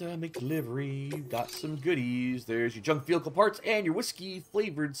 Make delivery. Got some goodies. There's your junk vehicle parts and your whiskey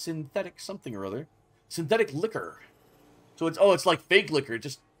flavored synthetic something or other. Synthetic liquor. So it's like fake liquor. It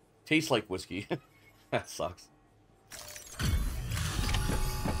just tastes like whiskey. That sucks.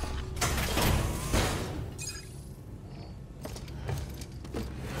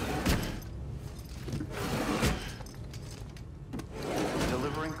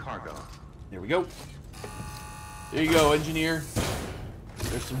 Delivering cargo. There we go. There you go, engineer.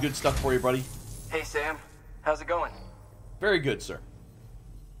 There's some good stuff for you, buddy. Hey, Sam. How's it going? Very good, sir.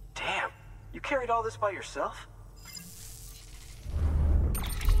 Damn. You carried all this by yourself?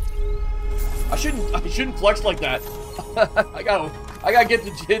 I shouldn't flex like that. I gotta hit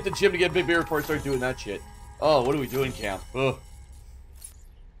the gym to get a bit bigger before I start doing that shit. Oh, what are we doing, Cam? Ugh.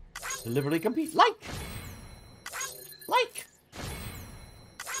 Deliberately compete. Like.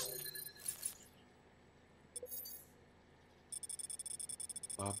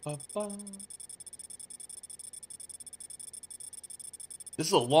 Ba, ba, ba. This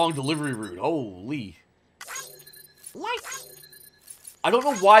is a long delivery route. Holy. I don't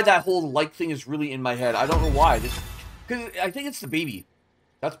know why that whole like thing is really in my head. I don't know why. Because I think it's the baby.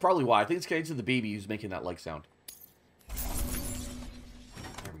 That's probably why. I think it's connected to the baby who's making that like sound.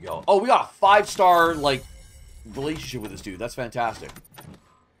 There we go. Oh, we got a 5-star, like, relationship with this dude. That's fantastic.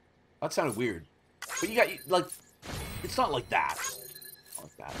 That sounded weird. But you got, like, it's not like that. Not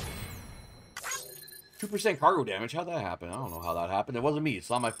like that. 2% cargo damage. How'd that happen? I don't know how that happened. It wasn't me. It's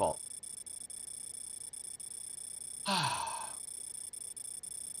not my fault.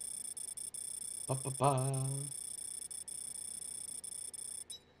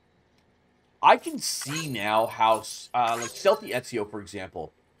 I can see now how, like Stealthy Ezio, for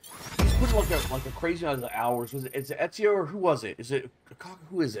example, he's putting like a crazy amount of hours. Is it Ezio or who was it?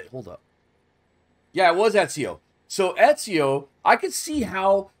 Who is it? Hold up. Yeah, it was Ezio. So Ezio, I could see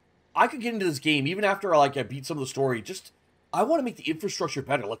how I could get into this game even after I beat some of the story. Just I want to make the infrastructure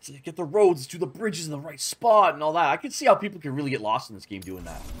better. Let's get the roads, do the bridges in the right spot and all that. I can see how people can really get lost in this game doing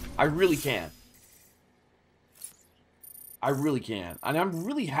that. I really can. I really can. And I'm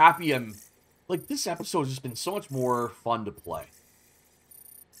really happy like, this episode has just been so much more fun to play.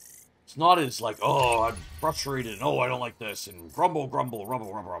 It's not as like, oh, I'm frustrated, and oh, I don't like this, and grumble, rumble.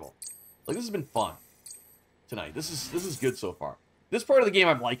 Like, this has been fun tonight. This is good so far. This part of the game,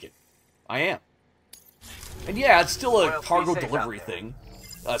 I'm liking. I am. And yeah, it's still a cargo delivery thing.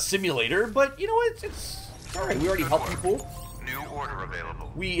 A simulator, but, you know, it's alright. We already help people. New order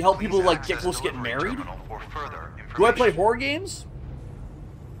available. We help people, like, get close to getting married. Do I play horror games?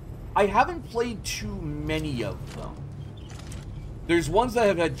 I haven't played too many of them. There's ones that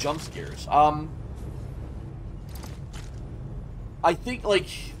have had jump scares. I think, like,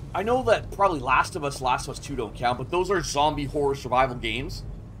 I know that probably Last of Us 2 don't count, but those are zombie horror survival games.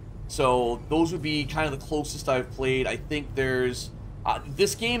 So those would be kind of the closest I've played. I think there's...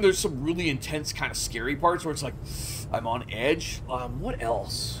 this game, there's some really intense kind of scary parts where it's like, I'm on edge. What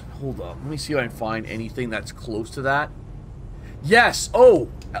else? Hold up. Let me see if I can find anything that's close to that. Yes! Oh!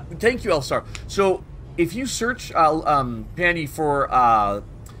 Thank you, Elstar. So, if you search, Pandy, for,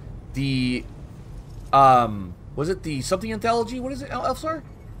 the... was it the something anthology? What is it, Elstar?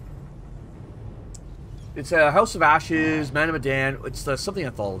 It's a House of Ashes, Man of Medan. It's the something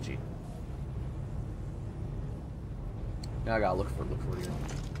anthology. Now I gotta look for it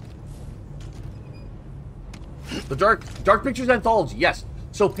here. The Dark Pictures Anthology, yes.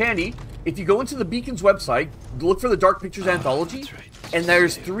 So, Pandy, if you go into the Beacon's website, look for the Dark Pictures Anthology, and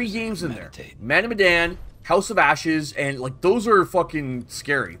there's 3 games in there. Man of Medan, House of Ashes, and, like, those are fucking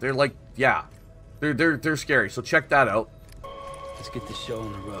scary. They're, like, yeah. They're scary, so check that out. Let's get the show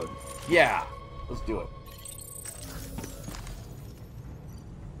on the road. Yeah, let's do it.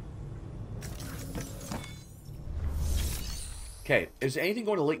 Okay, is anything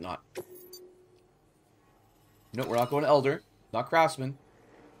going to Lake Knot? No, we're not going to Elder. Not Craftsman.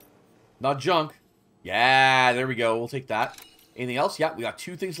 Not Junk. Yeah, there we go. We'll take that. Anything else? Yeah, we got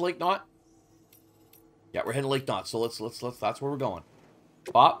 2 things to Lake Knot. Yeah, we're heading to Lake Knot, so let's that's where we're going.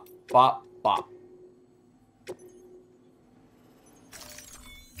 Bop, bop, bop.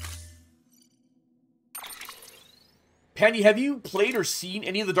 Penny, have you played or seen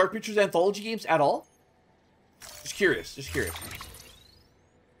any of the Dark Pictures Anthology games at all? Just curious, just curious.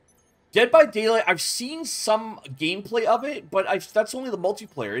 Dead by Daylight, I've seen some gameplay of it, but that's only the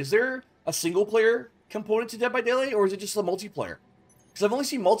multiplayer. Is there a single-player component to Dead by Daylight, or is it just the multiplayer? Because I've only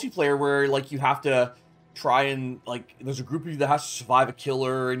seen multiplayer where, like, you have to try and, like, there's a group of you that has to survive a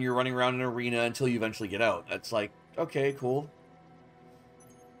killer, and you're running around an arena until you eventually get out. That's like, okay, cool.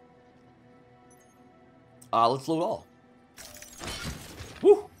 Let's load all.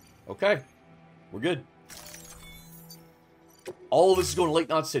 Whew! Okay. We're good. All of this is going to Lake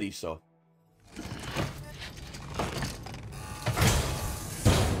Knot City, so.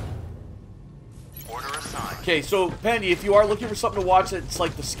 Order assigned. Okay, so, Pandy, if you are looking for something to watch that's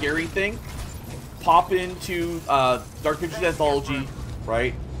like the scary thing, pop into Dark Pictures Anthology,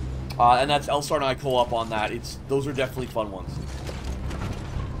 right? And that's Elstar and I co-op on that. Those are definitely fun ones.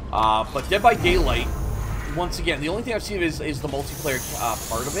 But Dead by Daylight, once again, the only thing I've seen is the multiplayer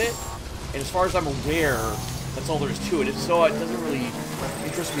part of it. And as far as I'm aware, that's all there is to it. If so, it doesn't really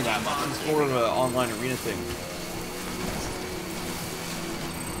interest me that much. It's more of an online arena thing.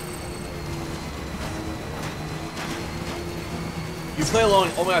 You play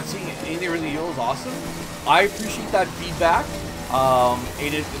alone. Oh my god, seeing anything really is awesome. I appreciate that feedback.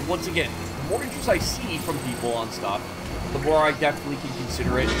 And once again, the more interest I see from people on stuff, the more I definitely can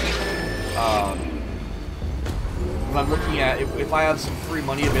consider it. When I'm looking at if I have some free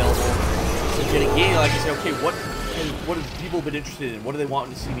money available to get a game, I can say, okay, what have people been interested in? What do they want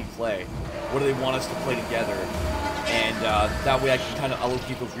to see me play? What do they want us to play together? And that way I can kind of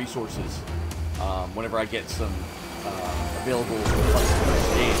allocate those resources whenever I get some available funds for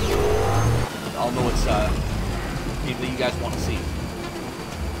this game. I'll know it's a game that you guys want to see.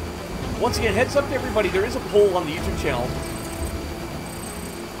 Once again, heads up to everybody, there is a poll on the YouTube channel.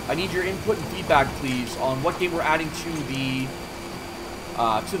 I need your input and feedback, please, on what game we're adding to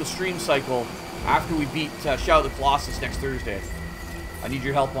the stream cycle after we beat Shadow of the Colossus next Thursday. I need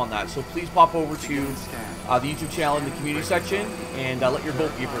your help on that. So please pop over to the YouTube channel in the community section and let your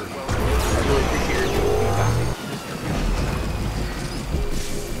vote be heard. I really appreciate your feedback.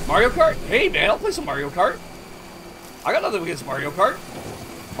 Mario Kart? Hey man, I'll play some Mario Kart. I got nothing against Mario Kart.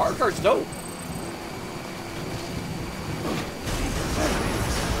 Mario Kart's dope.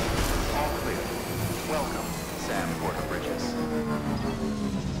 All clear. Welcome, Sam Porter Bridges.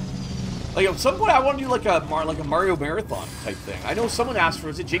 Like at some point, I want to do like a Mario Marathon type thing. I know someone asked for.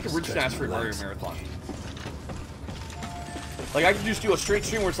 Is it Jacob Richardson asked for a Mario Marathon? Like I could just do a straight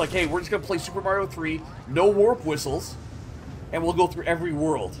stream where it's like, hey, we're just gonna play Super Mario 3, no warp whistles, and we'll go through every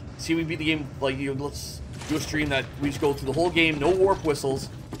world. See, we beat the game. Like, you know, let's do a stream that we just go through the whole game, no warp whistles,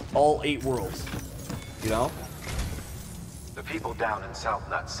 all 8 worlds. You know? The people down in South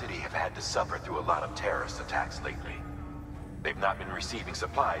Knot City have had to suffer through a lot of terrorist attacks lately. They've not been receiving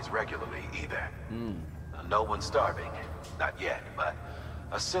supplies regularly either. No one's starving, not yet, but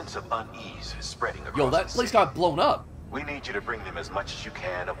a sense of unease is spreading across Yo, that the place city. got blown up. We need you to bring them as much as you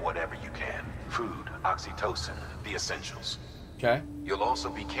can of whatever you can. Food, oxytocin, the essentials. Okay. You'll also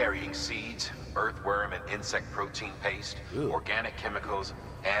be carrying seeds, earthworm and insect protein paste, organic chemicals,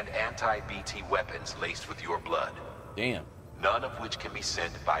 and anti-BT weapons laced with your blood. Damn. none of which can be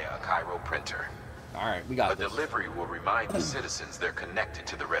sent via a Cairo printer. Alright, we got this. A delivery will remind the citizens they're connected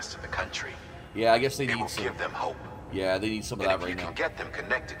to the rest of the country. Yeah, I guess they need It will give them hope. Yeah, they need some of that right now. If you can get them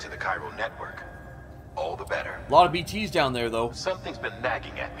connected to the Cairo network, all the better. A lot of BTs down there, though. Something's been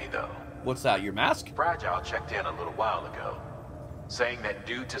nagging at me, though. What's that, your mask? Fragile checked in a little while ago, saying that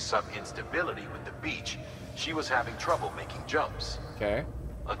due to some instability with the beach, she was having trouble making jumps. Okay.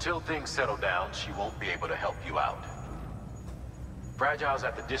 Until things settle down, she won't be able to help you out. Fragile's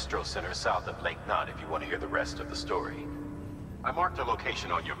at the distro center south of Lake Knot if you want to hear the rest of the story. I marked her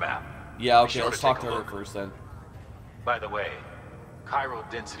location on your map. Yeah, okay, let's talk to her first then. By the way, Cairo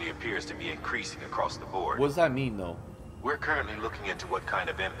density appears to be increasing across the board. What does that mean, though? We're currently looking into what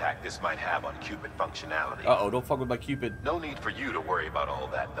kind of impact this might have on Cupid functionality. Uh-oh, don't fuck with my Cupid. No need for you to worry about all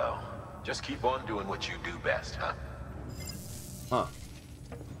that, though. Just keep on doing what you do best, huh? Huh.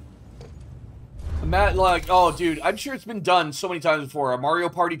 Matt, like, oh, dude, I'm sure it's been done so many times before. A Mario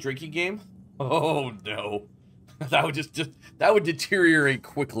Party drinking game? Oh, no. That would that would deteriorate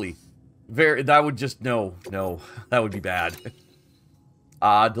quickly. That would just, no, that would be bad.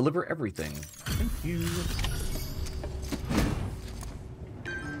 Deliver everything. Thank you.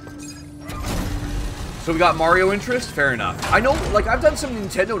 So we got Mario interest? Fair enough. I know, like, I've done some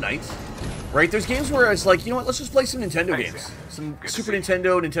Nintendo nights, right? There's games where it's like, you know what, let's just play some Nintendo games. Some Super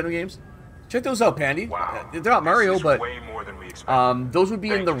Nintendo games. Check those out, Pandy. Wow. They're not Mario, but those would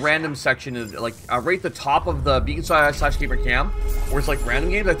be in the Thank random section, of, like, right at the top of the Beacon/Gamer Cam, where it's like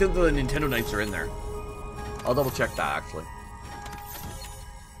random games. I think the Nintendo nights are in there. I'll double check that, actually.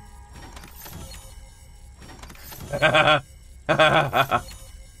 That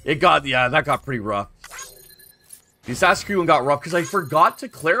got pretty rough. The Assassin's Creed one got rough because I forgot to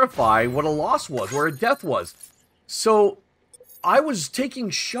clarify what a loss was, where a death was. So, I was taking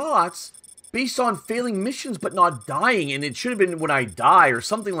shots based on failing missions but not dying, and it should have been when I die or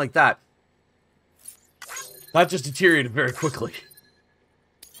something like that. That just deteriorated very quickly.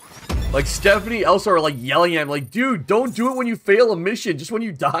 Like, Stephanie, Elsa are like yelling at me, like, dude, don't do it when you fail a mission, just when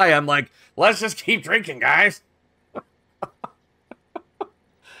you die. I'm like, let's just keep drinking, guys.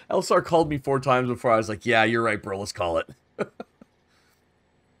 Elsar called me 4 times before I was like, yeah, you're right, bro, let's call it.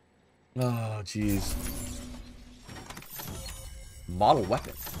 Oh, jeez. Model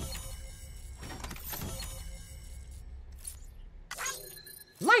weapon.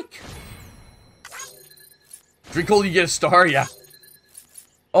 Like. Drink cold, you get a star? Yeah.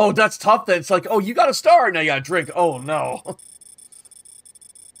 Oh, that's tough then. It's like, oh, you got a star, now you gotta drink. Oh, no.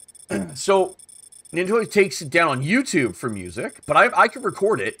 So, Nintendo takes it down on YouTube for music, but I can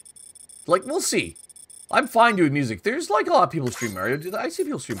record it. Like, we'll see. I'm fine doing music. There's, like, a lot of people who stream Mario. I see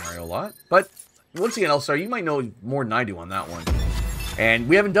people stream Mario a lot. But, once again, Elsar, you might know more than I do on that one. And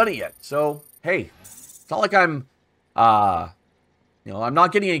we haven't done it yet. So, hey, it's not like I'm, you know, I'm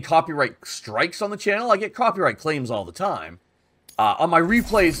not getting any copyright strikes on the channel. I get copyright claims all the time. On my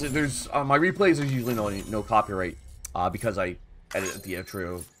replays, there's usually no copyright, because I edit the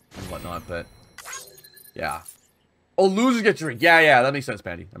intro and whatnot, but, yeah. Oh, losers get to drink. Yeah, that makes sense,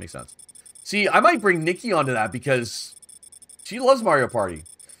 Patty. That makes sense. See, I might bring Nikki onto that because she loves Mario Party.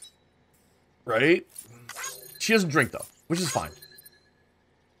 Right? She doesn't drink, though, which is fine.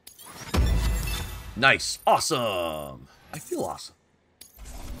 Nice. Awesome. I feel awesome.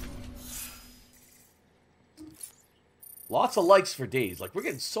 Lots of likes for days. Like, we're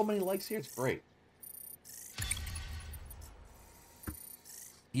getting so many likes here. It's great.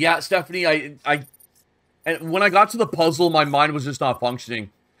 Yeah, Stephanie, and when I got to the puzzle, my mind was just not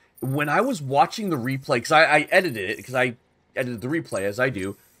functioning. When I was watching the replay, because I edited it, because I edited the replay, as I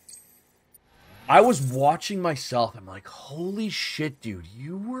do, I was watching myself. I'm like, holy shit, dude,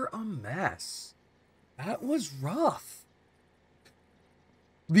 you were a mess. That was rough.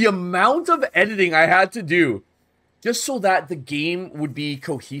 The amount of editing I had to do just so that the game would be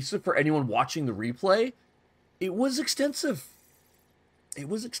cohesive for anyone watching the replay, it was extensive. It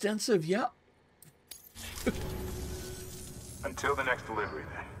was extensive, yeah. Until the next delivery,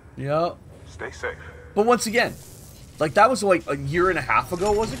 then. Yeah. Stay safe. But once again, like, that was like a year and a half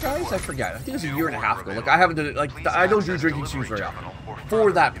ago, was it, guys? I forget. I think it was a year and a half ago. Like, I haven't done it, like, I don't do drinking streams very often.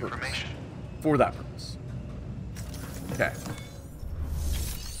 For that purpose. For that purpose. Okay.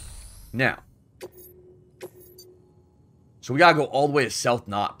 Now. So we gotta go all the way to South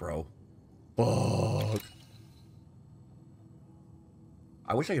Knot, bro. Fuck.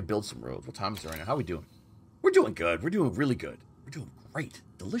 I wish I could build some roads. What time is it right now? How are we doing? We're doing good. We're doing really good. We're doing great.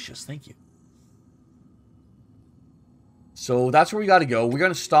 Delicious. Thank you. So that's where we gotta go. We're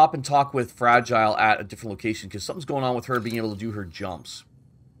gonna stop and talk with Fragile at a different location because something's going on with her being able to do her jumps.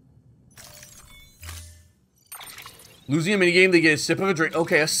 Losing a minigame, they get a sip of a drink.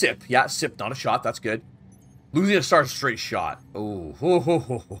 Okay, a sip. Yeah, a sip, not a shot. That's good. Losing a start, straight shot. Oh, ho, ho,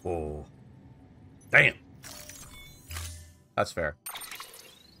 ho, ho, ho. Damn. That's fair.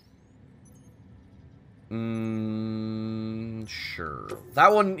 Sure.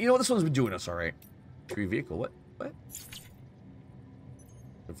 That one, you know what? This one's been doing us all right. Tree vehicle. What? What?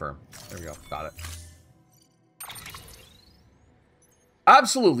 Confirm. There we go. Got it.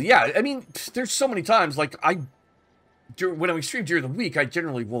 Absolutely. Yeah. I mean, there's so many times, like, when we stream during the week, I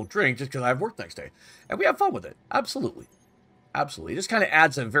generally won't drink just because I have work next day. And we have fun with it. Absolutely. Absolutely. It just kind of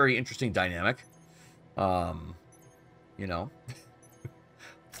adds a very interesting dynamic. You know.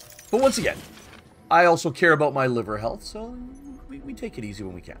 But once again, I also care about my liver health, so we take it easy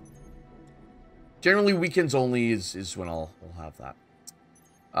when we can. Generally, weekends only is when we'll have that.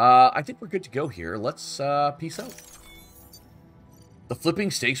 I think we're good to go here. Let's peace out. The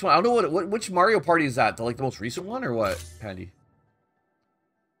flipping stakes one? I don't know which Mario Party is that? The most recent one or what, Pandy?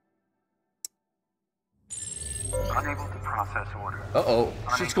 Unable to process order. Uh-oh.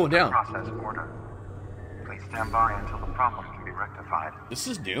 Shit's going down. Process order. Please stand by until the problem can be rectified. This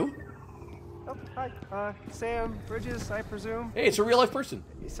is new? Oh, hi. Sam Bridges, I presume? Hey, it's a real-life person.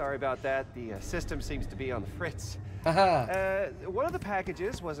 Sorry about that. The system seems to be on the fritz. Haha. One of the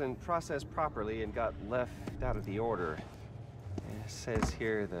packages wasn't processed properly and got left out of the order. It says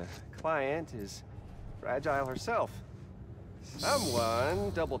here the client is Fragile herself.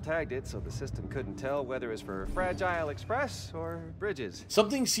 Someone double-tagged it so the system couldn't tell whether it was for Fragile Express or Bridges.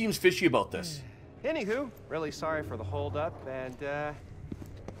 Something seems fishy about this. Anywho, really sorry for the holdup, and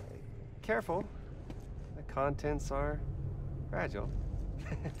careful. The contents are fragile.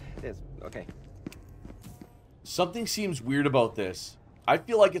 Yes, okay. Something seems weird about this. I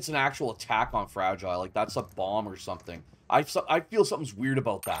feel like it's an actual attack on Fragile, like that's a bomb or something. I feel something's weird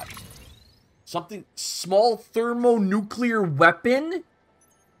about that. Something... Small thermonuclear weapon?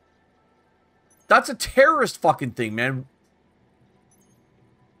 That's a terrorist fucking thing, man.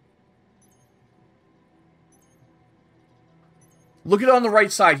 Look at it on the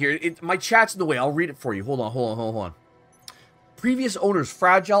right side here. My chat's in the way. I'll read it for you. Hold on. Previous owners,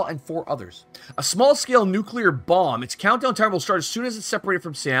 Fragile, and 4 others. A small-scale nuclear bomb. Its countdown timer will start as soon as it's separated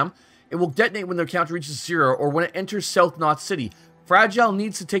from Sam. It will detonate when the count reaches 0 or when it enters South Knot City. Fragile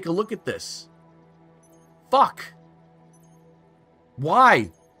needs to take a look at this. Fuck.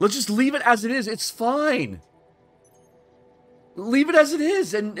 Why? Let's just leave it as it is. It's fine. Leave it as it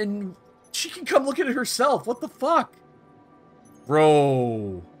is, and she can come look at it herself. What the fuck?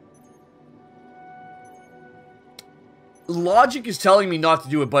 Bro. Logic is telling me not to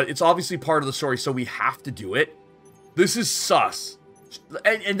do it, but it's obviously part of the story, so we have to do it. This is sus.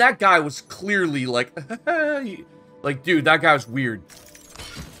 And that guy was clearly like... like, dude, that guy was weird.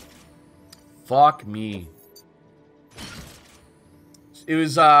 Fuck me. It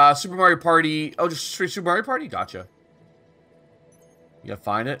was Super Mario Party. Oh, just straight Super Mario Party? Gotcha. You gotta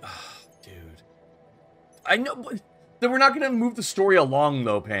find it? Oh, dude. I know, but then we're not gonna move the story along,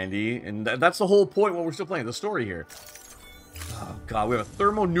 though, Pandy. And that's the whole point while we're still playing the story here. Oh, God. We have a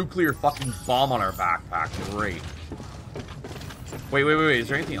thermonuclear fucking bomb on our backpack. Great. Wait. Is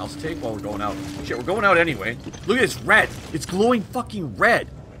there anything else to take while we're going out? Shit, we're going out anyway. Look at this red. It's glowing fucking red.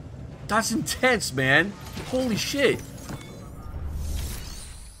 That's intense, man. Holy shit.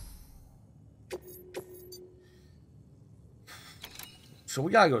 So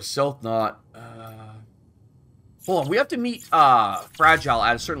we gotta go South Knot. Hold on, we have to meet Fragile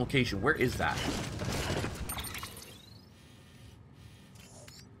at a certain location. Where is that?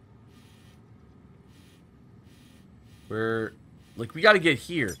 Where... Like, we gotta get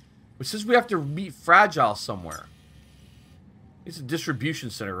here. It says we have to meet Fragile somewhere. It's a distribution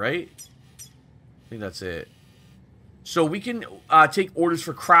center, right? I think that's it. So we can take orders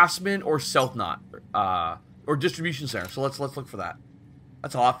for Craftsman or South Knot. Or distribution center. So let's look for that.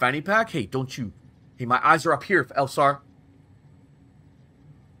 That's a hot fanny pack. Hey, don't you... Hey, my eyes are up here, Elsar.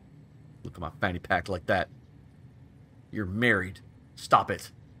 Look at my fanny pack like that. You're married. Stop it.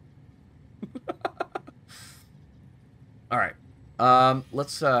 Alright.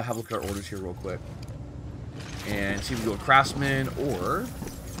 Let's have a look at our orders here real quick. And see if we go to Craftsman or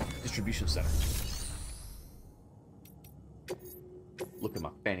Distribution Center. Look at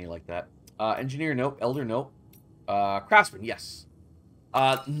my fanny like that. Engineer, nope. Elder, nope. Craftsman, yes.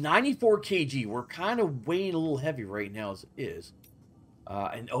 94 kg. We're kind of weighing a little heavy right now as it is.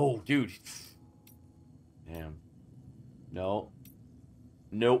 And, oh, dude. Damn. No.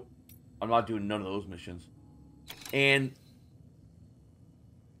 Nope. I'm not doing none of those missions. And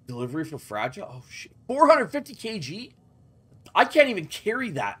delivery for Fragile? Oh, shit. 450 kg? I can't even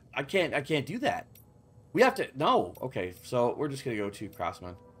carry that. I can't do that. We have to... No. Okay, so we're just going to go to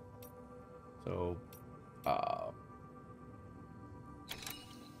Craftsman. So,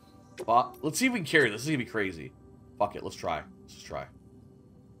 well, let's see if we can carry this. This is going to be crazy. Fuck it. Let's try. Let's just try.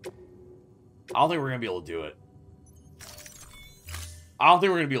 I don't think we're going to be able to do it. I don't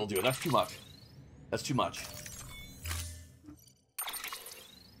think we're going to be able to do it. That's too much. That's too much.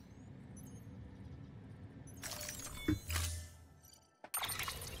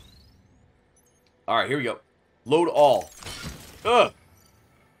 Alright, here we go. Load all. Ugh.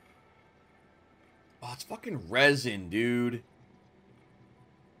 Oh, it's fucking resin, dude.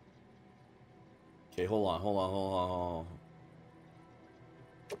 Okay, hold on, hold on, hold on, hold on.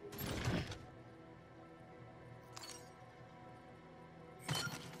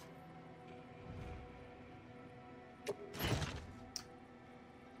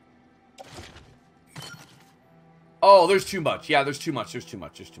 Oh, there's too much. Yeah, there's too much. There's too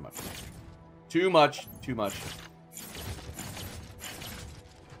much. There's too much. Too much. Too much.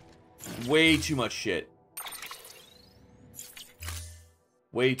 Way too much shit.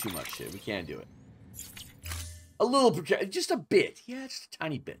 Way too much shit. We can't do it. A little, just a bit. Yeah, just a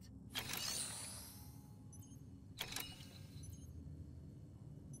tiny bit.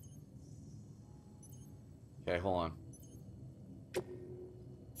 Okay, hold on.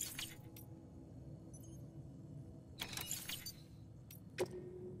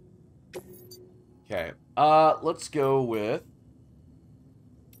 Okay, let's go with...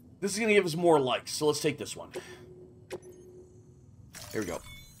 This is going to give us more likes, so let's take this one. Here we go.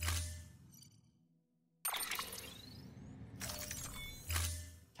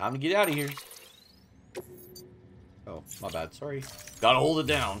 Time to get out of here. Oh, my bad, sorry. Gotta hold it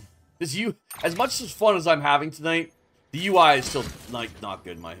down. This as much as fun as I'm having tonight, the UI is still, like, not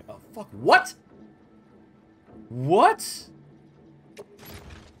good. Oh, fuck, what? What?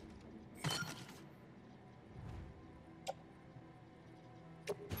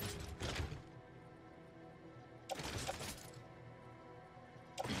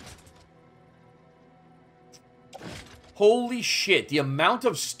 Holy shit, the amount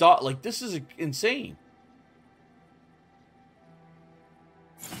of stuff, like, this is insane.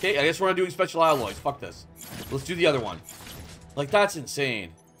 Okay, I guess we're not doing special alloys. Fuck this. Let's do the other one. Like, that's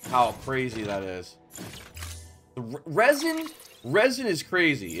insane. How crazy that is. The resin is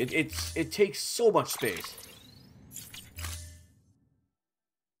crazy. It takes so much space.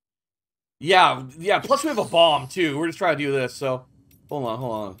 Yeah, plus we have a bomb, too. We're just trying to do this, so...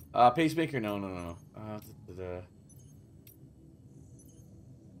 Hold on. Pacemaker? No.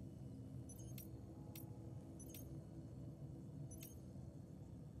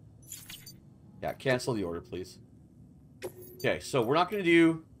 Yeah, cancel the order, please. Okay, so we're not going to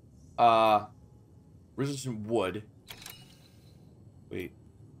do resistant wood. Wait.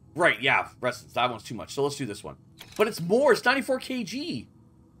 Right, yeah, resistance. That one's too much. So let's do this one. But it's more. It's 94 kg.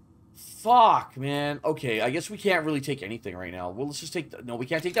 Fuck, man. Okay, I guess we can't really take anything right now. Well, let's just take... No, we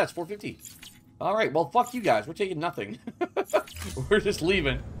can't take that. It's 450. All right, well, fuck you guys. We're taking nothing. We're just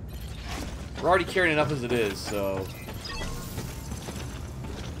leaving. We're already carrying enough as it is, so...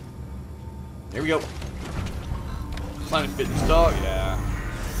 Here we go. Planet Fitness dog, yeah.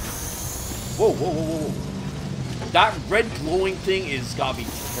 Whoa. That red glowing thing is gotta be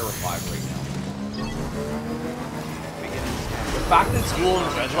terrified right now. The fact that it's glowing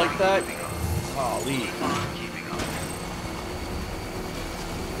red like that, golly.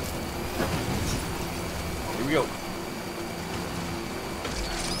 Here we go.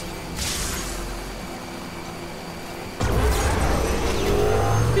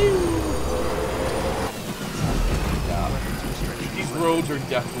 Roads are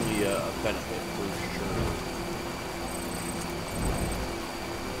definitely a benefit for sure.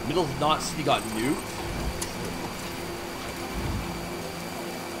 Middle of Knot City got nuked.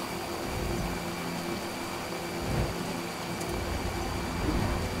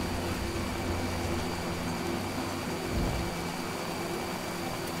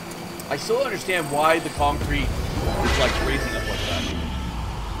 I still don't understand why the concrete is like raising up like that.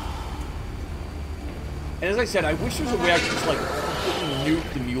 And as I said, I wish there was a way I could just like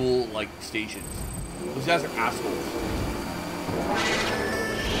nuke the mule like stations. Those guys are assholes.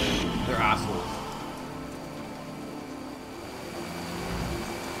 They're assholes.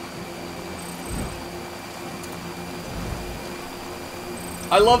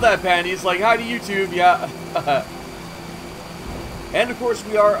 I love that, Pandy. It's like, hi to YouTube, yeah. And of course,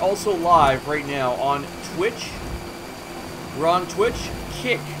 we are also live right now on Twitch. We're on Twitch,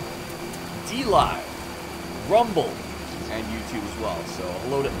 Kick, D-Live, Rumble, and YouTube as well. So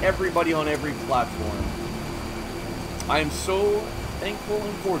hello to everybody on every platform. I am so thankful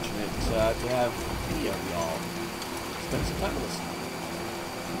and fortunate to have any of y'all spend some time with us.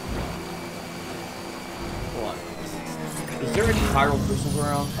 Hold on. Is there any chiral crystals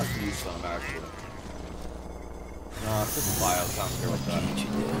around? I could use some, actually. No, it's just a bio. Sounds good with that.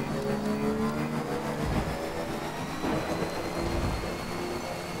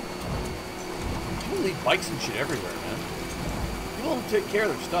 People leave bikes and shit everywhere, man. People don't take care of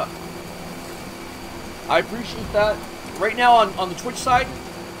their stuff. I appreciate that. Right now on the Twitch side,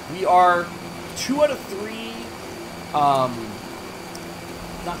 we are 2 out of 3, not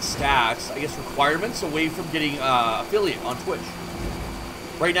stats, I guess requirements away from getting affiliate on Twitch.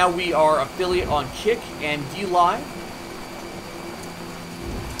 Right now we are affiliate on Kick and DLive.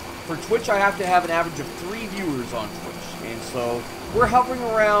 For Twitch, I have to have an average of 3 viewers on Twitch, and so we're hovering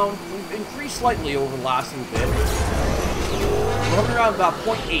around. We've increased slightly over the last little bit. We're hovering around about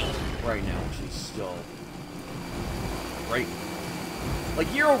 0.8 right now, which is still right.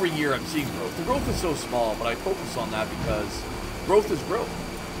 Like year over year, I'm seeing growth. The growth is so small, but I focus on that because growth is growth.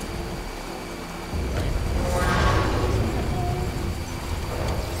 Right?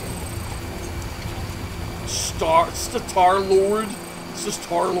 Star-Lord. It's just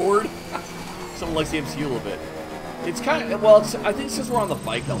Star-Lord. Someone likes the MCU a little bit. It's kind of, well, it's, I think since we're on the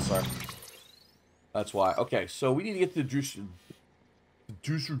bike, Elsar. That's why. Okay, so we need to get to the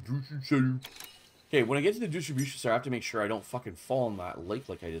distribution center. Okay, when I get to the distribution center, I have to make sure I don't fucking fall in that lake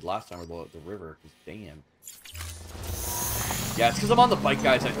like I did last time, or the river, because damn. Yeah, it's because I'm on the bike,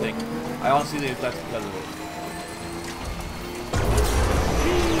 guys, I think. I honestly think that's because of it.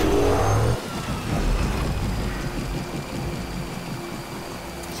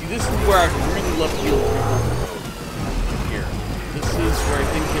 See, this is where I'd really love to deal with people here. This is where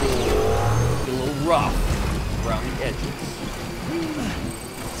things get a little rough around the edges.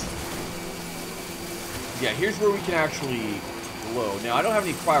 Yeah, here's where we can actually glow. Now, I don't have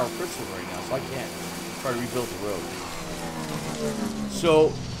any cryo crystals right now, so I can't try to rebuild the road.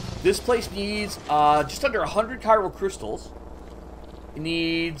 So, this place needs just under 100 chiral crystals. It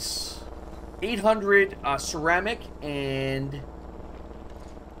needs 800 ceramic and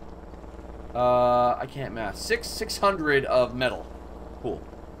I can't math. 600 of metal. Cool.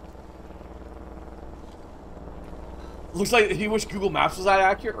 Looks like you wish Google Maps was that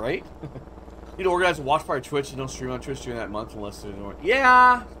accurate, right? You'd organize a watch party Twitch and don't stream on Twitch during that month unless there's no...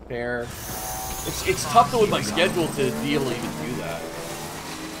 Yeah, fair. It's tough though with my schedule to be able to even do that.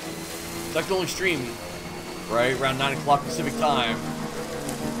 So I can only stream, right, around 9 o'clock Pacific time.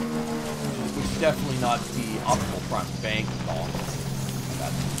 Which is definitely not the optimal front bank at all.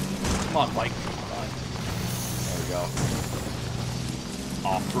 Come on, Mike. There we go.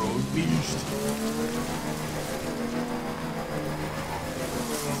 Off-road beast.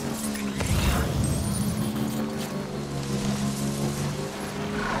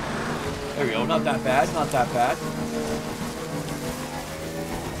 There we go, not that bad, not that bad.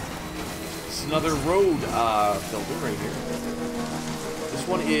 This is another road builder right here. This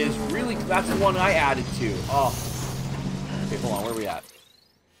one is really, that's the one I added to. Oh. Okay, hold on, where are we at?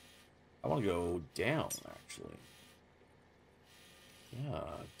 I want to go down, actually. Yeah,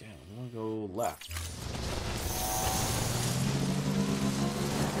 down. I want to go left.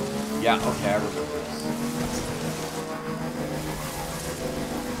 Yeah, okay, I remember this.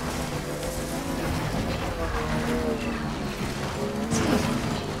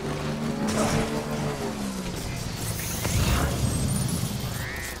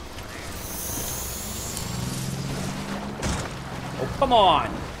 Oh, come on!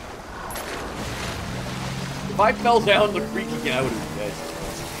 If I fell down the creek again, I would have been dead.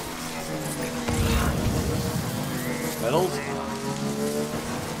 Metals?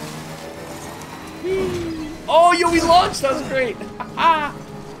 Oh, yo, we launched! That was great!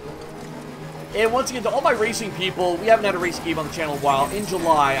 And once again, to all my racing people, we haven't had a racing game on the channel in a while. In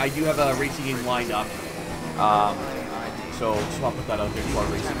July, I do have a racing game lined up. So, just want to put that out there to our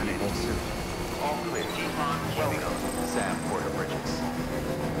racing people. All clear. Welcome, Sam Porter Bridges.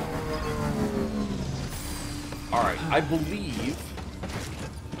 Alright, I believe...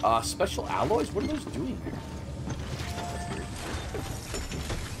 special alloys? What are those doing here?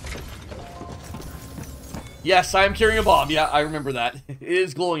 Yes, I am carrying a bomb. Yeah, I remember that. It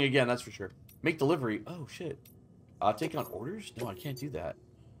is glowing again, that's for sure. Make delivery. Oh, shit. Take on orders? No, I can't do that.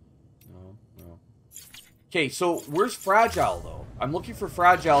 No. Okay, so where's Fragile, though? I'm looking for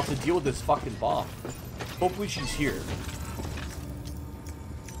Fragile to deal with this fucking bomb. Hopefully she's here.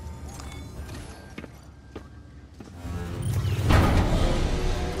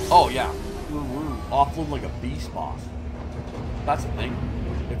 Oh, yeah. We're offloading like a beast boss. That's a thing.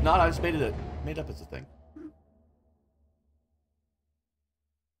 If not, I just made it up as a thing.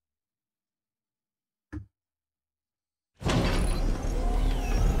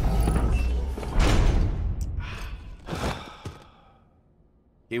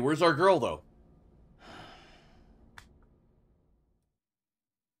 Okay, where's our girl, though?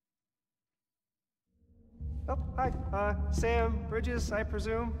 Oh, hi. Sam Bridges, I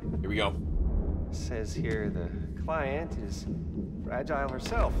presume? Here we go. Says here the client is fragile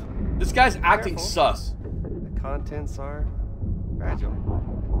herself. This guy's acting Careful. sus. The contents are fragile.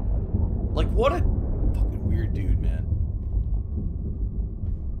 Like, what a fucking weird dude, man.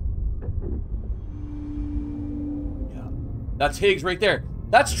 Yeah. That's Higgs right there.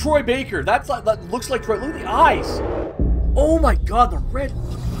 That's Troy Baker. That's like, that looks like Troy. Look at the eyes. Oh my god, the red.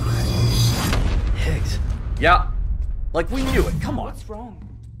 Higgs. Yeah. Like, we knew it. Come on. What's wrong?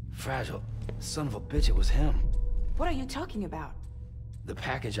 Fragile. Son of a bitch, it was him. What are you talking about? The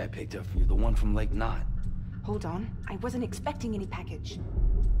package I picked up for you, the one from Lake Knot. Hold on. I wasn't expecting any package.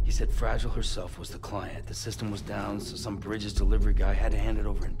 He said Fragile herself was the client. The system was down, so some Bridges delivery guy had to hand it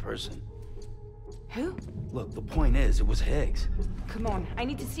over in person. Who? Look, the point is, it was Higgs. Come on, I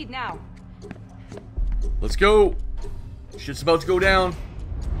need to see it now. Let's go. Shit's about to go down.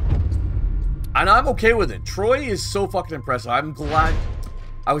 And I'm okay with it. Troy is so fucking impressive. I'm glad.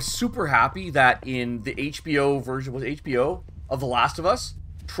 I was super happy that in the HBO version, was it HBO? Of The Last of Us,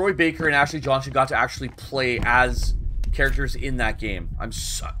 Troy Baker and Ashley Johnson got to actually play as characters in that game. I'm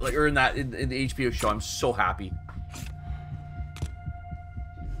so, like, or in the HBO show. I'm so happy.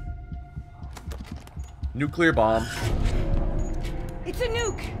 Nuclear bomb. It's a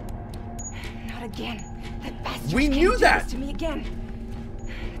nuke. Not again. That bastard. We knew that. To me again.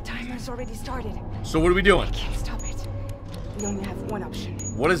 The timer's already started. So what are we doing? I can't stop it. We only have one option.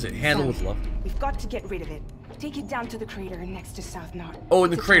 What is it? Handle with love. We've got to get rid of it. Take it down to the crater next to South Knot. Oh, in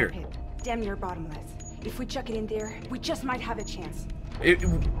the It's a crater. tar pit, damn near bottomless. If we chuck it in there, we just might have a chance.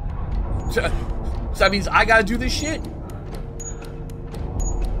 So that means I gotta do this shit?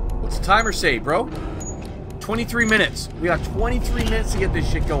 What's the timer say, bro? 23 minutes. We got 23 minutes to get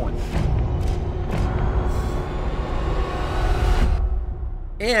this shit going.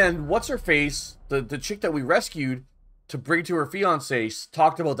 And what's her face? The chick that we rescued to bring to her fiance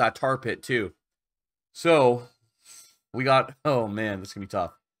talked about that tar pit too. So we got, oh man, this is gonna be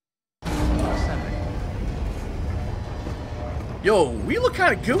tough. Yo, we look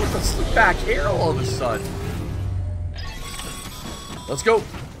kind of good with the slick back hair all of a sudden. Let's go.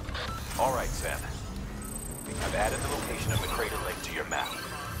 All right, Sam. I've added the location of the crater lake to your map.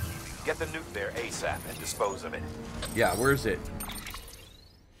 Get the nuke there ASAP and dispose of it. Yeah, where is it?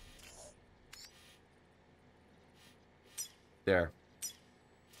 There.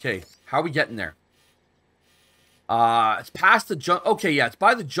 Okay, how are we getting there? It's past the junk. Okay, yeah, it's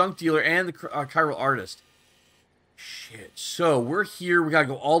by the junk dealer and the chiral artist. Shit. So we're here. We gotta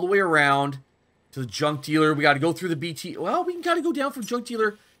go all the way around to the junk dealer. We gotta go through the BT. Well, we gotta go down from junk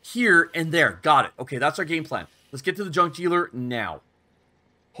dealer here and there. Got it. Okay, that's our game plan. Let's get to the junk dealer now.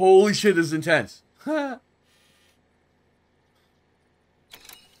 Holy shit, this is intense. Okay.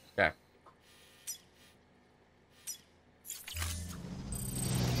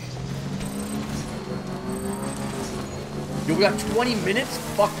 Yo, we got 20 minutes?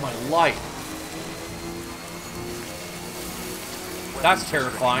 Fuck my life. That's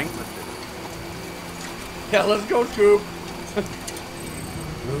terrifying. Yeah, let's go, Scoop.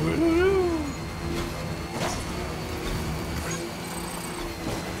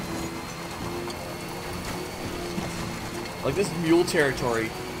 Like, this mule territory.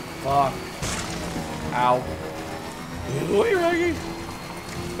 Fuck. Ow. Oh, you're hanging.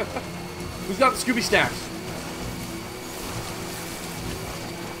 Who's got the Scooby snacks?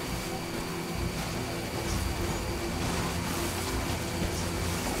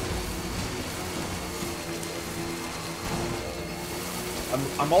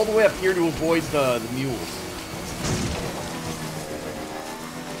 I'm all the way up here to avoid the mules.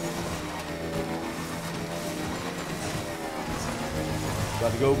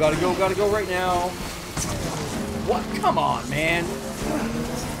 Gotta go right now. What? Come on, man.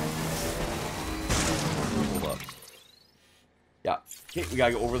 Hold up. Yeah. Okay, we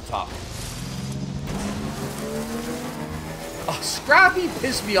gotta go over the top. Oh, Scrappy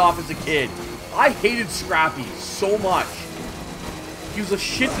pissed me off as a kid. I hated Scrappy so much. He was a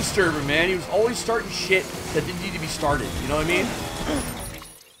shit disturber, man. He was always starting shit that didn't need to be started. You know what I mean?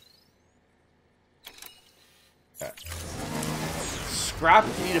 Okay. Scrap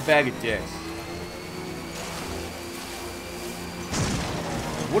can eat a bag of dicks.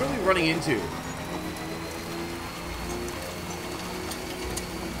 What are we running into?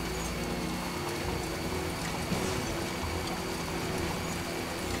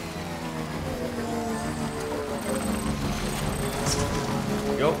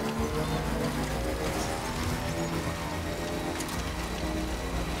 Go.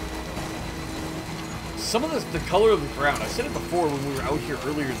 some of the color of the ground, I said it before when we were out here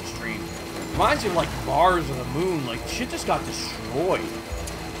earlier in the stream, reminds me of like Mars or the moon. Like, shit just got destroyed.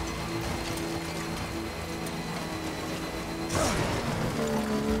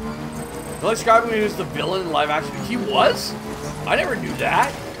 They'll describe him as the villain in live action. He was? I never knew that.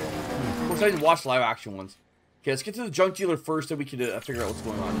 Of course, I didn't watch live action ones. Okay, let's get to the junk dealer first, then we can figure out what's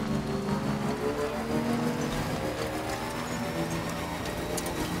going on.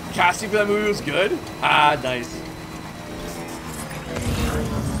 Casting for that movie was good. Ah, nice.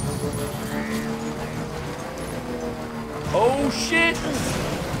 Oh shit!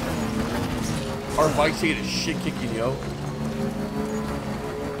 Our bike's taking a shit kicking, yo.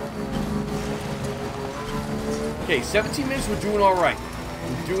 Okay, 17 minutes, we're doing alright.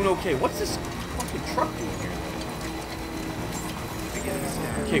 We're doing okay. What's this fucking truck doing here?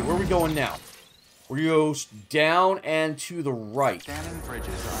 Okay, where are we going now? We're going to go down and to the right. Scanning bridges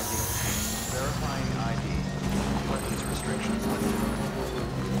ID. Verifying ID. Weapons restrictions lifted.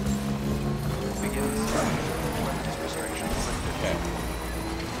 Beginning scanning. Weapons restrictions lifted. Okay.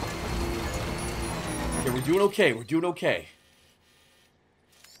 Okay, we're doing okay. We're doing okay.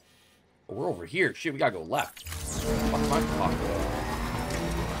 Oh, we're over here. Shit, we gotta go left. What's my pocket?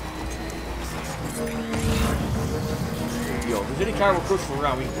 Yo, if there's any kind of cruising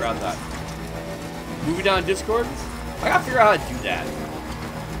around, we can grab that. Moving down Discord? I gotta figure out how to do that.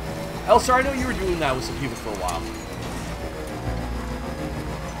 Elsa, I know you were doing that with some people for a while.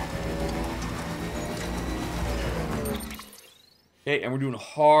 Okay, and we're doing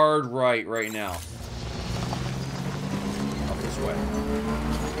hard right now. Up this way.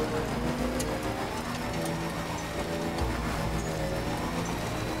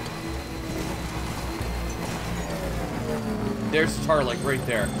 There's the tar, like, right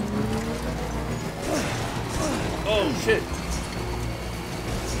there. Oh, shit.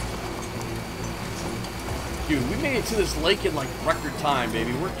 Dude, we made it to this lake in, like, record time,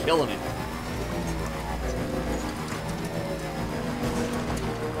 baby. We're killing it.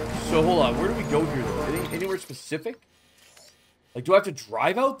 So, hold on. Where do we go here, though? Anywhere specific? Like, do I have to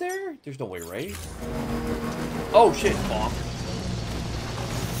drive out there? There's no way, right? Oh, shit. Bomb.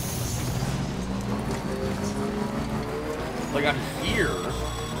 Like, I'm here.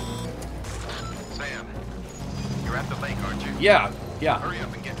 Sam, you're at the lake, aren't you? Yeah. Hurry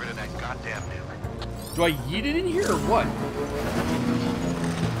up and get rid of that goddamn nuke. Do I yeet it in here or what?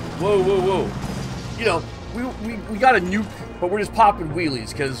 Whoa. You know, we got a nuke, but we're just popping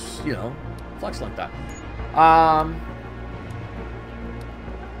wheelies because, you know, flex like that.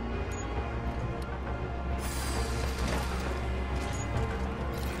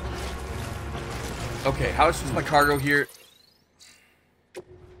 Okay, how is my cargo here?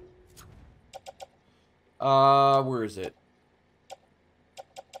 Where is it?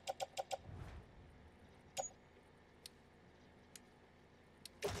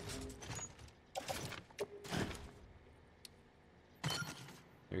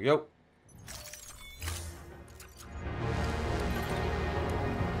 There you go.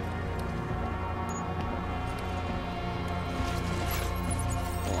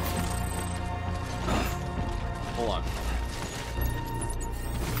 Hold on.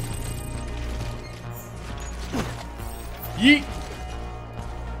 Yeet!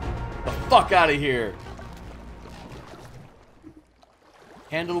 The fuck out of here.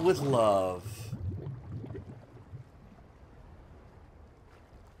 Handle with love.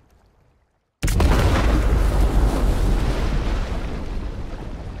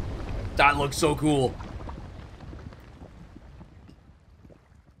 That looks so cool.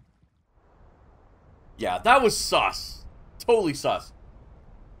 Yeah, that was sus. Totally sus.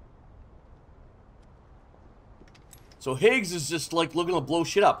 So Higgs is just, like, looking to blow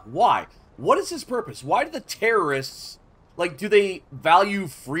shit up. Why? What is his purpose? Why do the terrorists, like, do they value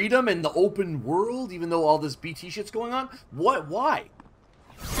freedom and the open world, even though all this BT shit's going on? What? Why?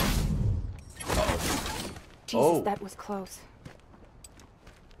 Jesus, that was close.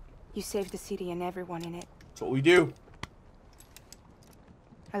 You saved the city and everyone in it. That's what we do.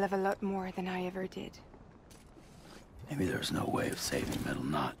 I love a lot more than I ever did. Maybe there's no way of saving Middle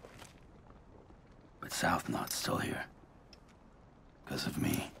Knot. But South Knot's still here. Because of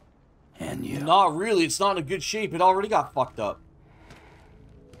me. And you. Not really. It's not in a good shape. It already got fucked up.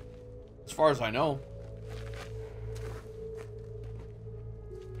 As far as I know.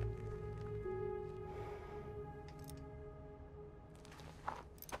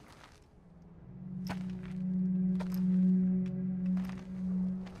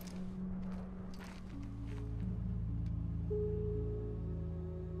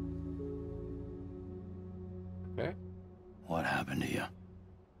 What happened to you?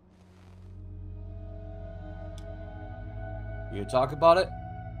 You gonna talk about it?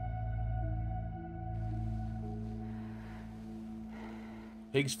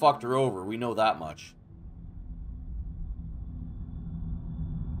 Pigs fucked her over. We know that much.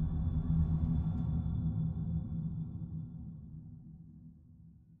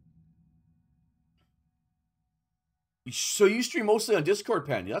 So you stream mostly on Discord,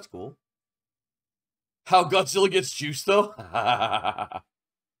 Pandy. That's cool. How Godzilla gets juiced, though?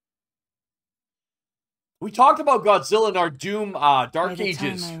 We talked about Godzilla in our Doom Dark Ages. By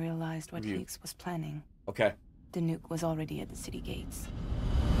the time I realized what Higgs was planning, okay, the nuke was already at the city gates.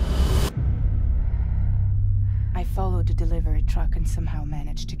 I followed the delivery truck and somehow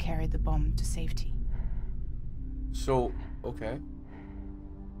managed to carry the bomb to safety. So, okay.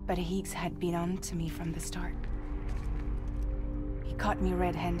 But Higgs had been on to me from the start. He caught me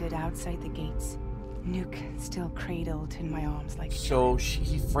red-handed outside the gates. Nuke still cradled in my arms like... So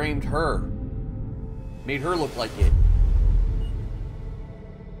he framed her. Made her look like it.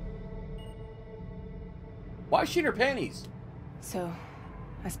 Why is she in her panties? So,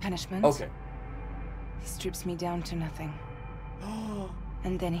 as punishment... Okay. He strips me down to nothing.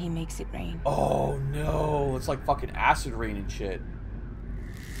 And then he makes it rain. Oh no, it's like fucking acid rain and shit.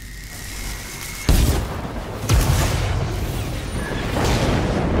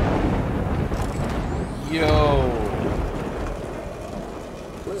 Yo.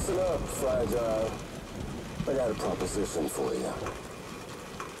 Listen up, Fragile. I got a proposition for you.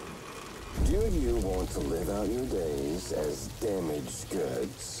 Do you want to live out your days as damaged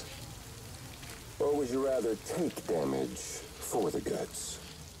goods? Or would you rather take damage for the goods?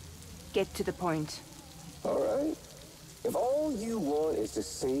 Get to the point. All right. If all you want is to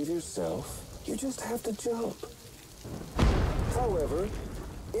save yourself, you just have to jump. However,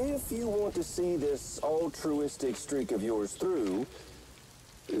 if you want to see this altruistic streak of yours through,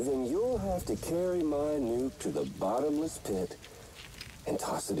 then you'll have to carry my nuke to the bottomless pit and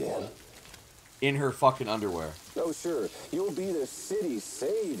toss it in. In her fucking underwear. Oh, sure. You'll be the city's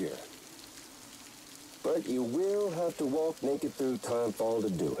savior. But you will have to walk naked through Timefall to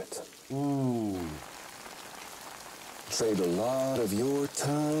do it. Ooh. Trade a lot of your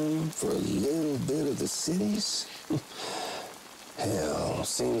time for a little bit of the city's? Hell,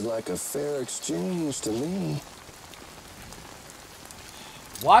 seems like a fair exchange to me.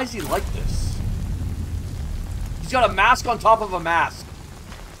 Why is he like this? He's got a mask on top of a mask.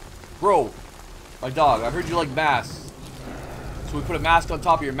 Bro, my dog, I heard you like masks. So we put a mask on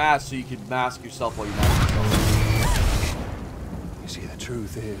top of your mask so you can mask yourself while you mask yourself. You see, the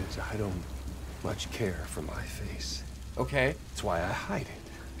truth is, I don't much care for my face. Okay. That's why I hide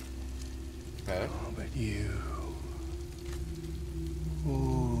it. Okay. Oh, but you...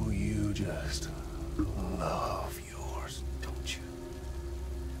 Ooh, you just love yours, don't you?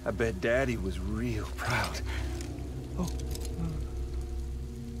 I bet Daddy was real proud. Oh.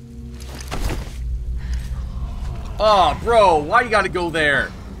 Oh, bro, why you gotta go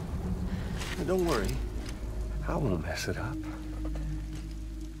there? Don't worry. I won't mess it up.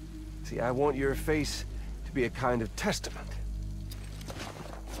 See, I want your face to be a kind of testament.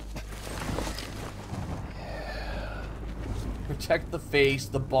 Protect the face,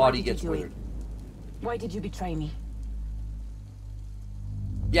 the body gets withered. Why did you betray me?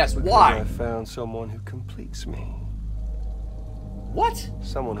 Yes, because why? I found someone who completes me. What?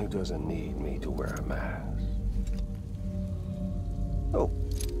 Someone who doesn't need me to wear a mask. Oh.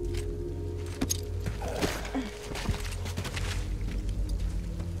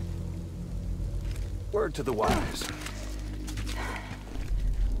 Word to the wise.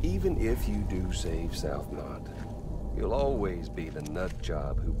 Even if you do save South Knot, you'll always be the nut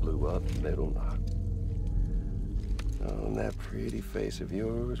job who blew up Middle Knot. Oh, and that pretty face of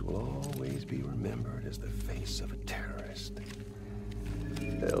yours will always be remembered as the face of a terrorist.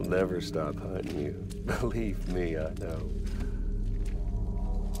 They'll never stop hunting you. Believe me, I know.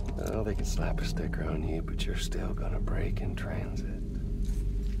 Oh, they can slap a sticker on you, but you're still gonna break in transit.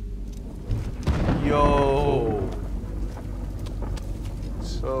 Yo.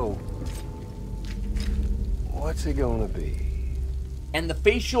 So, what's it gonna be? And the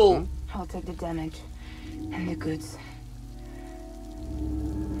facial... I'll take the damage and the goods.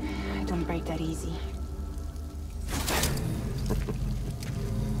 I don't break that easy.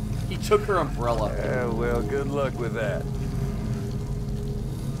 He took her umbrella. Yeah, well, good luck with that.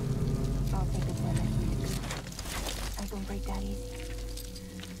 I'll take the damage. I don't break that easy.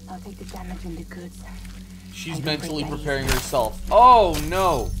 I'll take the damage and the goods. She's mentally preparing herself. Oh,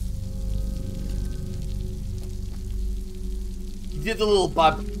 no. He did the little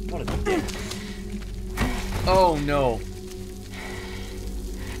bob. What a dick. Oh, no.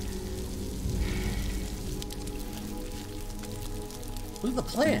 Look at the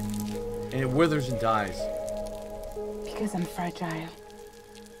plant. And it withers and dies. Because I'm fragile.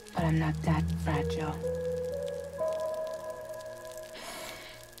 But I'm not that fragile.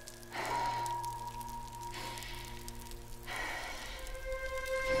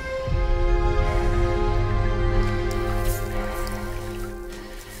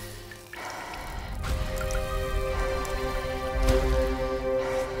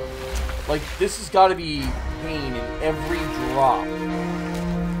 Like, this has got to be pain in every drop.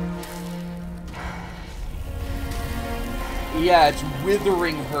 Yeah, it's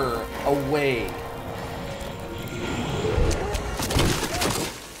withering her away.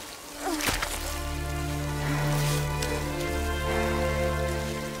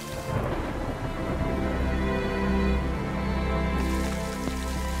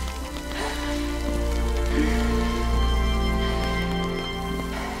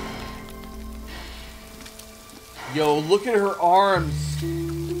 Yo, look at her arms.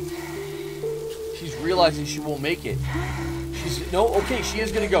 She's realizing she won't make it. No, okay, she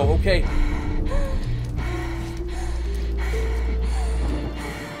is gonna go, okay.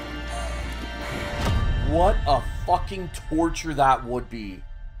 What a fucking torture that would be.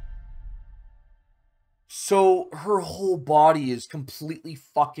 So, her whole body is completely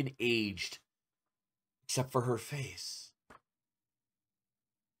fucking aged. Except for her face.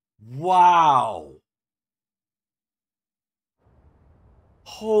 Wow.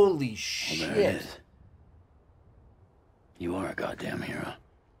 Holy shit. Well, there it is. You are a goddamn hero.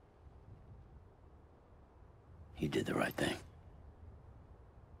 You did the right thing.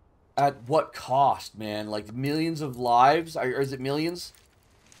 At what cost, man? Like millions of lives? Or is it millions?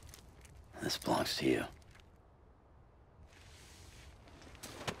 This belongs to you.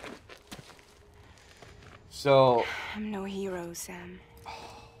 So... I'm no hero, Sam.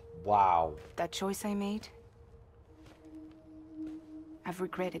 Wow. That choice I made, I've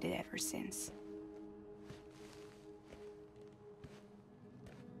regretted it ever since.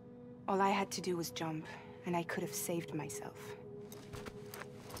 All I had to do was jump, and I could have saved myself.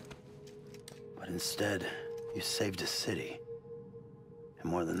 But instead, you saved a city.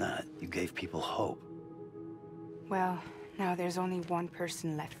 And more than that, you gave people hope. Well, now there's only one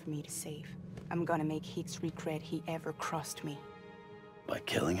person left for me to save. I'm gonna make Higgs regret he ever crossed me. By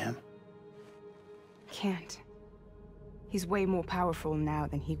killing him? Can't. He's way more powerful now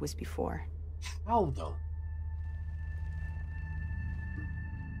than he was before. How, though?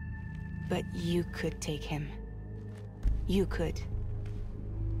 But you could take him. You could.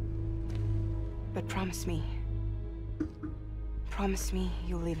 But promise me. Promise me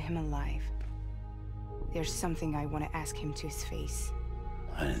you'll leave him alive. There's something I want to ask him to his face.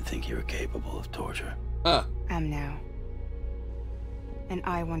 I didn't think you were capable of torture. Huh. I'm now. And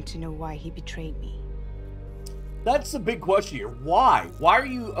I want to know why he betrayed me. That's the big question here. Why? Why are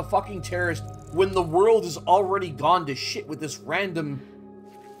you a fucking terrorist when the world has already gone to shit with this random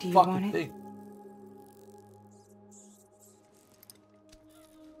fucking thing?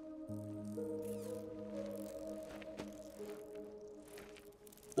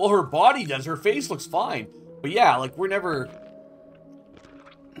 Well, her body does. Her face looks fine. But yeah, like, we're never...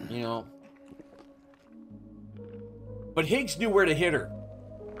 You know... But Higgs knew where to hit her.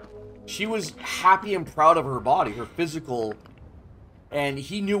 She was happy and proud of her body, her physical... And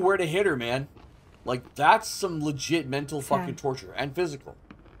he knew where to hit her, man. Like, that's some legit mental fucking torture. And physical.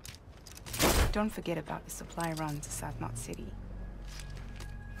 Don't forget about the supply run to South Knot City.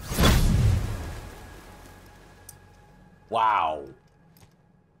 Wow.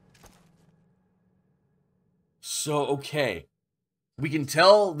 So, okay. We can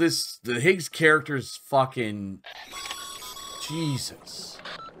tell the Higgs character's fucking... Jesus.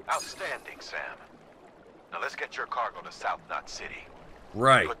 Outstanding, Sam. Now let's get your cargo to South Knot City.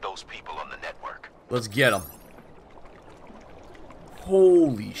 Right. Put those people on the network. Let's get them.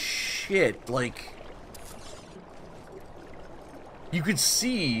 Holy shit. Like... You could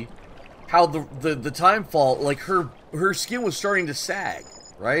see how the time fall, like, her skin was starting to sag.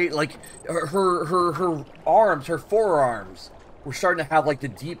 Right? Like, her arms, her forearms were starting to have, like,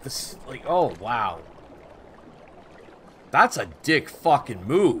 like, oh, wow. That's a dick fucking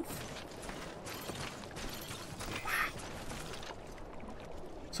move.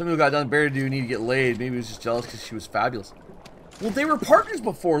 Some people got done better to do need to get laid. Maybe he was just jealous because she was fabulous. Well, they were partners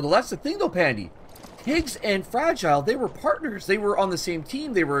before, though. That's the thing, though, Pandy. Higgs and Fragile, they were partners. They were on the same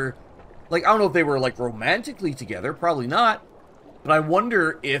team. They were, like, I don't know if they were, like, romantically together. Probably not. But I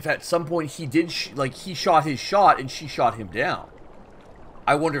wonder if at some point he did, he shot his shot and she shot him down.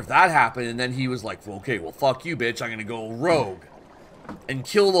 I wonder if that happened and then he was like, well, okay, well, fuck you, bitch. I'm going to go rogue and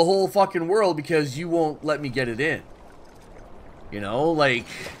kill the whole fucking world because you won't let me get it in. You know, like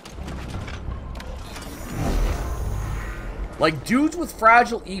dudes with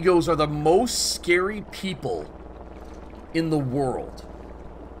fragile egos are the most scary people in the world.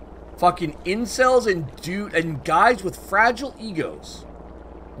 Fucking incels and guys with fragile egos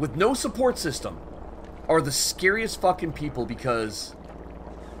with no support system are the scariest fucking people because,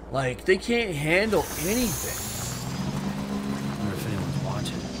 like, they can't handle anything. I wonder if anyone's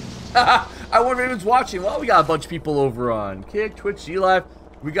watching. I wonder if anyone's watching. Well, we got a bunch of people over on Kick, Twitch, G-Live.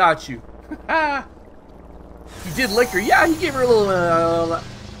 We got you. He did lick her. Yeah, he gave her a little,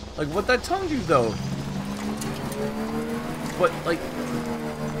 like, what'd that tongue do, though? But, like...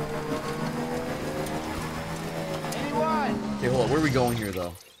 Anyone? Okay, hold on. Where are we going here,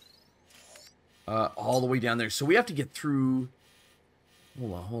 though? All the way down there. So we have to get through...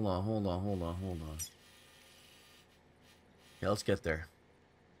 Hold on. Yeah, let's get there.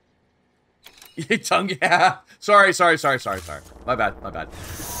 Tongue, yeah. Sorry. My bad.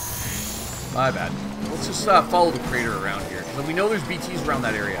 Let's just follow the crater around here. Because we know there's BTs around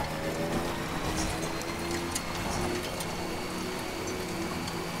that area.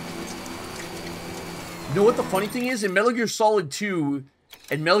 You know what the funny thing is? In Metal Gear Solid 2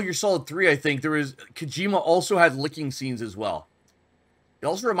 and Metal Gear Solid 3, I think, Kojima also had licking scenes as well. It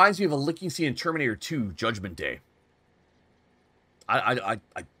also reminds me of a licking scene in Terminator 2, Judgment Day. I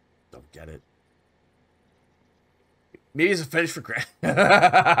don't get it. Maybe it's a fetish for Granny.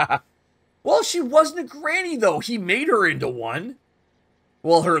 Well, she wasn't a granny, though. He made her into one.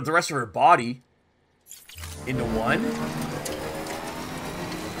 Well, the rest of her body into one.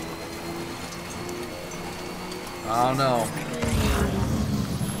 I don't know.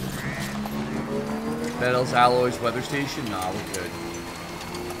 Metals, alloys, weather station? Nah, we're good.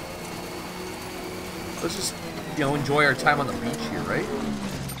 Let's just, you know, enjoy our time on the beach here, right?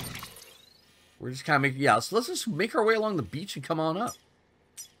 We're just kind of making, yeah, so let's just make our way along the beach and come on up.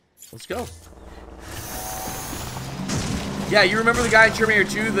 Let's go. Yeah, you remember the guy in Terminator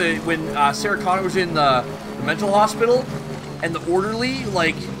 2 when Sarah Connor was in the mental hospital and the orderly,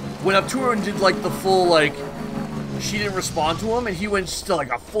 like, went up to her and did, like, the full, like, she didn't respond to him and he went just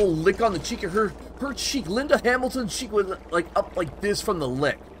like a full lick on the cheek of her cheek. Linda Hamilton's cheek went, like, up like this from the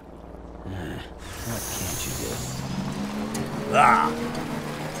lick. What can't you do?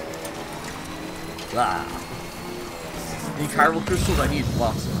 Any chiral crystals? I need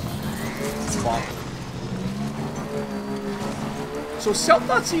lots of them. So South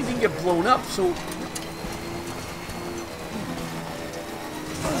not seeing anything get blown up, so...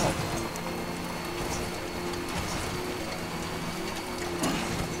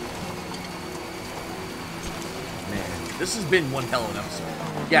 Man, this has been one hell of an episode.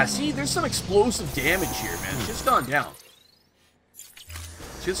 Yeah, see, there's some explosive damage here, man. Shit's gone down.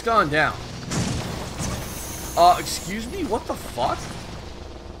 Shit's gone down. Excuse me? What the fuck?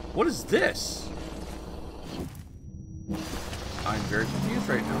 What is this? I'm very confused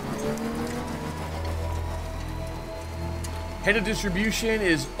right now. Head of distribution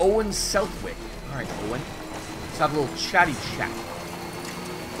is Owen Southwick. Alright, Owen. Let's have a little chatty chat.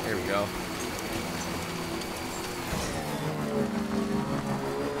 There we go.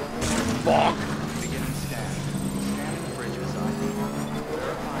 Bonk! Beginning scan. Scanning bridges ID.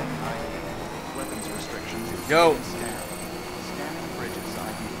 Verifying ID. Weapons restrictions. Go. Scanning bridges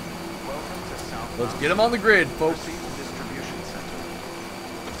ID. Welcome to South. Let's get him on the grid, folks. Proceed to distribution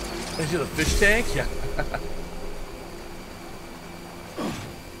center. Into the fish tank? Yeah.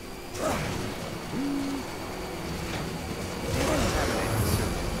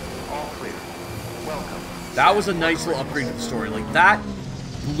 All clear. Welcome. That was a nice little upgrade to the story. Like, that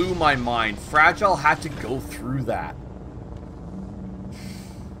blew my mind. Fragile had to go through that.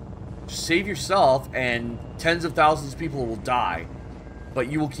 Just save yourself, and tens of thousands of people will die,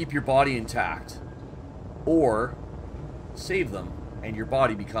 but you will keep your body intact. Or save them, and your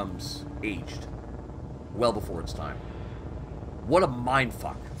body becomes aged. Well before its time. What a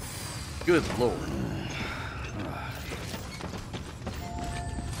mindfuck. Good lord.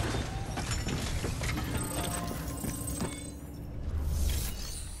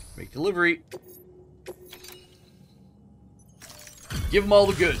 Make delivery. Give them all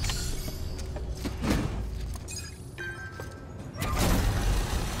the goods.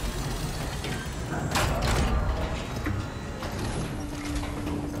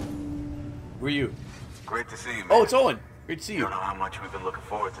 Who are you? Great to see you, man. Oh, it's Owen. Great to see you. You don't know how much we've been looking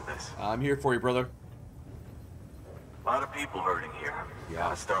forward to this. I'm here for you, brother. A lot of people hurting here.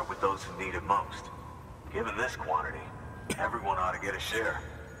 Gotta start with those who need it most. Given this quantity, everyone ought to get a share.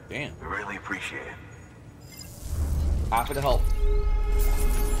 Damn. We really appreciate it. Happy to help.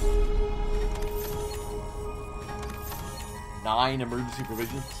 9 emergency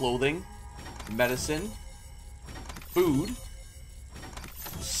provisions, clothing, medicine, food,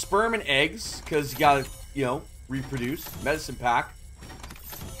 sperm and eggs, because you gotta, you know, reproduce. Medicine pack.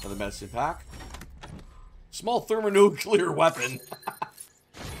 Another medicine pack. Small thermonuclear weapon.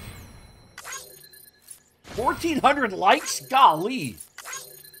 1,400 likes? Golly.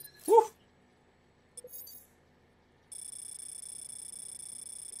 Woo.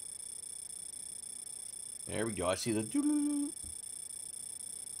 There we go. I see the doo-doo.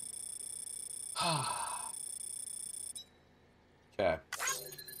 Okay.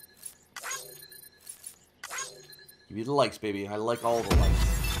 Give me the likes, baby. I like all the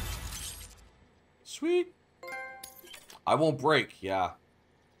likes. Sweet. I won't break. Yeah.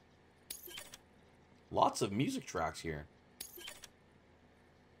 Lots of music tracks here.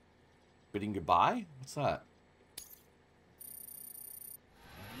 Bidding goodbye? What's that?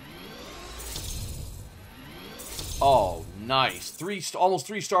 Oh, nice. Almost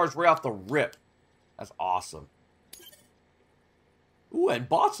 3 stars right off the rip. That's awesome. Ooh, and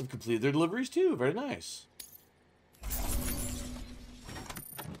bots have completed their deliveries too. Very nice.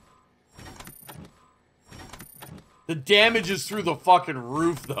 The damage is through the fucking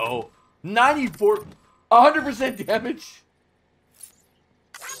roof, though. 100% damage.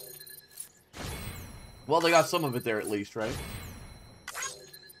 Well, they got some of it there at least, right?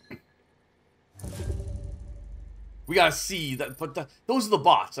 We gotta see that, but those are the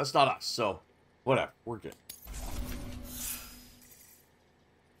bots. That's not us, so whatever. We're good.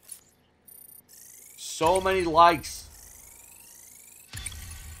 So many likes.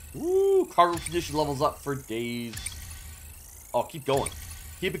 Woo! Cargo condition levels up for days. Oh, keep going.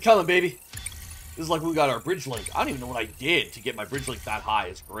 Keep it coming, baby. This is like we got our bridge link. I don't even know what I did to get my bridge link that high.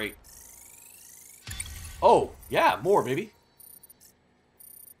 It's great. Oh, yeah, more, baby.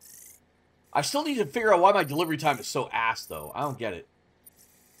 I still need to figure out why my delivery time is so ass, though. I don't get it.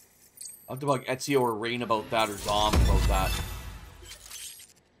 I'll have to bug Ezio or Rain about that, or Zom about that.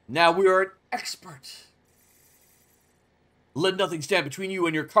 Now we are an expert. Let nothing stand between you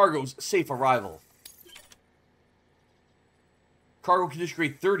and your cargo's safe arrival. Cargo condition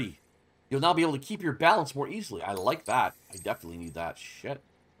grade 30. You'll now be able to keep your balance more easily. I like that. I definitely need that. Shit.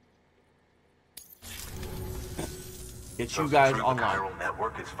 Get you guys online. The chiral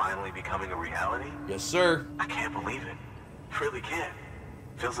network is finally becoming a reality? Yes, sir. I can't believe it. Really can't.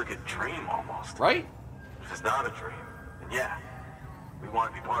 Feels like a dream almost. Right? If it's not a dream, then yeah, we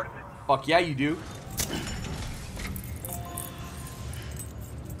want to be part of it. Fuck yeah, you do.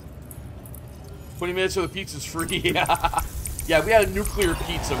 20 minutes of the pizza's free. Yeah, we had a nuclear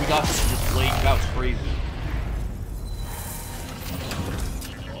pizza. We got this just late. That was crazy.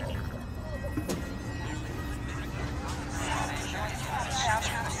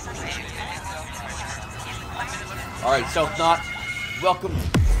 Alright, South Knot, welcome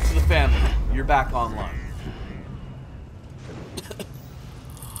to the family. You're back online.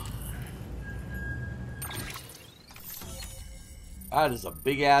 That is a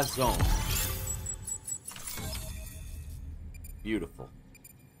big-ass zone. Beautiful.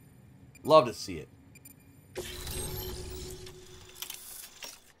 Love to see it.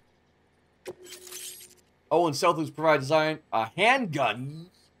 Oh, and South Loop's provide design a handgun.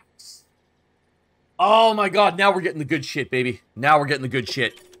 Oh my god, now we're getting the good shit, baby. Now we're getting the good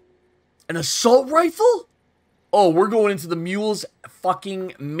shit. An assault rifle? Oh, we're going into the mule's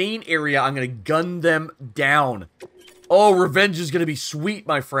fucking main area. I'm gonna gun them down. Oh, revenge is gonna be sweet,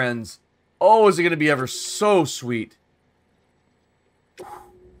 my friends. Oh, is it gonna be ever so sweet.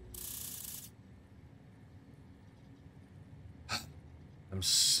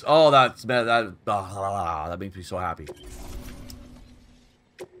 Oh, that makes me so happy.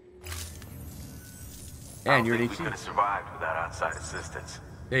 And you're an HC. We could have survived without outside assistance.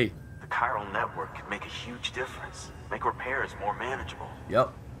 Hey. The chiral network could make a huge difference. Make repairs more manageable.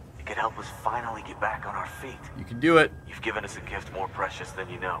 Yep. It could help us finally get back on our feet. You can do it. You've given us a gift more precious than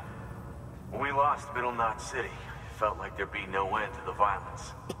you know. When we lost Middle Knot City, it felt like there'd be no end to the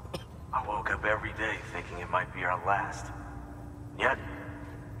violence. I woke up every day thinking it might be our last. Yet,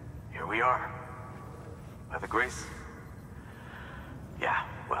 here we are. By the grace... Yeah,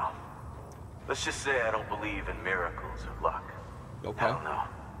 well... Let's just say I don't believe in miracles or luck. Okay. I don't know.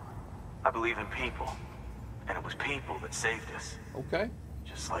 I believe in people. And it was people that saved us. Okay.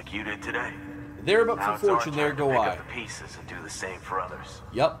 Just like you did today. There but for fortune, there go I. Pick up the pieces and do the same for others.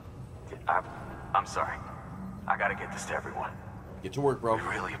 Yep. I'm sorry. I gotta get this to everyone. Get to work, bro. We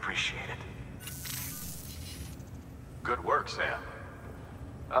really appreciate it. Good work, Sam.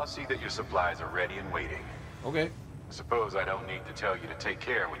 I'll see that your supplies are ready and waiting. Okay. Suppose I don't need to tell you to take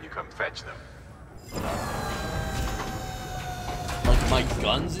care when you come fetch them. my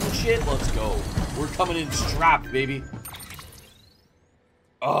guns and shit. Let's go. We're coming in strapped, baby.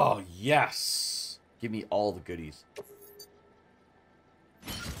 Oh, yes. Give me all the goodies.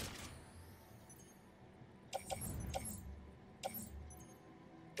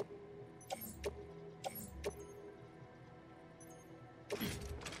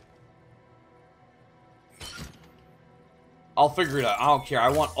 I'll figure it out. I don't care. I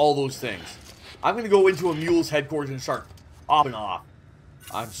want all those things. I'm going to go into a mule's headquarters and start popping off.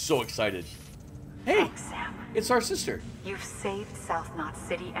 I'm so excited. Hey, thanks, Sam. It's our sister. You've saved South Knot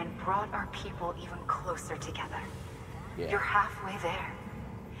City and brought our people even closer together. Yeah. You're halfway there.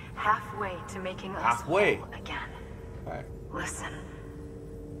 Halfway to making us whole again. All right. Listen,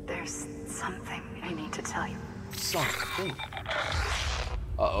 there's something I need to tell you. Something?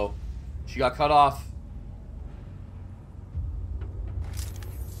 Uh-oh. She got cut off.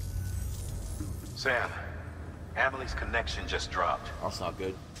 Sam, Amelie's connection just dropped. That's not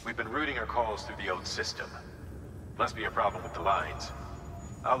good. We've been routing her calls through the old system. Must be a problem with the lines.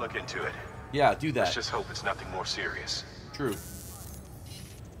 I'll look into it. Yeah, do that. Let's just hope it's nothing more serious. True.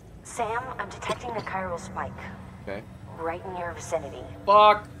 Sam, I'm detecting a chiral spike. Okay. Right in your vicinity.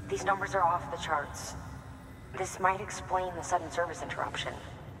 Fuck! These numbers are off the charts. This might explain the sudden service interruption.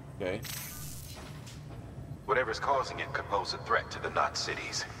 Okay. Whatever's causing it could pose a threat to the Knot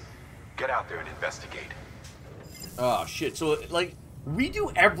cities. Get out there and investigate. Oh, shit. So, like, we do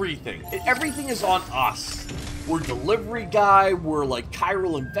everything. Everything is on us. We're delivery guy. We're, like,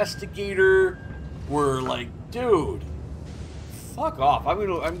 chiral investigator. We're, like, dude. Fuck off. I'm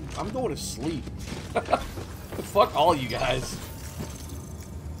going to sleep. Fuck all you guys.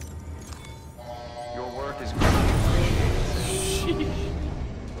 Your work is greatly appreciated.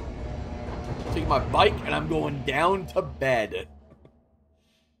 Take my bike and I'm going down to bed.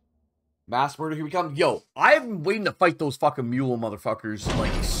 Mass murder, here we come. Yo, I've been waiting to fight those fucking mule motherfuckers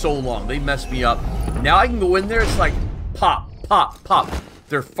like so long. They messed me up. Now I can go in there, it's like pop, pop, pop.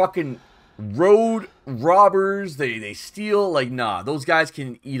 They're fucking road robbers. They steal. Like, nah, those guys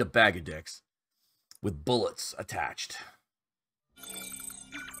can eat a bag of dicks with bullets attached.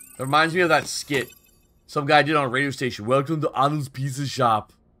 That reminds me of that skit some guy did on a radio station. Welcome to Arnold's Pizza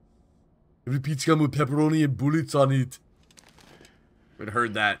Shop. Every pizza comes with pepperoni and bullets on it. I've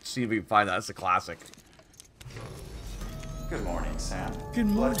heard that. See if we can find that. That's a classic. Good morning, Sam. Good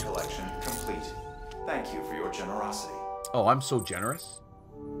morning. Blood collection complete. Thank you for your generosity. Oh, I'm so generous.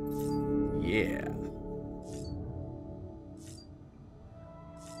 Yeah.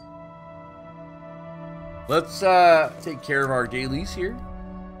 Let's take care of our dailies here.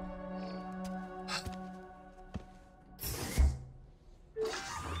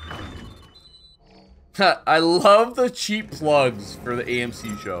 I love the cheap plugs for the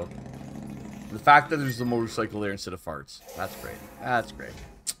AMC show. The fact that there's a motorcycle there instead of farts. That's great. That's great.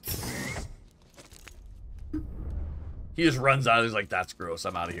 He just runs out. He's like, that's gross.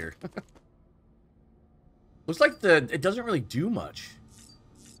 I'm out of here. Looks like it doesn't really do much.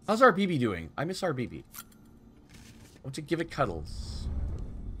 How's our BB doing? I miss our BB. I want to give it cuddles.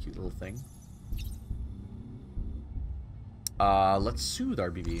 Cute little thing. Let's soothe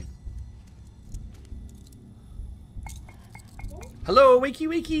our BB. Hello, wakey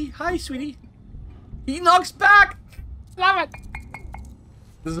wakey. Hi, sweetie. He knocks back. Love it.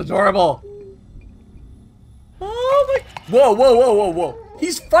 This is adorable. Oh my. Whoa, whoa, whoa, whoa, whoa.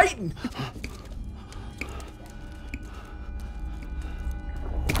 He's fighting.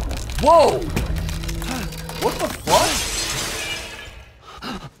 Whoa. What the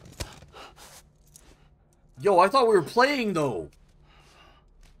fuck? Yo, I thought we were playing though.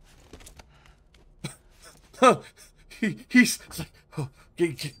 He's like, oh,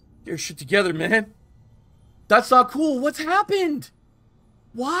 get your shit together, man. That's not cool. What's happened?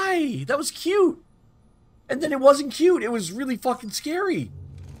 Why? That was cute. And then it wasn't cute. It was really fucking scary.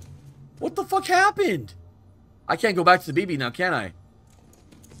 What the fuck happened? I can't go back to the baby now, can I?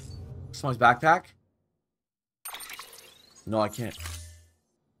 Someone's backpack? No, I can't.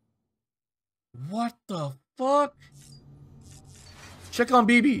 What the fuck? Check on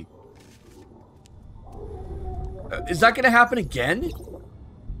BB. Is that gonna happen again?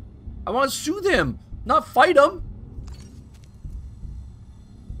 I want to soothe him, not fight him.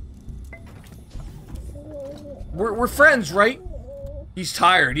 We're friends, right? He's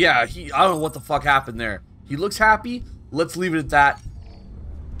tired. Yeah, I don't know what the fuck happened there. He looks happy. Let's leave it at that.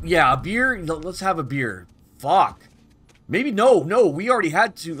 Yeah, a beer. Let's have a beer. Fuck. Maybe no. We already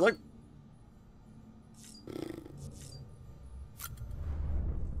had to. Like.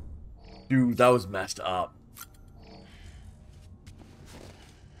 Dude, that was messed up.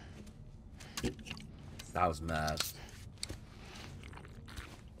 That was messed.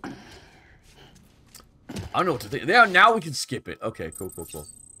 I don't know what to think. Yeah, now we can skip it. Okay, cool, cool, cool.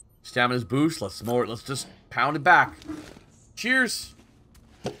 Stamina's boost. Let's just pound it back. Cheers.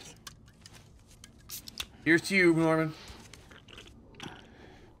 Here's to you, Norman.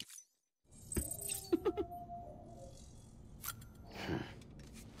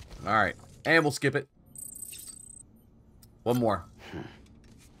 Alright. And we'll skip it. One more.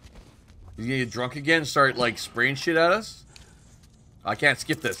 He's gonna get drunk again and start, like, spraying shit at us? I can't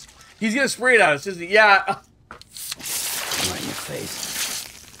skip this. He's gonna spray it at us, isn't he? Yeah. Right in your face.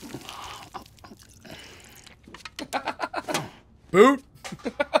 Boot.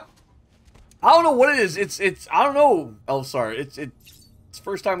 I don't know what it is. It's I don't know. Oh, sorry. It's the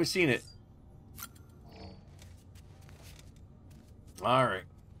first time we've seen it. All right.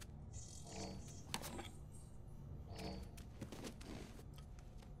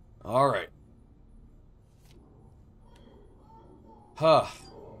 All right. Huh.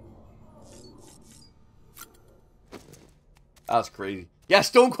 That was crazy. Yeah,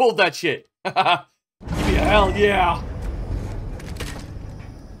 Stone Cold that shit. Give me a hell yeah.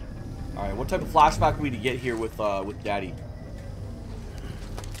 All right, what type of flashback are we to get here with Daddy?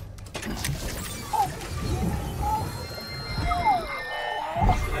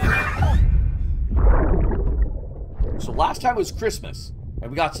 So last time was Christmas, and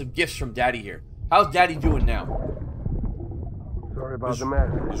we got some gifts from Daddy here. How's Daddy doing now? Sorry about the mess.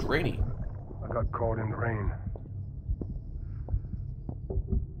 It was rainy. I got caught in the rain.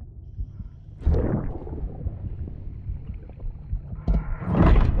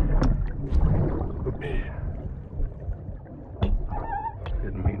 Me.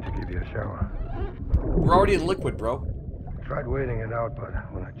 Didn't mean to give you a shower. We're already in liquid, bro. Tried waiting it out, but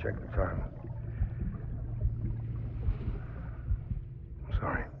when I checked the time... I'm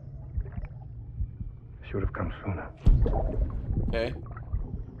sorry. Should have come sooner. Okay.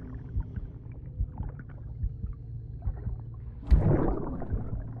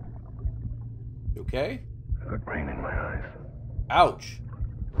 You okay? I got rain in my eyes. Ouch.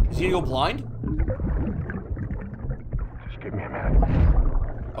 Is he gonna go blind? Just give me a minute.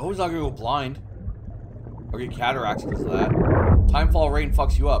 I hope he's not gonna go blind. Or get cataracts because of that. Timefall rain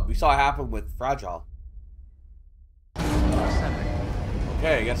fucks you up. We saw it happen with Fragile.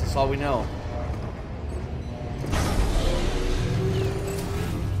 Okay, I guess that's all we know.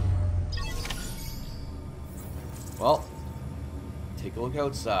 Well, take a look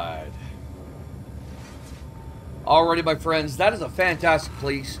outside. Alrighty, my friends, that is a fantastic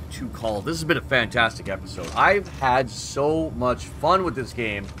place to call. This has been a fantastic episode. I've had so much fun with this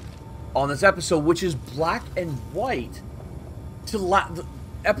game on this episode, which is black and white.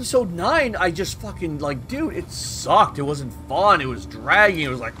 Episode 9, I just fucking, like, dude, it sucked. It wasn't fun. It was dragging. It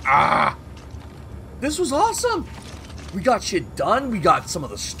was like, ah. This was awesome. We got shit done. We got some of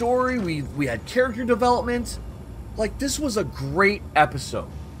the story. We had character development. Like, this was a great episode.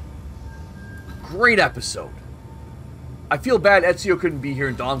 Great episode. I feel bad Ezio couldn't be here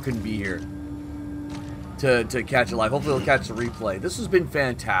and Dom couldn't be here to catch it live. Hopefully they'll catch the replay. This has been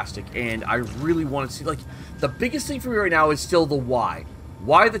fantastic, and I really want to see, like, the biggest thing for me right now is still the why.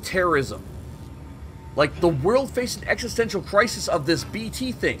 Why the terrorism? Like, the world faced an existential crisis of this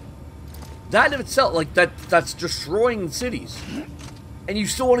BT thing. That in itself, like, that's destroying cities. And you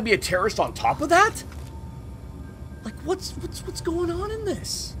still want to be a terrorist on top of that? Like, what's going on in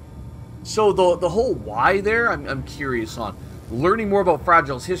this? So the whole why there, I'm curious on. Learning more about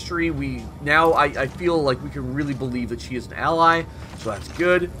Fragile's history, I feel like we can really believe that she is an ally, so that's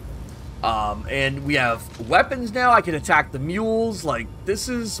good. And we have weapons now. I can attack the mules. Like, this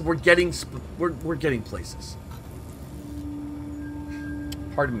is, we're getting places.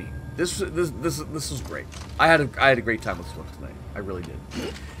 Pardon me. This was great. I had a great time with this one tonight. I really did.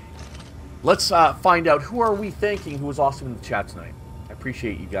 Let's find out who are we thanking who was awesome in the chat tonight. I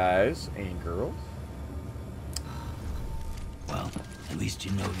appreciate you guys and girls. Well, at least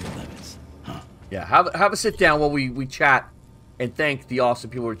you know your limits, huh? Yeah, have a sit down while we chat and thank the awesome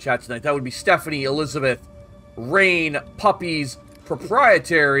people who chat tonight. That would be Stephanie, Elizabeth, Rain, Puppies,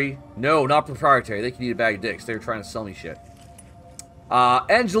 Proprietary. No, not Proprietary. They can eat a bag of dicks. They're trying to sell me shit.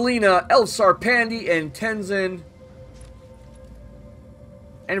 Angelina, Elsar, Pandy, and Tenzin.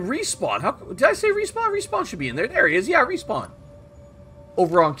 And Respawn. Did I say Respawn? Respawn should be in there. There he is. Yeah, Respawn.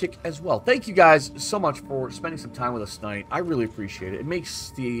 Over on Kick as well. Thank you guys so much for spending some time with us tonight. I really appreciate it. It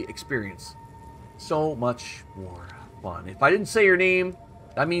makes the experience so much more fun. If I didn't say your name,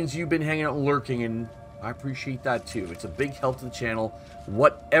 that means you've been hanging out and lurking, and I appreciate that too. It's a big help to the channel.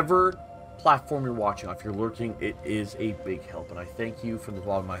 Whatever platform you're watching on, if you're lurking, it is a big help, and I thank you from the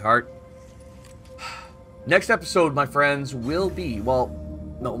bottom of my heart. Next episode, my friends, will be, well,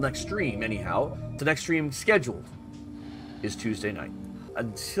 no, next stream anyhow, the next stream scheduled is Tuesday night.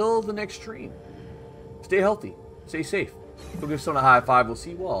 Until the next stream, stay healthy, stay safe. Go give someone a high five. We'll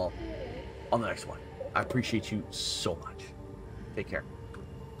see you all on the next one. I appreciate you so much. Take care.